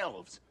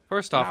yourselves.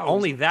 first off, Now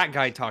only that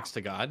guy talks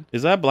to God.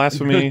 Is that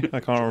blasphemy? I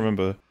can't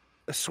remember.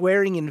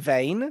 Swearing in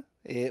vain,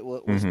 it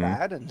was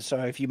bad, and so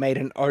if you made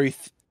an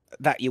oath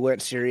that you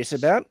weren't serious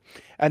about,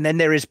 and then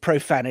there is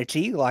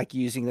profanity, like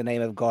using the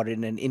name of God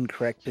in an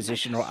incorrect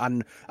position or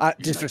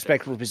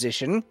disrespectful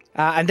position,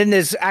 and then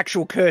there's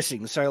actual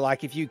cursing. So,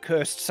 like if you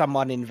cursed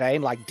someone in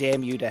vain, like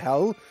 "damn you to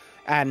hell,"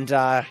 and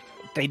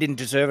they didn't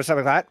deserve or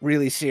something like that,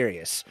 really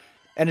serious.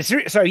 And it's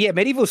so yeah,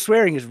 medieval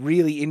swearing is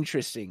really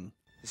interesting.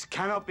 This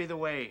cannot be the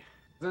way.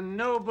 The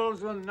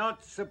nobles will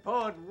not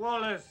support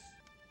Wallace.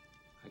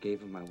 I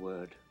gave him my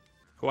word.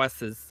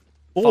 Horses.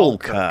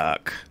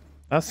 Falkirk.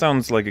 That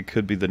sounds like it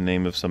could be the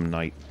name of some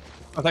knight.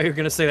 I thought you were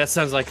gonna say that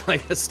sounds like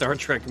a Star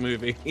Trek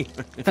movie.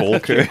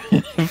 Falkirk.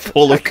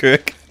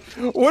 Falkirk.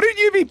 Wouldn't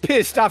you be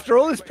pissed after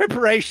all this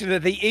preparation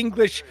that the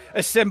English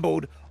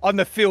assembled on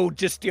the field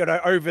just,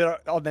 over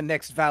on the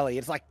next valley?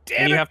 It's like, damn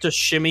And you it. have to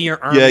shimmy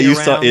your arm. Yeah, you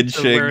around start to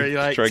inching, where,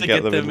 like, try to and get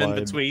get them them in in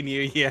line. between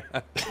you. Yeah.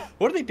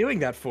 What are they doing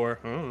that for?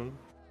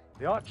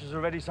 The archers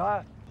are ready,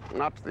 sire.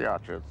 Not the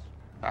archers.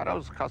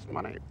 Arrows cost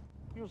money.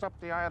 Use up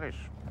the Irish.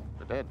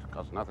 The dead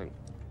cost nothing.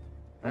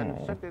 And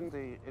send in the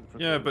infantry.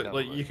 Yeah, but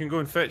like you can go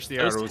and fetch the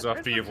arrows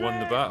after you've won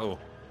the battle.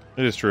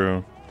 It is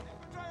true.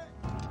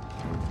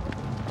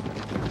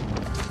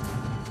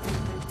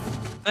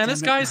 Man,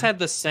 this guy's had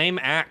the same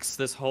axe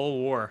this whole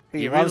war.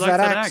 He really loves likes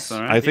that axe.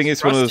 all right? I think He's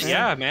it's one of rusty. those-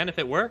 Yeah, man, if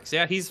it works,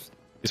 yeah, he's.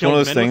 It's one of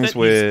those killed men with things it,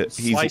 where he's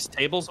he's- sliced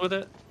tables with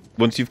it.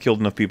 Once you've killed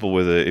enough people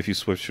with it, if you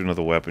switch to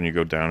another weapon, you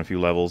go down a few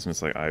levels, and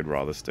it's like, I'd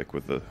rather stick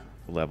with the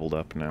leveled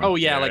up now. Oh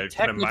yeah, Yeah, like it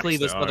kinda technically maxed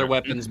this it other out.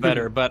 weapon's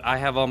better, but I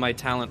have all my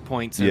talent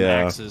points and Yeah.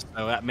 axes,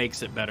 so that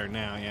makes it better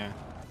now. Yeah.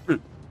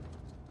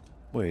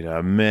 Wait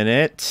a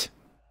minute.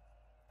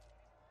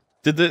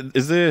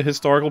 Is there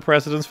historical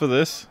precedence for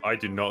this? I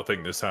do not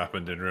think this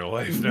happened in real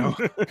life, no.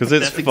 Because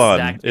it's That's fun.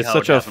 exactly It's how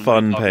such it a happened.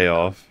 fun We're talking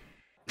payoff.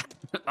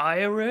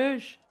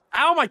 Irish.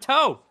 Ow, my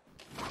toe!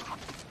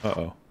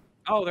 Uh-oh.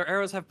 Oh, their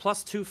arrows have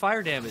 +2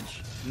 fire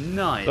damage.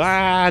 Nice.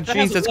 Ah, That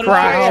has Jesus one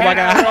Christ. Oh my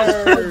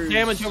arrow god.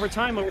 damage over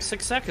time over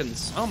 6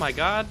 seconds. Oh my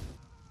god.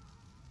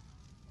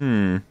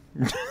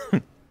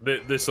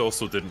 This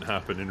also didn't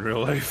happen in real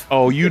life.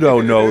 Oh, you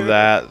don't know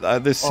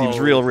that. This seems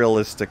Oh. real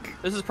realistic.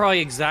 This is probably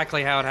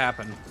exactly how it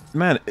happened.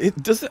 Man,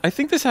 it does. I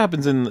think this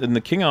happens in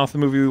the King Arthur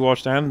movie we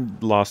watched and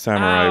Last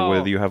Samurai, Ow.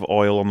 where you have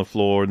oil on the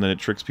floor and then it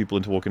tricks people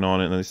into walking on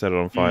it and then they set it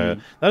on fire.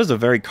 That is a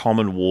very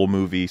common war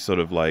movie sort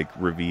of like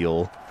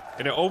reveal.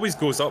 And it always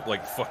goes up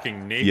like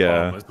fucking napalm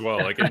Yeah. as well.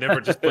 Like it never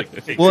just like.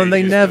 Well, and they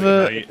ages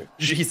never. overnight.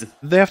 Jesus.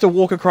 They have to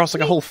walk across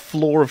like a whole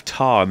floor of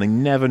tar and they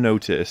never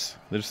notice.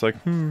 They're just like,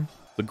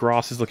 the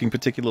grass is looking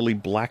particularly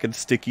black and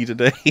sticky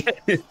today.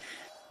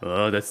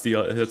 Oh, that's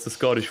the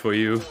Scottish for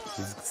you.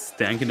 Just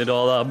stanking it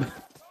all up.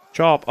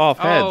 Chop off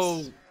heads.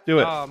 Oh, Do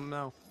it.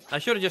 no. I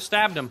should have just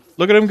stabbed him.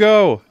 Look at him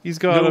go. He's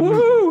got him.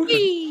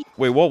 Woohoo!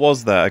 Wait, what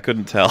was that? I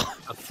couldn't tell.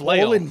 A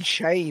flail. Ball and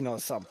chain or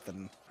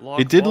something.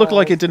 It did look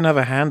like it didn't have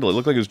a handle. It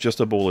looked like it was just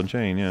a ball and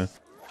chain, yeah.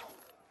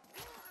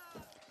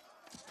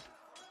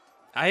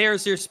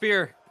 Here's your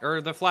spear,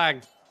 or the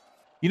flag.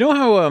 You know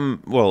how,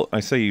 well, I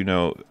say you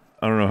know,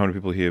 I don't know how many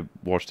people here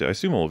watched it. I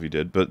assume all of you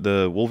did, but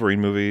the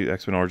Wolverine movie,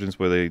 X-Men Origins,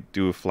 where they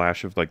do a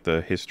flash of, like,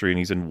 the history and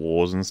he's in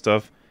wars and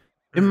stuff.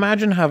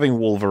 Imagine having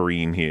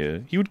Wolverine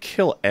here. He would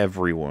kill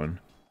everyone.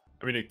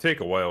 I mean, it'd take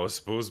a while, I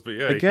suppose, but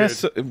yeah. I he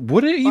guess, could.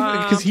 would it even?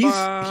 Because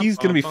he's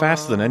going to be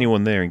faster than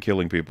anyone there in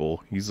killing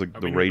people. He's like I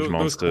the mean, rage those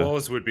monster.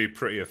 claws would be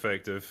pretty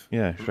effective.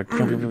 Yeah, she's like,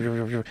 I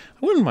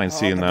wouldn't mind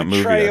seeing the that movie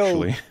betrayal.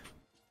 actually.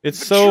 It's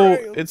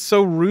Betrayal.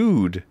 so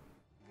rude.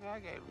 I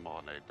gave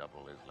Mornay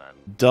double his land.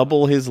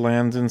 Double his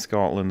lands in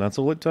Scotland. That's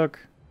all it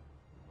took.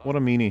 What a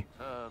meanie.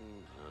 And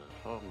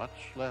for much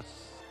less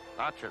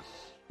archers.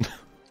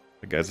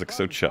 The guys look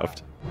so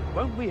chuffed.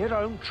 Won't we hit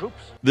our own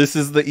troops? This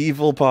is the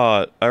evil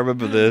part. I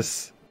remember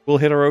this. We'll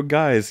hit our own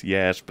guys.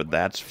 Yes, but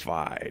that's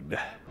fine.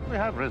 We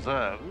have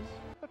reserves.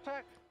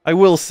 Attack. I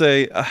will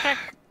say,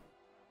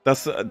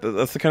 that's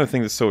the kind of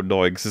thing that's so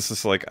annoying. Because it's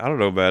just like, I don't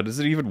know, man. Is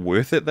it even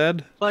worth it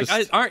then? Like,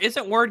 Just-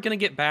 isn't word gonna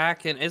get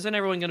back, and isn't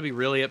everyone gonna be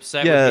really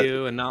upset Yeah. with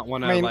you and not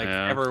want to I mean-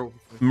 ever?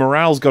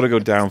 morale's got to go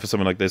down for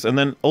something like this, and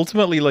then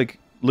ultimately, like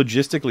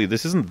logistically,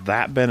 this isn't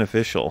that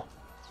beneficial.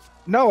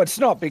 No, it's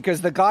not,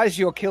 because the guys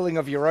you're killing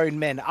of your own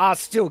men are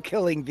still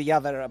killing the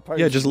other opponents.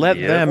 Yeah, just let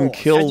them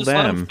kill Just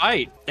let 'em them.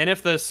 fight. And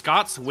if the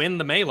Scots win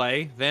the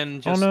melee,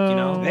 then just no. you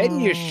know. Then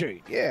you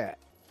shoot, yeah.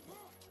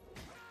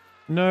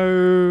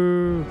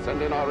 No.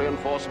 Send in our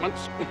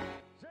reinforcements.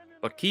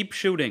 But keep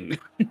shooting.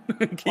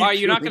 Why,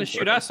 you're not going to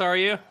shoot us, are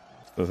you?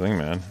 The thing,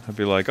 man. I'd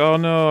be like, oh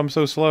no, I'm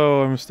so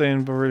slow. I'm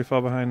staying really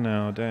far behind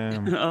now.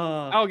 Damn.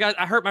 Oh, God,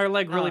 I hurt my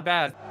leg really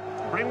bad.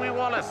 Bring me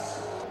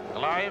Wallace.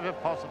 Alive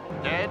if possible.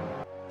 Dead.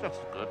 Just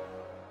good.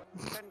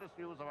 Send us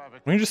Why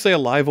don't you just say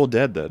alive or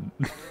dead then?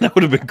 That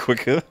would have been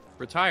quicker.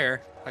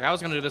 Retire. Like I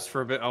was gonna do this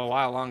for a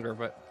while longer,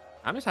 but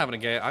I'm just having a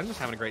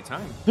great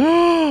time.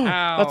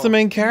 That's the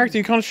main character.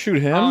 You can't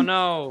shoot him. Oh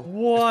no!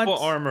 What? His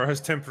armor has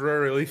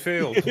temporarily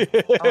failed.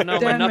 Oh no,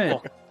 my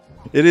knuckle.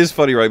 It is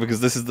funny, right? Because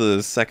this is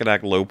the second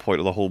act low point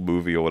of the whole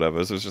movie or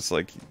whatever. So it's just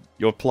like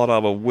your plot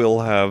armor will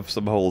have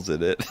some holes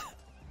in it.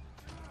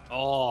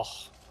 Oh,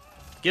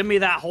 give me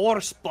that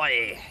horse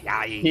play.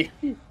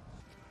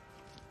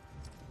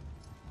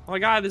 Oh my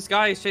god, this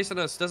guy is chasing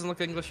us. Doesn't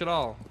look English at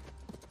all.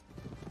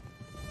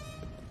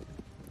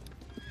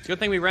 It's a good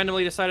thing we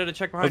randomly decided to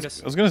check behind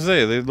us. I was gonna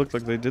say, they looked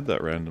like they did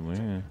that randomly,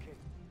 yeah.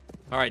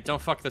 Alright,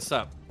 don't fuck this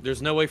up.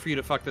 There's no way for you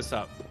to fuck this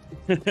up.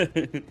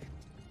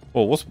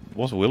 Well, what's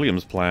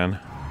William's plan?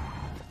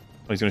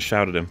 Oh, he's gonna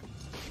shout at him.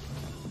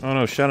 Oh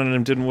no, shouting at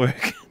him didn't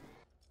work.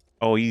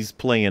 Oh, he's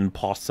playing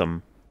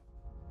possum.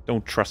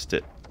 Don't trust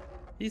it.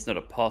 He's not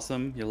a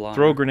possum, you're lying.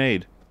 Throw a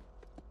grenade.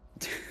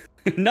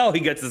 No, he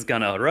gets his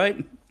gun out, right?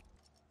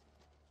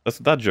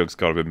 That joke's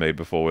gotta be made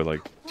before where,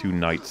 like, two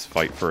knights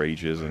fight for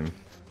ages and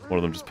one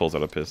of them just pulls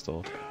out a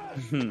pistol.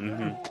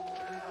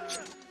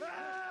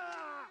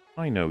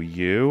 I know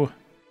you.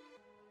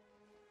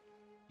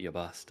 You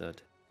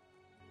bastard.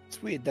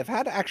 It's weird. They've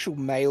had actual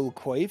male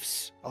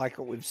coifs, like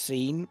what we've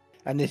seen,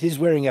 and he's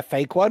wearing a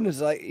fake one. It's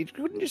like, you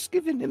couldn't just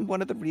give him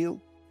one of the real...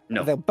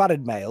 No. They're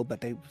butted male,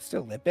 but they're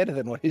better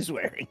than what he's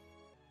wearing.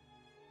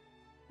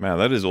 Man,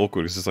 that is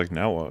awkward. It's just like,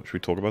 now what? Should we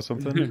talk about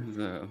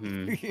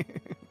something?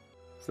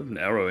 Some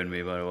arrow in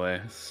me, by the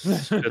way.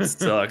 It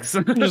sucks.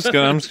 I'm just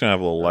gonna have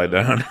a little lie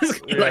down.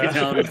 Lie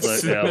down. It's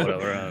like, yeah,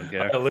 whatever. I don't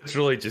care. I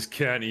literally just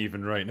can't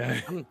even right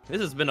now. This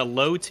has been a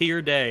low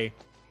tier day.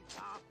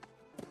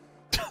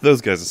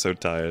 Those guys are so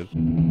tired.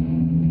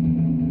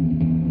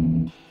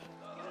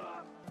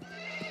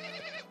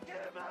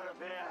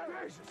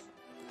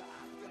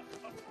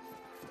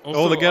 Also,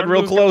 oh, they're getting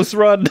real close.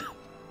 Run!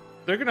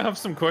 They're gonna have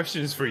some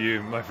questions for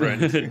you, my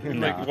friend.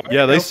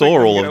 Yeah, they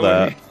saw all of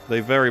that.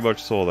 They very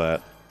much saw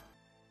that.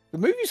 The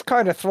movie's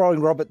kind of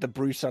throwing Robert the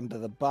Bruce under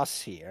the bus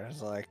here.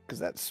 It's like, because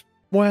that's...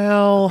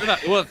 Well...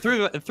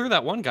 threw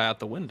that one guy out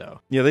the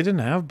window. Yeah, they didn't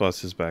have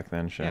buses back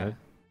then, Shad. Yeah.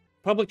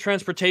 Public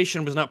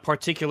transportation was not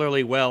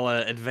particularly well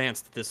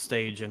advanced at this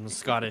stage in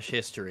Scottish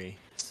history,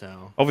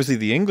 so... Obviously,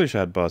 the English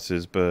had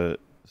buses,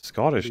 but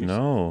Scottish,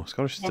 no.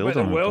 Scottish still don't have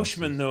buses. The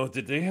Welshmen, though?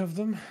 Did they have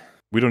them?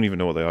 We don't even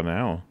know what they are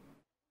now.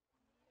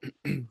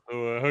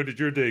 Oh, how did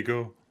your day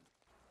go?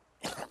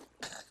 I'm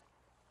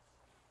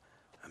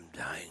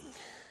dying.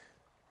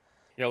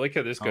 Yeah, I like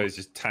how this guy's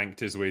just tanked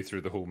his way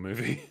through the whole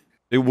movie.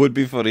 It would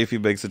be funny if he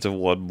makes it to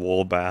one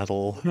more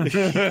battle. Like,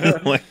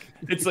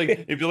 it's like,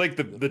 it'd be like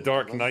the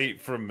Dark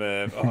Knight from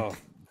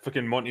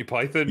fucking Monty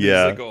Python.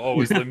 Yeah. He's like, oh,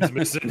 his limbs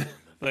missing.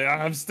 Like,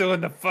 I'm still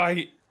in the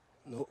fight.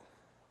 No,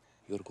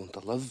 you're going to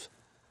live.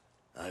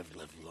 I've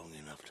lived long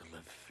enough to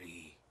live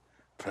free,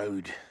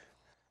 proud to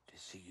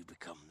see you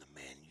become the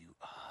man you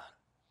are.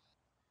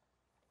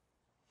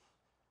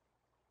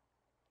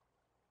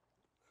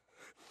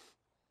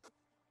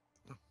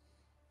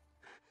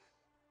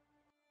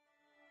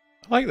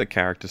 I like the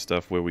character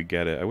stuff where we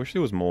get it. I wish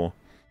there was more.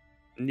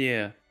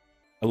 Yeah.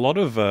 A lot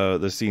of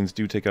the scenes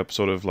do take up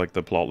sort of like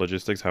the plot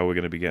logistics, how we're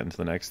going to be getting to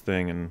the next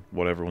thing and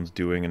what everyone's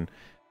doing, and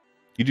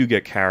you do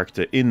get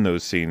character in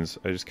those scenes.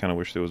 I just kind of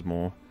wish there was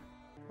more.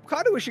 I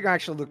kind of wish you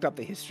actually looked up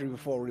the history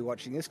before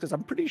rewatching this, because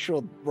I'm pretty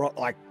sure,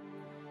 like,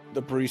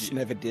 the Bruce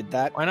never did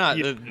that. Why not?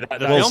 Yeah,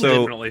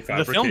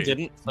 The film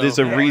didn't. So. There's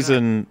a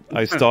reason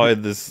I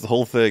started this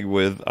whole thing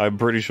with, I'm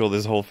pretty sure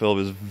this whole film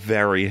is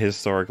very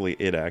historically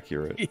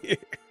inaccurate. Yeah.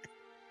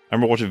 I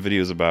remember watching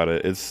videos about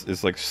it.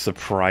 It's like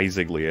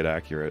surprisingly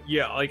inaccurate.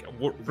 Yeah, like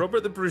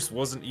Robert the Bruce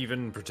wasn't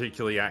even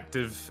particularly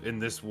active in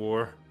this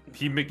war.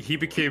 He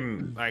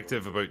became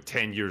active about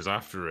 10 years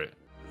after it.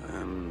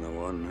 I'm the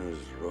one who's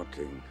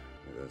rotting.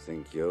 I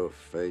think your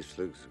face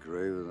looks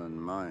graver than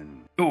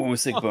mine. Oh,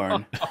 sick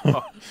burn.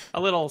 A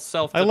little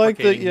I like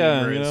that, self-deprecating yeah,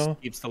 humor you know.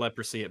 keeps the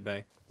leprosy at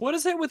bay. What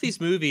is it with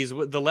these movies?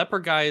 The leper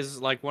guy is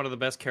like one of the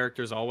best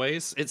characters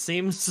always, it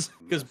seems.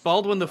 Because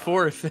Baldwin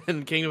IV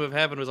in Kingdom of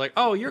Heaven was like,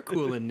 oh, you're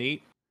cool and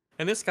neat.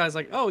 And this guy's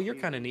like, oh, you're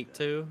kind of neat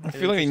too. I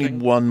feel like I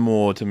need one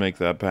more to make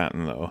that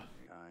pattern, though.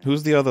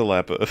 Who's the other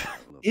leper?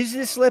 Is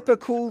this leper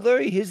cool, though?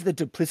 Here's the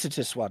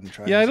duplicitous one.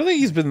 Yeah, I don't think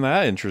he's been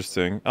that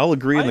interesting. I'll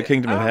agree on the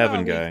Kingdom of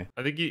Heaven guy.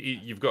 I think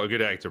you've got a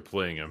good actor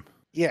playing him.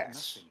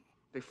 Yes.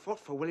 They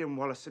fought for William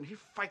Wallace, and he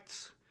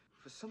fights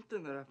for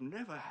something that I've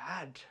never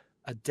had.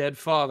 A dead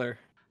father.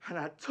 And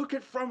I took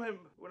it from him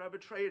when I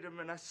betrayed him,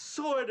 and I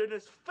saw it in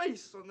his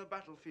face on the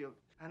battlefield,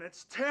 and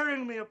it's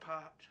tearing me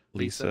apart.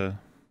 Lisa.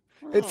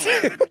 It's...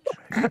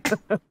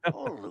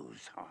 I'll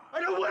lose heart.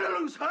 I don't want to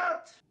lose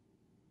heart!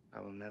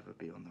 I will never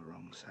be on the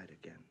wrong side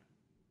again.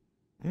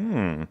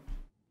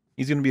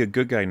 He's gonna be a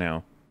good guy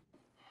now.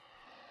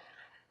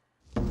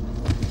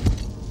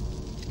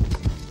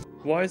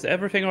 Why is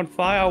everything on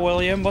fire,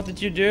 William? What did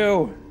you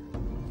do?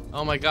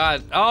 Oh my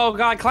god. Oh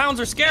god, clowns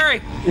are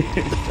scary!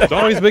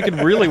 Oh, he's making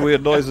really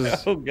weird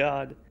noises. Oh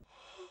god.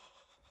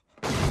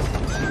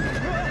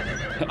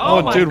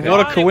 Oh, my dude, God, what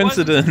a it was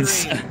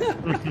coincidence!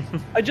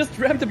 dream. I just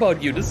dreamt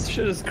about you. This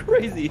shit is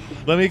crazy.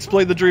 Let me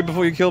explain the dream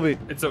before you kill me.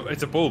 It's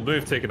a bold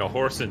move taking a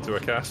horse into a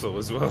castle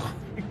as well.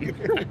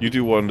 You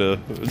do wonder.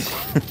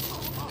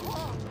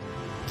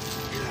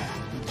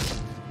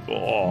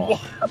 Oh.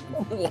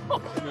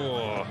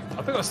 Oh,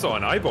 I think I saw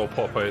an eyeball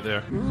pop out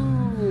there.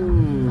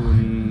 Ooh,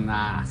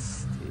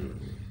 nasty.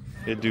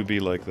 It do be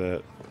like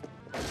that.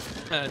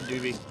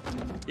 Doobie.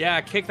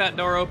 Yeah, kick that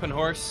door open,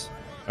 horse.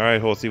 All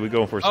right, horsey, we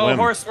going for a Oh, swim.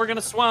 horse, we're gonna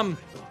swim.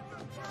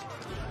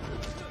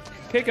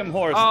 Kick him,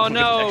 horse. Oh We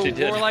no, actually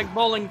did. we're like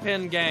bowling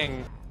pin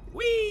gang.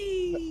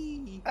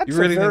 Whee! That's You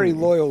really a very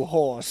think- loyal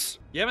horse.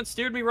 You haven't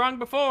steered me wrong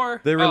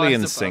before. They're really it's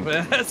in a sync.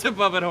 It's a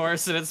Buffett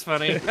horse, and it's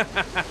funny.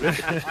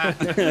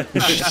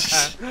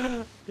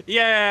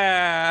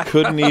 Yeah.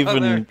 Couldn't There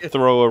even it is.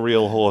 throw a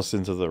real horse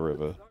into the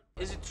river.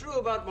 Is it true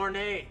about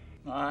Mornay?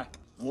 Aye.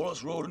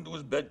 Wallace rode into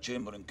his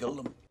bedchamber and killed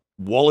him.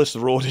 Wallace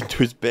rode into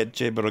his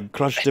bedchamber and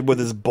crushed him with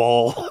his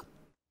ball.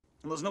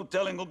 And there's no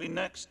telling who'll be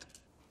next.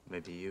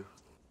 Maybe you.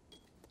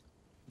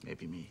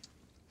 Maybe me.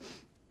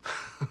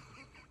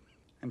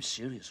 I'm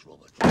serious,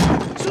 Robert.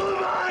 So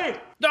am I.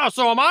 No,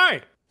 so am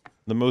I.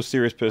 The most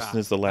serious person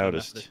is the The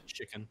loudest.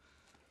 chicken.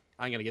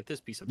 I'm gonna get this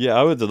piece of. Yeah,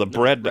 I would do the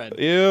bread.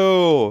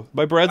 Ew,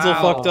 my bread's all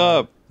fucked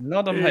up.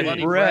 Not on my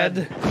Bloody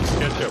bread.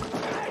 Ketchup.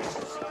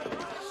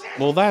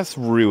 Well, that's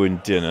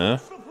ruined dinner.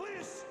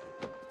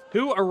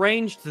 Who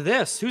arranged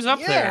this? Who's up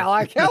Yeah, there?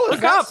 like, how is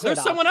Look that up. set There's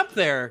up? someone up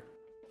there.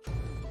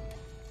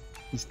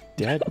 He's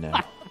dead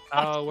now.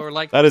 Oh, we're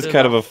like. That is the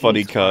kind of a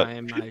funny cut.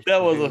 time I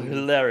That was a should-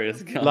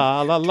 hilarious cut.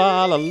 La la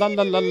la la la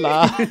la la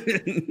la.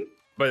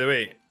 By the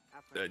way,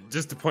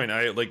 just to point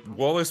out, like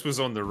Wallace was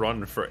on the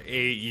run for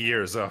 8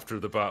 years after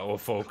the Battle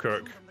of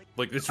Falkirk.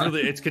 Like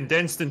it's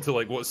condensed into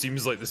like what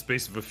seems like the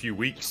space of a few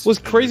weeks. Was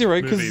in crazy, this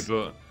right? movie, Because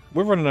but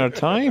we're running out of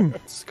time.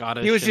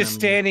 Scottish. He was just and-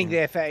 standing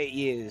there for 8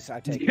 years, I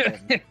take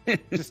it. then.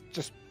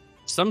 just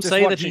Some just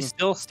say that watching. he's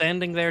still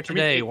standing there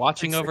today,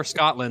 watching over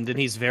Scotland, and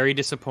he's very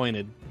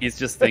disappointed. He's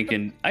just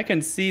thinking, I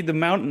can see the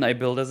mountain I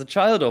built as a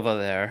child over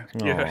there.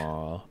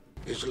 Aww.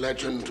 His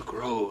legend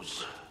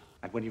grows.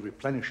 And when he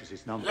replenishes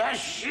his number. The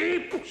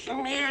sheep,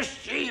 mere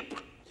sheep,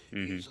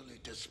 easily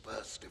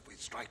dispersed if we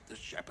strike the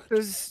shepherd.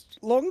 Does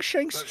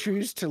Longshanks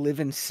choose to live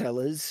in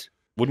cellars?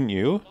 Wouldn't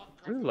you?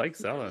 I really like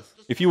Salas.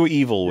 If you were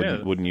evil,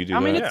 Yeah. wouldn't you do I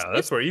mean, that? it's- yeah,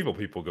 that's where evil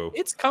people go.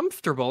 It's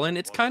comfortable, and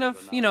it's kind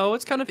of,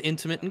 it's kind of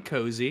intimate and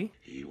cozy.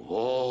 He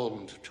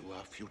warmed to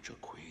our future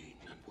queen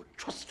and would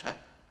trust her.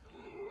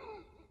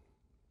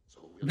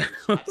 So we'll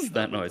What's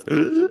that noise?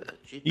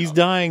 He's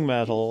dying,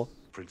 Metal.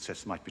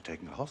 Princess might be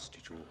taken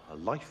hostage, or her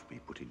life be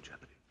put in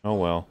jeopardy. Oh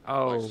well.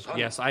 Oh,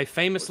 yes, I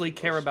famously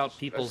care about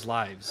people's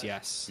lives,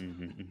 yes.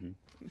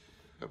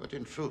 But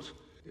in truth,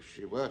 if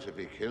she were to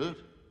be killed,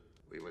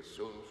 we would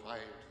soon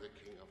find the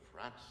King of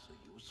France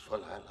a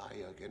useful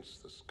ally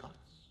against the Scots.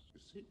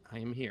 You see, I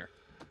am here.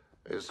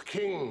 as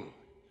king,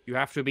 You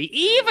have to be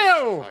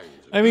evil!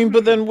 I mean,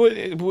 but then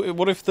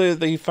what if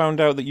they found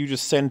out that you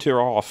just sent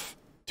her off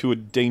to a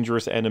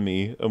dangerous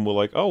enemy and were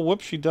like, oh,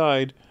 whoops, she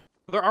died?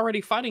 They're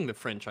already fighting the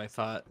French, I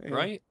thought,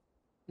 right?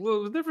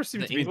 Well, it never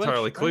seems The to be English,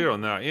 entirely right? clear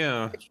on that.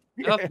 Yeah.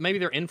 I thought maybe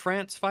they're in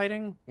France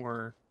fighting,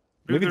 or...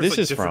 Maybe there's, this like,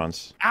 is different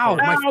France. Ow,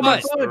 my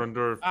parts foot! that are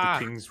under Ah.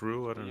 the king's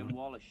rule. I don't William know.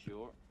 Wallace,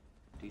 sure.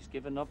 He's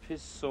given up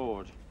his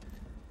sword.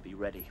 Be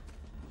ready.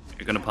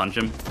 You're gonna punch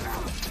him?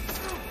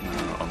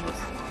 No, almost.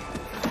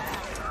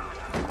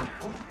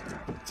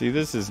 See,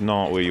 this is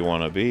not where you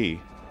want to be.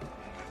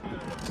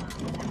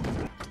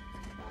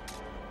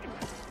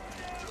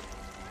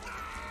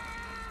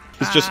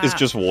 It's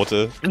just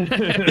water.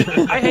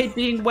 I hate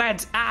being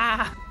wet.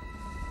 Ah!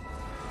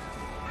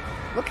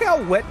 Look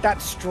how wet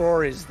that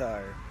straw is,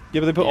 though.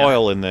 Yeah, but they put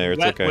oil in there. It's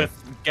Wet okay.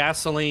 with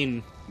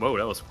gasoline. Whoa,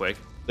 that was quick.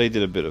 They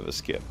did a bit of a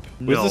skip.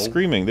 Where's No. the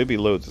screaming? There'd be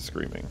loads of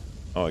screaming.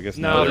 Oh, I guess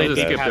No, now they they're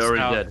just dead. passed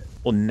already out. dead.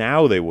 Well,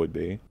 now they would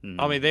be.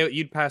 I mean,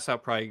 you'd pass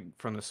out probably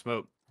from the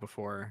smoke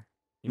before.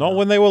 Not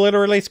when they were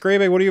literally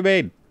screaming. What do you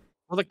mean?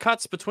 Well, the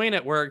cuts between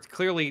it were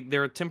clearly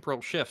there are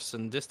temporal shifts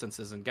and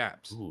distances and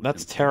gaps.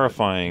 That's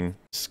terrifying.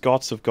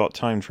 Scots have got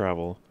time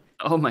travel.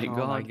 Oh my Oh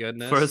god. my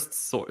goodness. First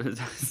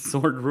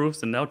sword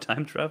roofs and now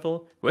time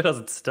travel? Where does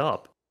it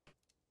stop?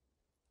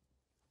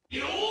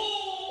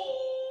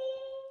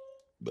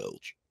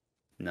 Belch.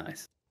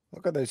 Nice.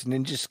 Look at those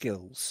ninja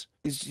skills.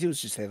 He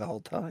was just there the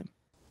whole time.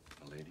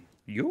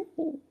 Yo.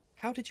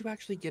 How did you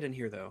actually get in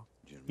here, though?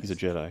 He's a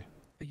Jedi.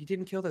 But you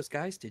didn't kill those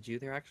guys, did you?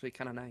 They're actually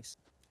kind of nice.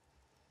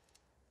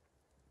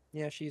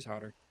 Yeah, she's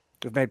hotter.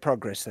 We've made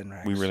progress then,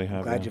 Rax. We really I'm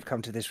have, glad yeah. you've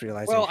come to this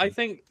realization. Well, I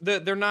think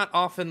they're not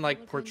often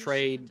like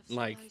portrayed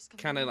like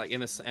kind of like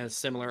in a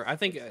similar. I don't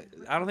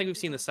think we've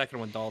seen the second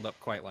one dolled up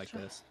quite like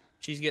this.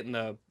 She's getting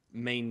the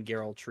main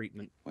Geralt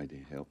treatment. Why do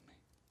you help me?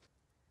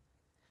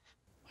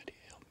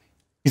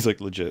 He's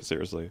like, legit,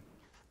 seriously.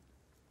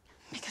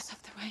 Because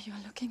of the way you are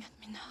looking at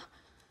me now.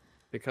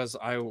 Because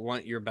I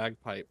want your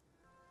bagpipe.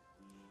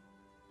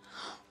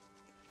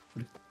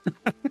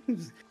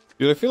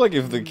 Dude, I feel like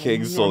if the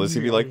king saw this,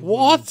 he'd be like,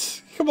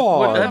 "What? Come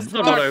on, that's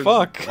not what I-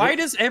 fuck." Why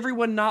does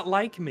everyone not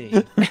like me?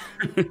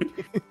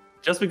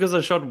 Just because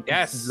I shot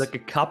like a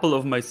couple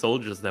of my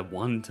soldiers that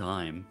one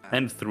time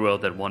and threw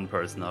out that one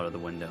person out of the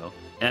window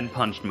and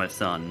punched my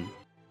son.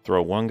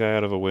 Throw one guy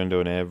out of a window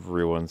and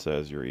everyone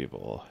says you're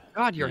evil.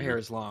 God, your hair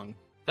is long.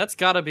 That's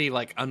gotta be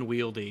like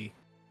unwieldy.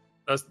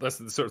 That's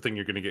the sort of thing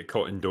you're gonna get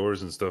caught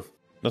indoors and stuff.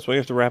 That's why you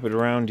have to wrap it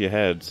around your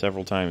head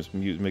several times.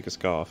 Make a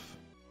scarf.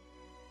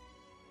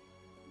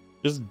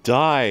 Just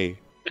die.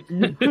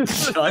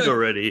 Died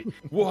already.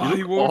 Why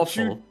You look won't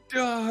awful. you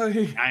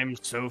die? I'm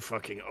so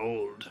fucking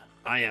old.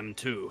 I am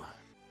too.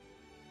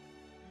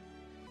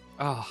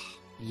 Oh,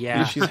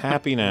 yeah. She's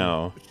happy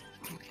now.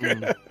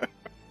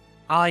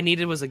 All I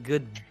needed was a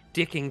good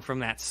dicking from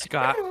that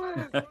Scot.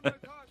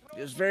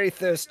 He was very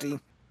thirsty.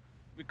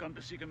 We come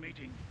to seek a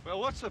meeting. Well,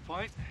 what's the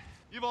point?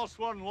 You've all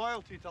sworn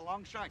loyalty to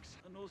Longshanks.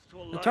 An oath to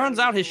a It liar turns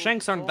out his is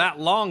shanks oath aren't to that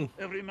long.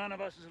 Every man of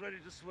us is ready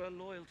to swear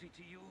loyalty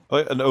to you.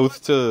 An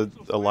oath to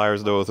a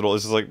liar's no oath at all.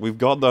 It's just like, we've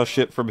gotten our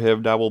shit from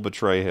him, now we'll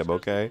betray him,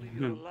 okay?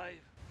 You're alive.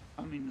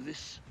 I mean,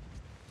 this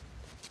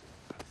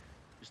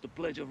is the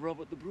pledge of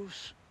Robert the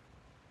Bruce.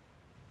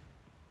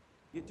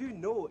 You do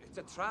know it's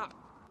a trap.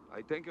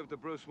 I think if the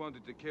Bruce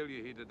wanted to kill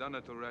you, he'd have done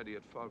it already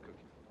at Falkirk.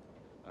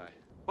 Aye.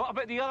 What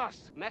about the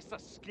others? Mr.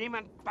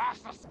 Scheming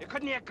bastards. You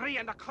couldn't agree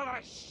on the colour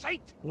of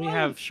shite. We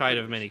have shite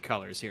of many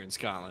colors here in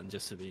Scotland,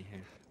 just to be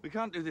here. We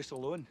can't do this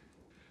alone.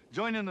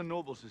 Joining the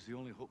nobles is the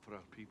only hope for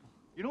our people.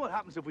 You know what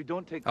happens if we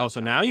don't take... Oh, so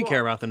now you care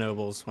about the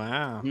nobles.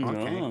 Wow.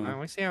 Okay. No. Well,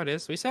 we see how it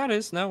is. We see how it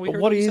is. No, we But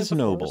heard what you said is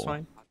before. noble? It's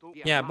fine.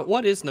 Yeah, but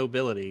what is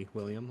nobility,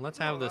 William? Let's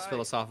have this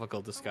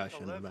philosophical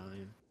discussion about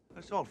it.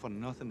 It's all for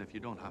nothing if you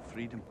don't have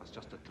freedom. That's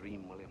just a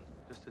dream, William.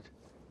 Just a...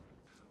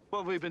 What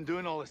have we been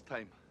doing all this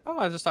time? Oh,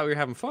 I just thought we were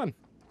having fun.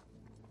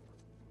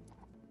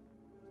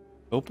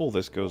 Hopeful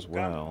this goes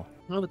well.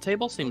 Well, the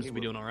table seems to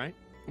be doing all right.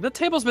 The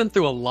table's been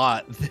through a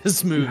lot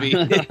this movie.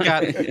 It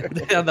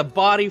got the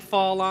body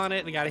fall on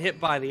it. It got hit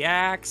by the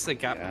axe. It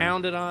got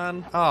pounded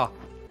on. Oh.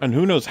 And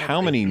who knows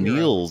how many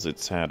meals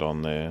it's had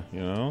on there,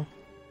 you know?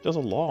 Does a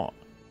lot.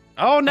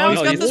 Oh, now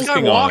he's got this guy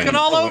walking on walking it.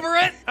 all over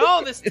it.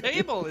 Oh, this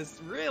table is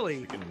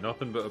really...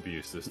 Nothing but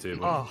abuse, this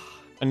table. Oh.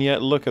 And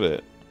yet, look at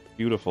it.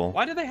 Beautiful.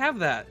 Why did they have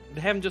that?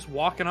 They have him just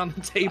walking on the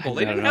table.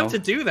 They I don't didn't have know. to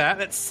do that.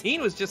 That scene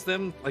was just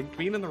them like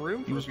being in the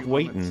room for He was a few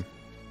waiting. moments.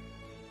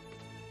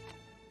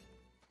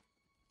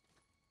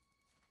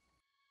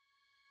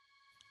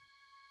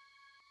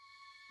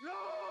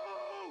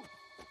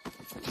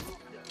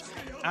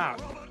 Ow.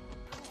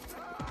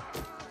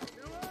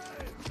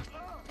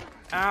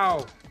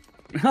 Ow.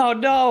 Oh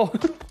no!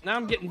 Now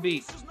I'm getting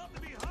beat.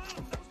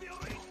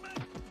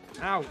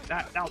 Ow,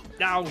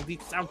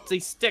 ow,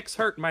 these sticks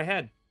hurt my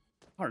head.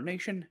 Our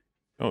nation.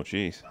 Oh,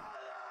 jeez.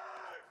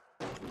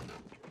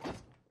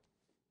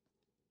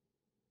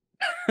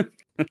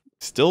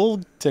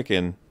 Still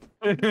ticking.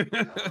 There's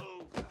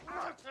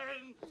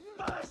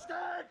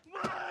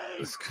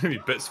gonna be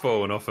bits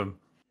falling off him.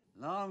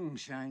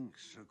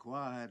 Longshanks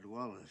acquired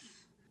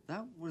Wallace.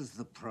 That was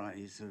the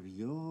price of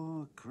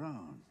your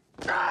crown.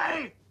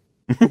 Die!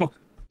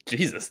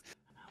 Jesus.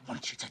 I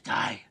want you to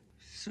die.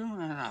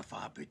 Soon enough,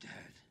 I'll be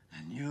dead,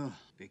 and you'll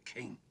be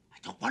king. I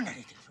don't want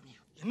anything from you.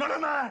 You're not a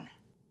man.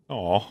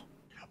 Aw.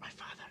 You're not my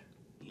father.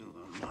 You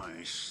are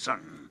my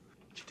son.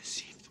 You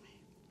deceived me.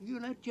 You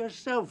let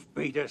yourself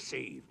be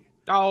deceived.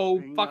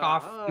 Oh, fuck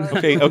off.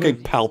 Okay,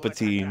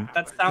 Palpatine.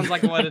 That sounds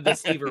like what a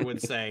deceiver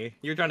would say.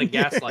 You're trying to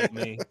gaslight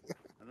me.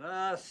 At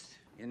last,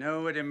 you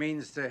know what it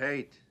means to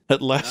hate.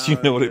 At last you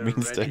know what it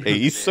means to hate.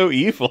 He's so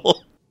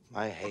evil.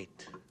 My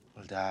hate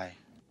will die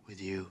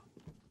with you.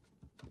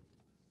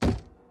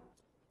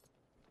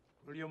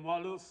 William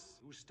Wallace,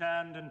 who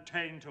stand in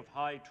taint of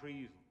high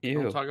treason.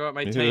 Don't talk about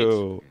my taint.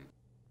 Ew.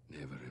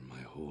 Never in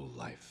my whole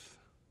life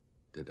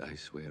did I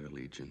swear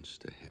allegiance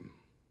to him.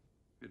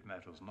 It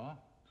matters not.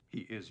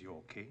 He is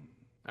your king.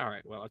 All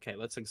right, well, okay,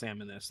 let's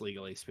examine this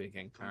legally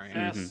speaking. All right,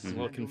 Confess, I'm a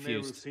little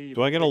confused.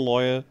 Do I get a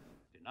lawyer?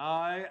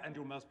 Deny, and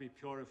you must be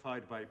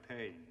purified by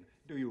pain.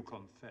 Do you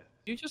confess?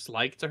 Do you just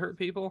like to hurt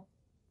people?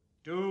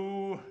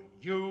 Do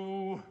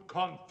you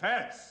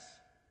confess?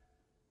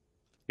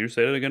 Can you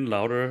say that again,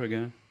 louder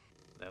again?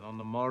 Then on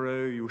the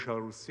morrow you shall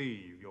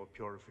receive your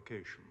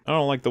purification. I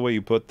don't like the way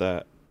you put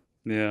that.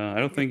 Yeah, I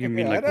don't think you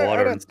mean Yeah, like I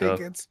water don't and stuff.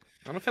 think it's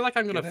I don't feel like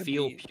I'm gonna gonna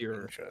feel be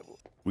pure.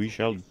 We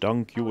shall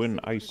dunk you in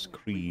ice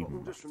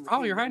cream.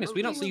 Oh, Your Highness,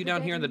 we don't see you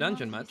down here in the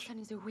dungeon much.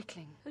 Is a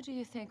weakling. Who do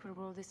you think will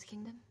rule this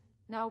kingdom?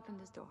 Now open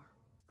this door.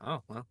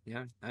 Oh, well,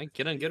 yeah. I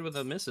get in good with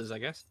the misses, I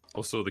guess.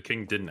 Also, the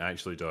king didn't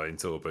actually die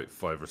until about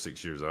 5 or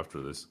 6 years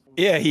after this.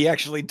 Yeah, he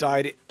actually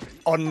died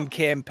on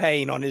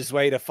campaign on his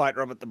way to fight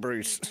Robert the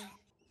Bruce.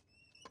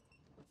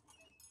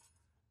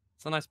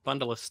 It's a nice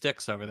bundle of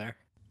sticks over there.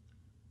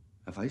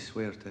 If I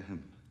swear to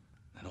him,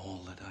 then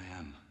all that I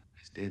am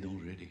is dead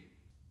already.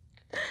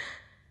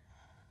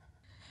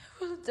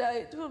 Will die.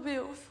 It will be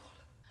awful.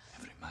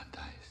 Every man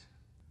dies.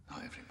 Not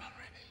every man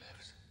really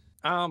lives.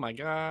 Oh my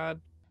god.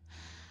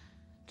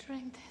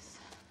 Drink this.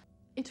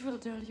 It will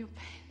dull your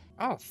pain.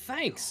 Oh,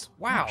 thanks.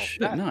 Wow. Oh,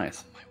 shit,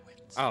 nice.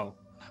 Oh.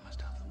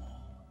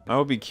 I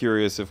would be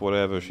curious if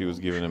whatever she was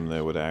giving him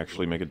there would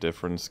actually make a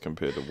difference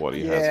compared to what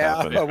he has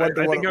happened. I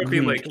think I'd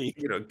be like,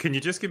 can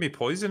you just give me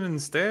poison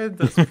instead?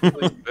 That's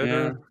probably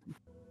better.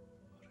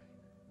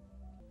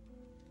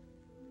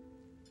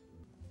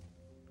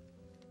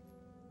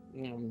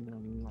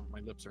 My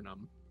lips are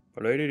numb.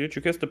 Lady, did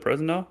you kiss the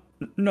prisoner?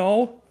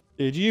 No.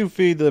 Did you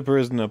feed the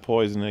prisoner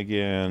poison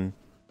again?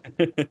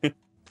 How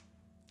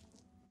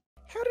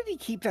did he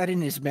keep that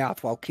in his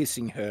mouth while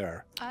kissing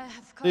her? I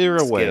have come There are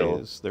to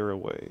ways. There are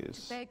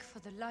ways. beg for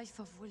the life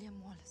of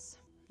William Wallace.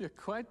 You're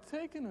quite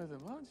taken with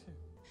him, aren't you?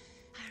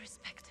 I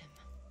respect him.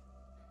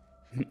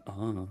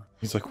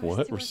 He's like,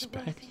 what?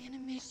 Respect? The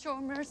enemy show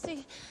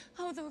mercy.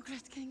 Oh, the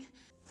great king.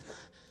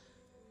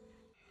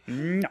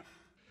 No.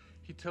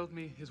 He told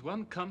me his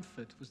one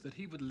comfort was that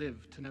he would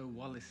live to know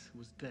Wallace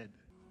was dead.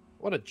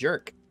 What a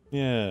jerk.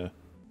 Yeah.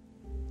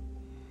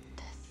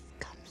 Death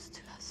comes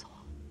to us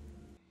all.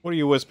 What are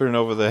you whispering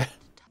over there?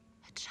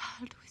 A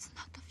child who is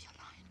not of your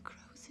line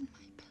grows in my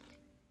belly.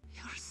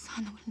 Your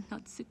son will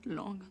not sit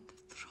long on the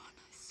throne,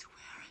 I swear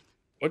it.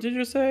 What did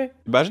you say?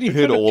 Imagine you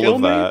You're heard trying to all kill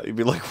of me? that. You'd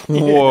be like,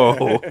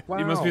 whoa. Wow.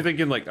 You must be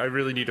thinking like, I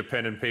really need a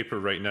pen and paper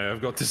right now.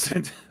 I've got to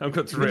write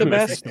the a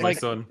message best, to my like-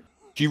 son.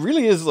 She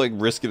really is like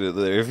risking it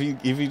there. If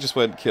he just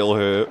went kill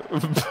her,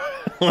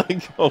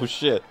 like, oh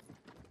shit.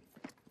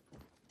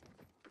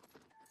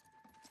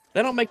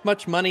 They don't make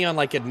much money on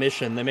like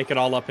admission. They make it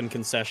all up in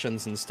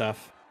concessions and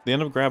stuff. They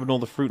end up grabbing all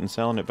the fruit and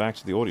selling it back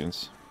to the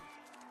audience.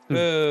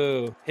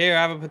 Ooh, here,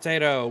 have a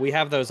potato. We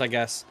have those, I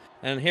guess.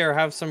 And here,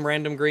 have some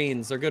random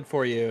greens. They're good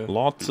for you.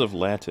 Lots of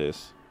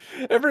lettuce.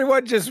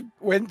 Everyone just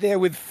went there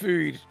with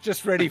food,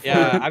 just ready for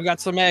Yeah, it. I've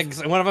got some eggs.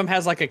 And one of them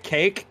has like a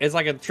cake. It's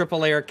like a triple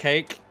layer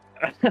cake.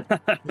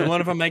 And one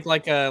of them make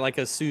like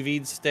a sous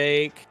vide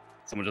steak.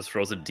 Someone just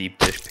throws a deep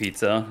dish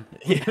pizza.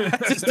 Yeah,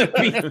 just a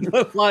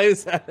pizza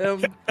flies at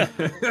him.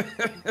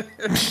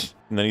 And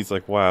then he's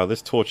like, wow,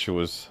 this torture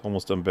was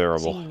almost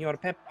unbearable. Signor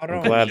I'm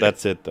Pepperoni. glad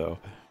that's it, though.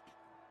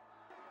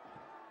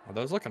 Are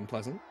those looking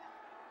pleasant?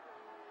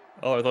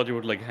 Oh, I thought you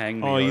would like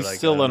hang me. Oh, or, he's like, I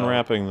still don't know.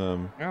 unwrapping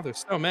them. Oh,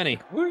 there's so many.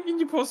 What can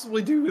you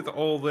possibly do with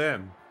all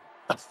them?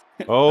 I think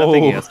he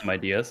Oh, has some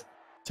ideas.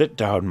 sit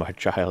down, my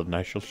child, and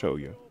I shall show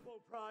you.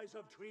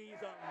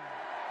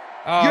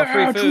 Oh,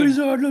 free food.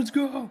 treason, let's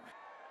go.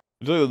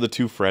 The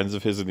two friends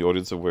of his in the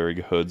audience are wearing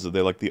hoods, and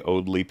they're like the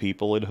only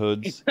people in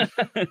hoods.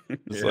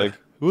 It's like,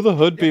 who are the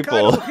hood You're people?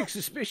 kind of looking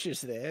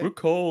suspicious there. We're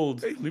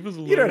cold. Leave us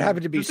alone. You don't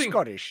happen to be The thing-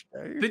 Scottish,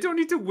 though. They don't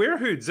need to wear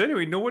hoods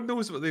anyway. No one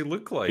knows what they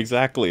look like.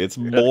 Exactly, it's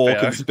more fair.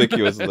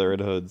 conspicuous that they're in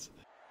hoods.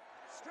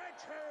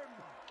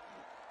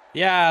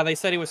 Yeah, they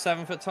said he was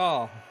 7 foot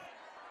tall.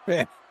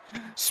 Yeah.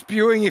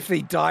 Spewing if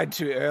they died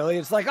too early.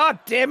 It's like, oh,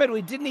 damn it,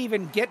 we didn't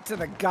even get to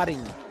the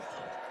gutting.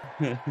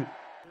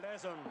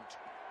 Pleasant.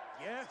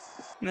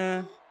 Yes.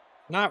 Nah.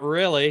 Not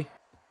really.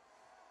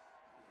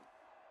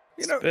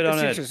 You know, Spit it's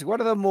on it. interesting.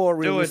 One of the more Do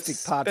it. realistic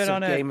parts Spit of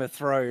on it. Game of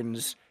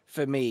Thrones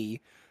for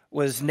me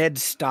was Ned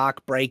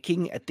Stark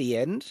breaking at the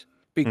end,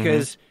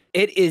 because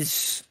it is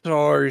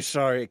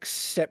so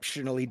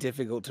exceptionally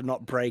difficult to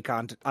not break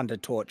under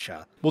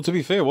torture. Well, to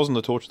be fair, it wasn't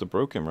the torture that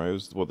broke him, right? It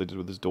was what they did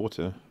with his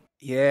daughter.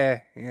 Yeah.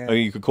 I mean,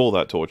 you could call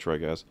that torture, I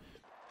guess.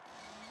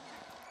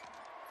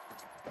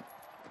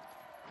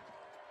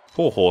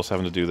 Poor horse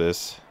having to do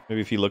this.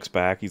 Maybe if he looks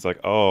back, he's like,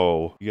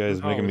 "Oh, you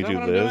guys making me is that do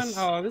what I'm this."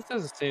 doing? Oh, this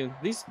doesn't seem.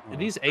 These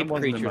ape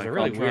wasn't in creatures my are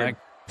really weird.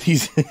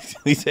 contract.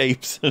 These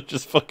apes are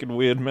just fucking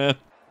weird, man.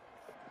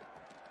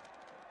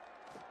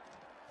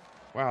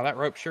 Wow, that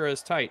rope sure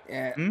is tight.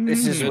 Yeah,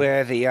 this is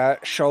where the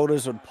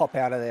shoulders would pop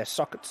out of their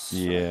sockets.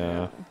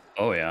 Yeah.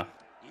 Oh yeah.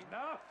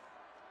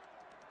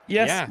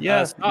 Yes. Yeah,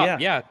 Yes. stop.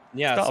 Yeah.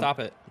 Yeah, stop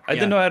it. I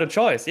didn't know I had a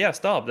choice. Yeah,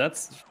 stop.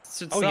 That's.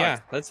 Oh yeah,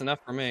 that's enough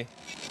for me.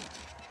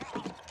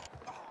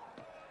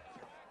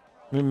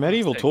 I mean,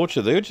 medieval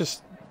torture, they were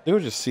just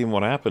seeing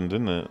what happened,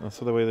 didn't it? That's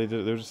the way they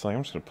did it. They were just like,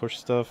 I'm just gonna push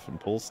stuff and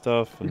pull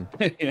stuff and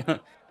Yeah.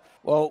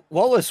 Well,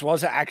 Wallace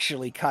was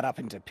actually cut up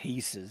into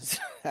pieces,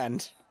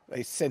 and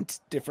they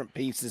sent different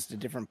pieces to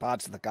different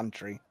parts of the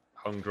country.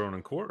 Hung, drawn,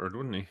 and quartered,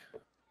 wouldn't he?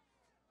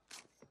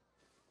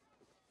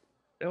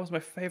 That was my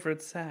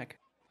favorite sack.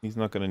 he's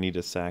not gonna need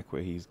a sack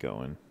where he's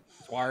going.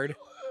 Ward.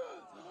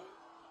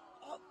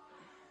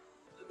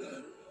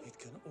 It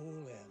can all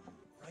end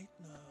right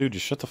now. Dude,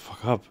 just shut the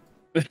fuck up.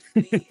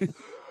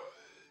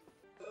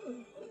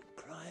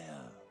 Cry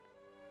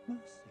out.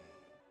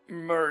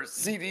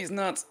 Mercy, these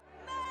nuts.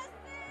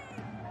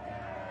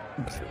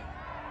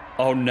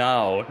 Oh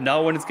no!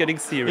 Now when it's getting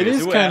serious, It is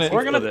who kinda- asked We're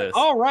for gonna. this?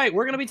 All right,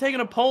 we're gonna be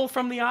taking a poll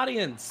from the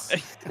audience.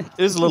 It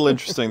is a little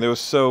interesting. They were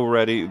so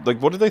ready.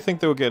 Like, what did they think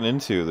they were getting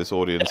into, this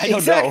audience? I don't know.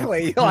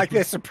 Exactly. Like,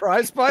 they're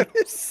surprised by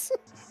this.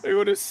 They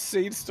would have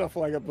seen stuff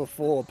like it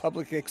before.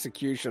 Public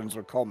executions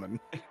were common.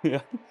 Yeah.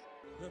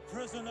 The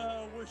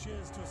prisoner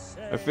wishes to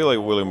say. I feel like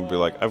William would be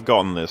like, I've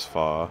gotten this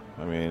far.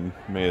 I mean,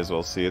 may as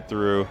well see it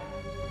through.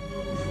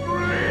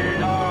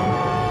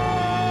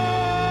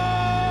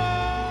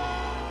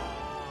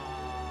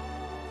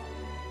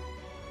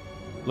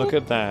 Look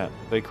at that.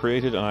 They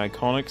created an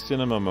iconic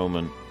cinema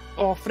moment.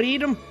 Oh,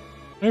 freedom!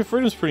 Hey,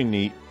 freedom's pretty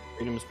neat.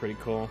 Freedom's pretty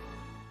cool.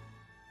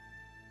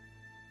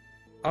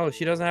 Oh,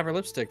 she doesn't have her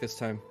lipstick this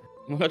time.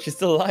 Oh my god, she's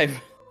still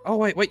alive. Oh,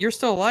 wait, you're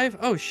still alive?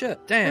 Oh, shit,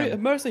 damn. Wait,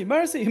 mercy,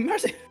 mercy,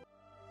 mercy.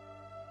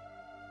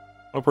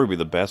 That'll probably be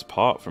the best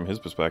part from his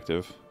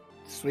perspective.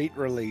 Sweet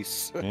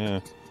release. Yeah.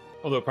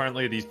 Although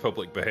apparently these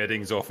public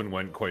beheadings often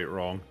went quite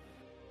wrong.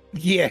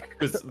 Yeah.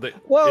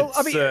 Well,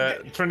 I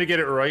mean, trying to get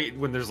it right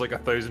when there's like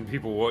 1,000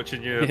 people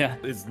watching you,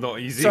 it's not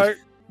easy. So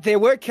there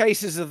were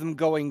cases of them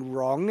going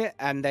wrong,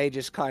 and they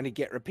just kind of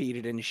get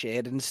repeated and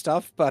shared and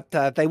stuff. But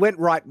they went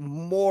right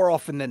more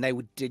often than they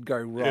did go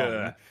wrong.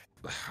 Yeah.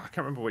 I can't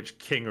remember which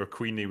king or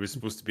queen he was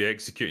supposed to be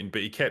executing,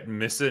 but he kept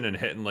missing and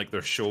hitting like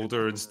their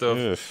shoulder and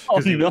stuff.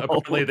 Because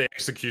apparently the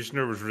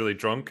executioner was really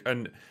drunk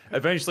and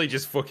eventually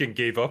just fucking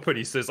gave up. And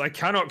he says, "I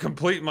cannot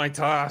complete my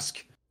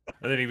task."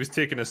 And then he was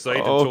taken aside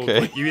and told,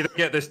 like, "You either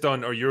get this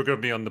done or you're going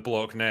to be on the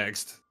block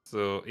next."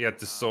 So he had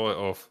to saw it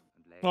off.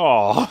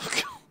 Oh,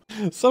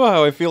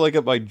 somehow I feel like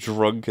at my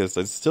drunkest,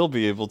 I'd still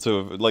be able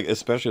to, like,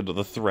 especially under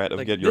the threat of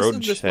Like, getting your own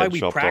This is head why we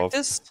chopped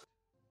practiced. off.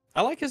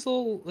 I like his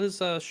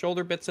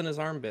shoulder bits and his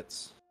arm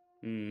bits.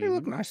 They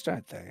look nice,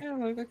 don't they?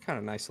 Yeah, they're kind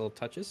of nice little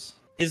touches.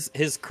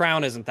 His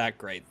crown isn't that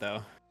great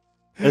though.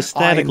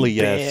 Aesthetically,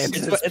 yes.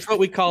 It's what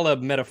we call a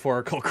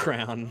metaphorical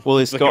crown. Well,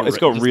 it's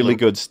got really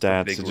good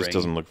stats. big It just ring.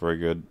 doesn't look very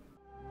good.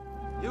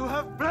 You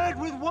have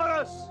bled with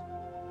Wallace.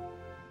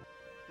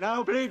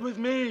 Now bleed with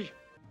me.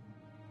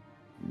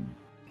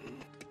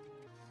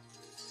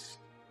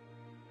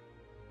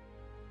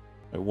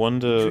 I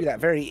wonder. Do that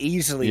very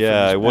easily.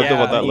 Yeah, I wonder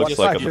what that looks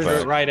like at the drew it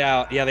back. right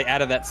out. Yeah, they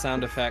added that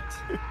sound effect.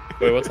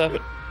 Wait, what's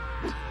happening?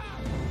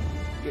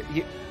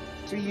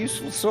 It's a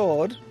useful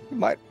sword. You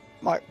might.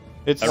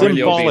 It's I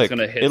really hope he's symbolic.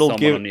 gonna hit It'll someone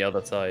give. on the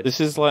other side. This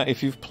is like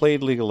if you've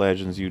played League of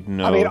Legends, you'd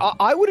know. I mean,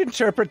 I would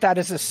interpret that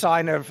as a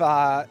sign of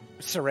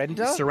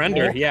surrender.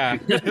 Surrender, yeah.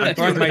 I'm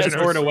throwing my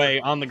sword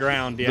away on the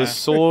ground. Yeah. The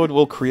sword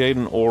will create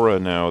an aura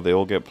now. They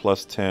all get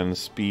 +10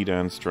 speed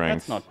and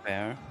strength. That's not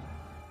fair.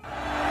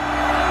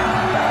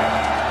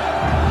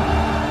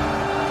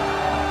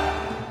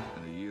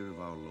 In the year of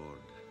our Lord,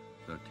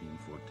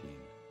 1314.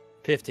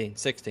 15,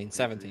 16,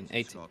 17,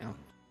 18. Oh.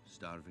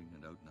 Starving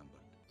and outnumbered.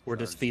 We're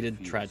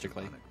defeated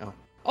tragically.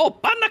 Oh,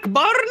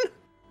 Bannockburn!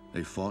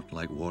 They fought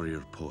like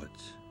warrior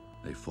poets.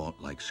 They fought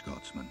like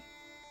Scotsmen,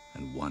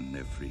 and won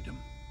their freedom.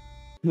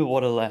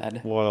 What a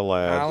lad. What a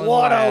lad.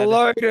 What a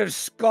load of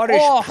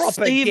Scottish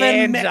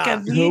Stephen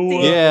propaganda.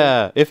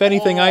 Yeah, if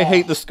anything, I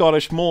hate the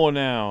Scottish more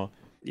now.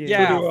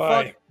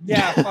 Yeah,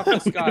 fuck the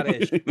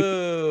Scottish.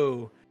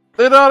 Boo.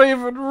 They're not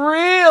even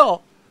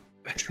real.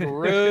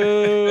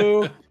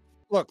 True.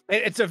 Look,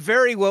 it's a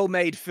very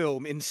well-made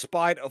film in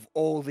spite of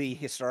all the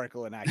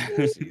historical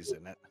inaccuracies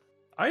in it.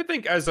 I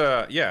think as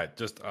a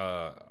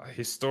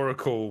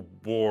historical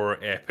war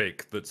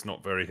epic that's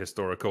not very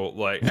historical,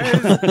 like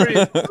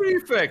it's pretty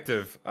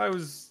effective. I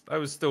was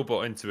still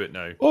bought into it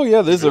now. Oh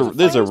yeah, there's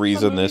a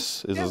reason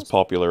this is as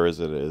popular as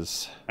it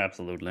is.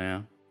 Absolutely,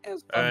 yeah.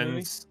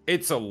 And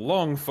it's a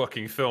long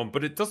fucking film,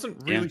 but it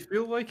doesn't really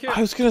feel like it. I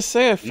was gonna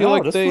say, I feel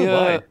like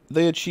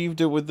they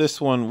achieved it with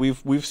this one.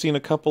 We've seen a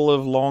couple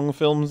of long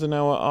films in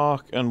our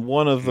arc, and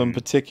one of them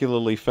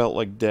particularly felt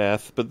like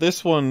death. But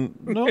this one,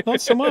 no,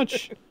 not so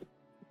much.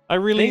 I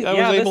was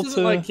able this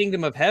to. isn't like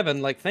Kingdom of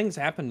Heaven. Like things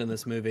happened in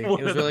this movie. It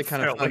was really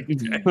kind of fun.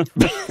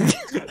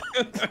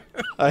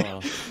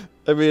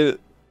 I mean,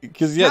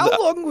 because How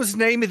long was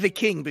Name of the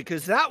King?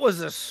 Because that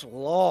was a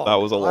slog. that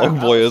was a long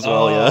boy as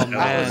well. Yeah.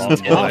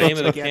 Name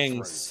of the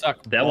King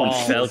sucked. That one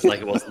felt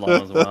like it was long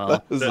as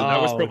well.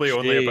 That was probably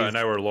only about an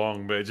hour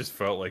long, but it just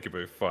felt like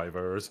about 5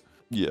 hours.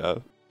 Yeah,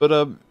 but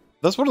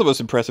that's one of the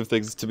most impressive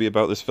things to me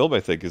about this film.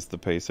 I think is the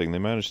pacing. They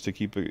managed to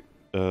keep it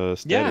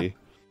steady. Yeah.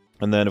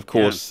 And then, of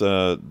course,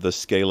 the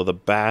scale of the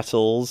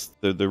battles,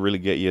 they really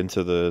get you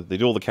into they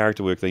do all the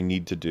character work they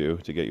need to do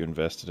to get you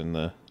invested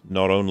in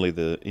not only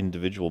the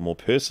individual, more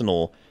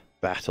personal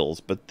battles,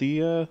 but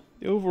the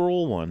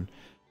overall one.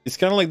 It's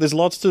kind of like there's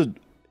lots to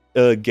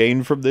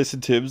gain from this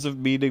in terms of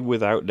meaning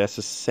without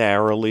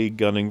necessarily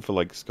gunning for,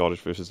 like,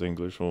 Scottish versus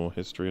English or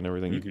history and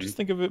everything. You can just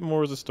think of it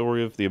more as a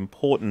story of the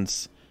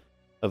importance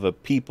of a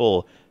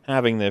people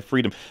having their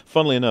freedom.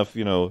 Funnily enough,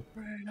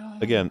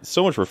 again,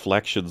 so much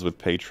reflections with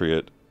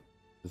Patriot.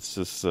 It's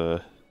just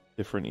a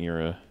different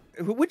era.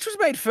 Which was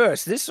made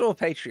first, this or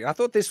Patriot? I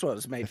thought this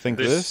was made I think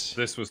first.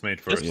 This was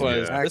made first. This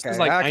was Okay,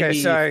 like okay,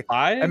 so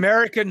 95?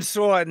 American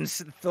saw it and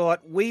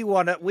thought, we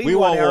want We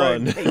want want our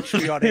one." own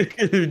patriotic.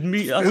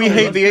 We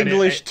hate the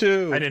English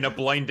too. And in a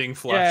blinding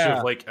flash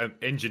of like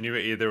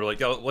ingenuity, they were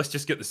like, "Oh, let's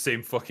just get the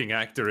same fucking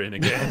actor in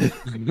again."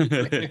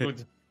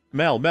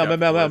 Mel.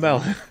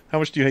 How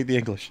much do you hate the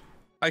English?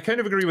 I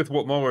kind of agree with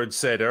what Mallard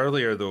said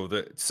earlier, though,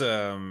 that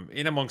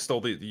in amongst all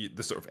the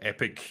sort of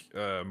epic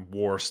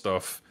war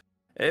stuff,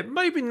 it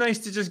might be nice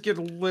to just get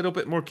a little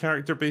bit more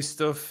character-based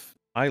stuff.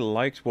 I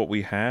liked what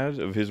we had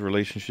of his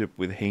relationship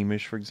with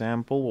Hamish, for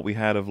example, what we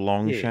had of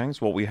Longshanks,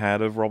 what we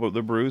had of Robert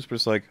the Bruce, but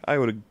it's like,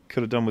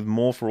 could have done with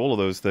more for all of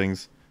those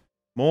things.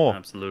 More.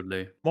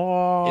 Absolutely.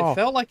 More. It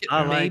felt like it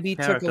I like maybe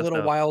took a character little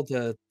stuff. while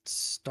to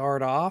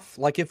start off.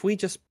 Like if we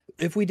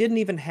didn't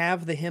even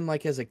have him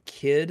like as a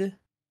kid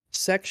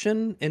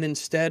section, and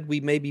instead we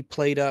maybe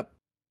played up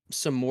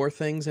some more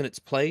things in its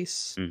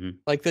place.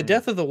 Like the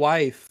death of the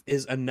wife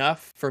is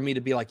enough for me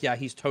to be like, yeah,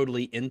 he's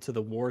totally into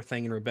the war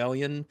thing and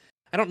rebellion.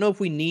 I don't know if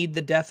we need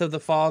the death of the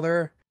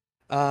father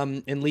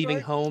and leaving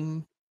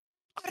home.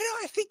 I don't know.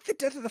 I think the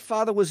death of the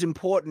father was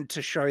important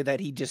to show that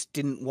he just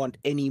didn't want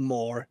any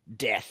more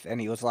death, and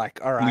he was like,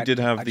 "All right." We did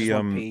have I just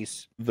want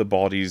peace. the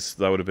bodies.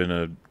 That would have been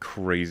a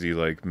crazy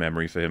like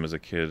memory for him as a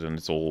kid, and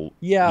it's all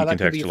Yeah, he that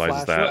could be a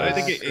contextualizes that. I as-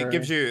 think it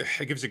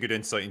gives you good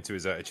insight into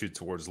his attitude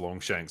towards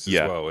Longshanks as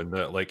Yeah. well, and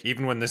that like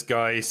even when this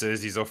guy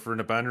says he's offering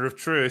a banner of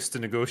truce to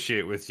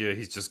negotiate with you,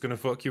 he's just gonna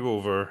fuck you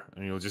over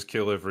and he'll just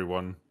kill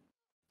everyone.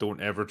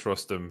 Don't ever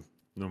trust him,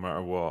 no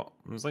matter what.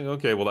 I was like,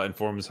 okay, well that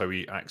informs how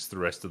he acts the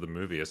rest of the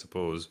movie, I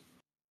suppose.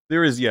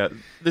 There's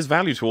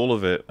value to all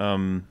of it.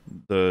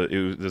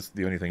 That's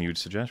the only thing you'd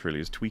suggest really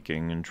is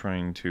tweaking and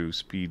trying to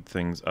speed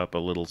things up a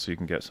little so you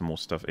can get some more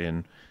stuff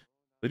in.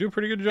 They do a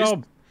pretty good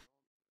job.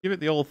 Give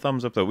it the old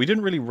thumbs up though. We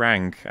didn't really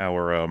rank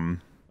our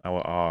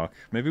arc.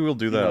 Maybe we'll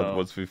do that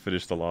once we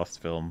finish the last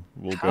film.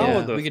 We'll go.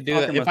 Yeah, we could do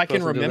that if I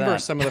can remember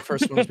some of the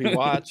first ones we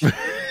watched.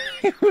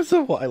 It was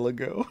a while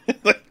ago.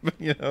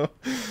 You know,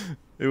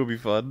 it would be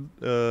fun.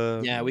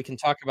 Yeah, we can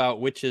talk about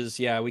witches.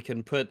 Yeah, we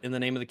can put In the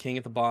Name of the King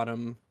at the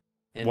bottom.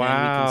 And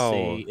Wow.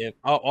 then we can see if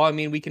I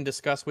mean we can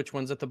discuss which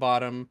one's at the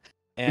bottom,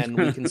 and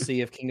we can see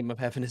if Kingdom of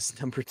Heaven is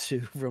number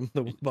 2 from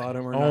the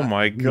bottom or not. Oh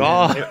my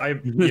god! I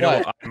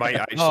might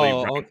actually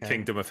rank okay.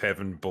 Kingdom of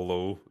Heaven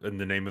below In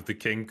the Name of the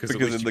King because In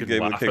the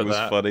Game of the King was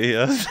funny.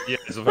 Yes. Yeah,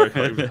 it's a very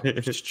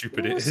how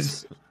stupid it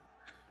is.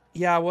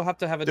 Yeah, we'll have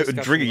to have a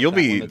discussion. Driggy, about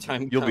that when the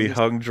time you'll be comes.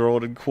 hung,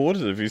 drawn, and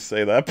quartered if you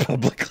say that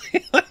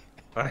publicly.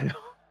 I know.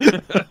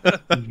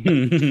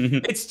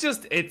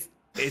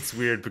 It's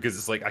weird because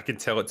it's like I can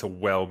tell it's a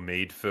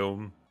well-made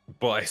film,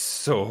 but it's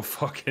so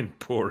fucking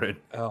boring.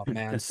 Oh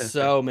man,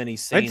 so many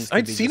scenes.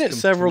 I'd seen it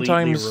several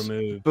times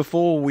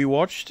before we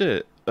watched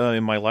it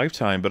in my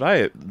lifetime,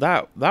 but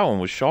that one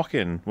was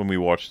shocking when we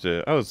watched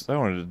it. I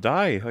wanted to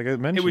die. Like I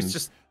mentioned, It was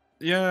just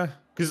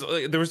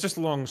because there was just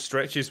long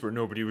stretches where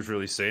nobody was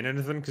really saying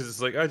anything because it's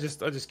like I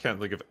just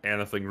can't think of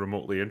anything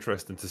remotely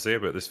interesting to say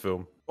about this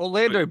film.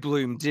 Orlando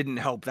Bloom didn't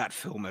help that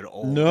film at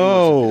all.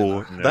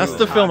 No, that's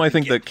the film I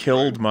think that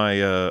killed my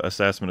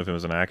assessment of him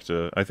as an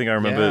actor. I think I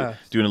remember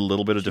doing a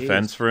little bit of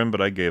defense for him,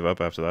 but I gave up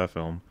after that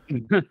film.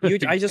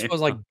 I just was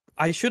like,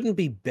 I shouldn't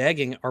be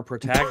begging our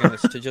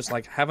protagonist to just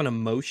like have an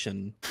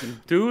emotion.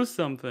 Do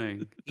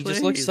something. He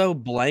just looks so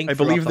blank. I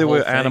believe there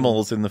were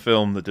animals in the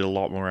film that did a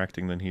lot more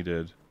acting than he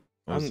did.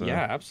 Also.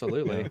 Yeah,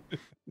 absolutely.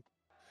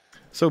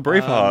 So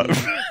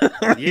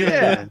Braveheart.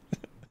 Yeah.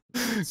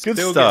 Good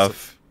Still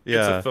stuff.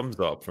 It's a thumbs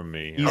up from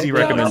me. Easy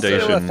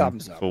recommendation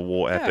for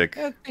war epic.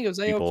 I think it was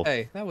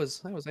A-okay. That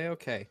was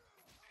A-okay.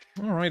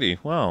 Alrighty,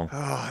 well.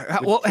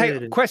 Well,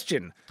 hey,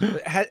 question.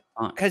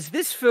 Has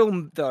this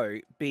film, though,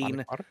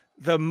 been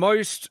the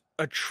most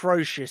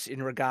atrocious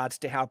in regards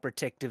to how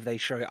protective they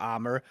show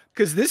armor?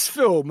 Because this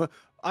film,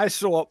 I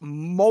saw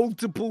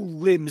multiple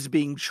limbs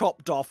being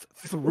chopped off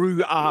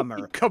through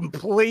armor.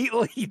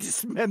 Completely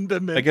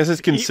dismemberment. I guess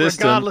it's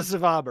consistent. Regardless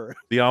of armor.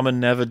 The armor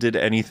never did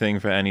anything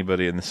for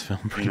anybody in this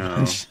film, pretty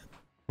much.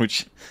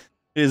 Which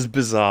is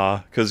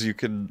bizarre, because you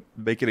can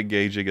make it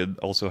engaging and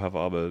also have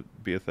armor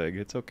be a thing.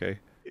 It's okay.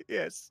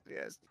 Yes.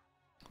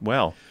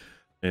 Well,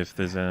 if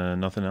there's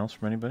nothing else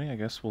from anybody, I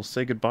guess we'll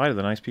say goodbye to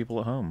the nice people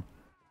at home.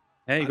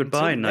 Hey,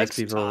 goodbye, nice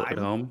people at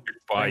home.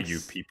 Goodbye, you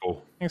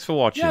people. Thanks for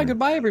watching. Yeah,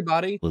 goodbye,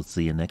 everybody. We'll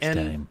see you next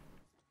time.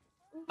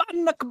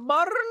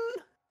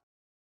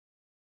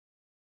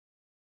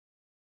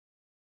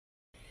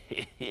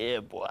 Yeah,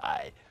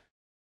 boy.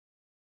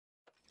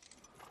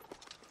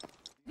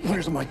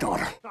 Where's my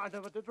daughter? I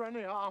never did her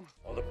any harm.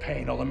 All the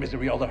pain, all the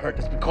misery, all the hurt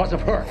is because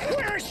of her.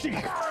 Where is she?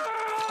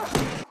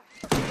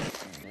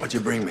 What'd you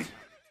bring me?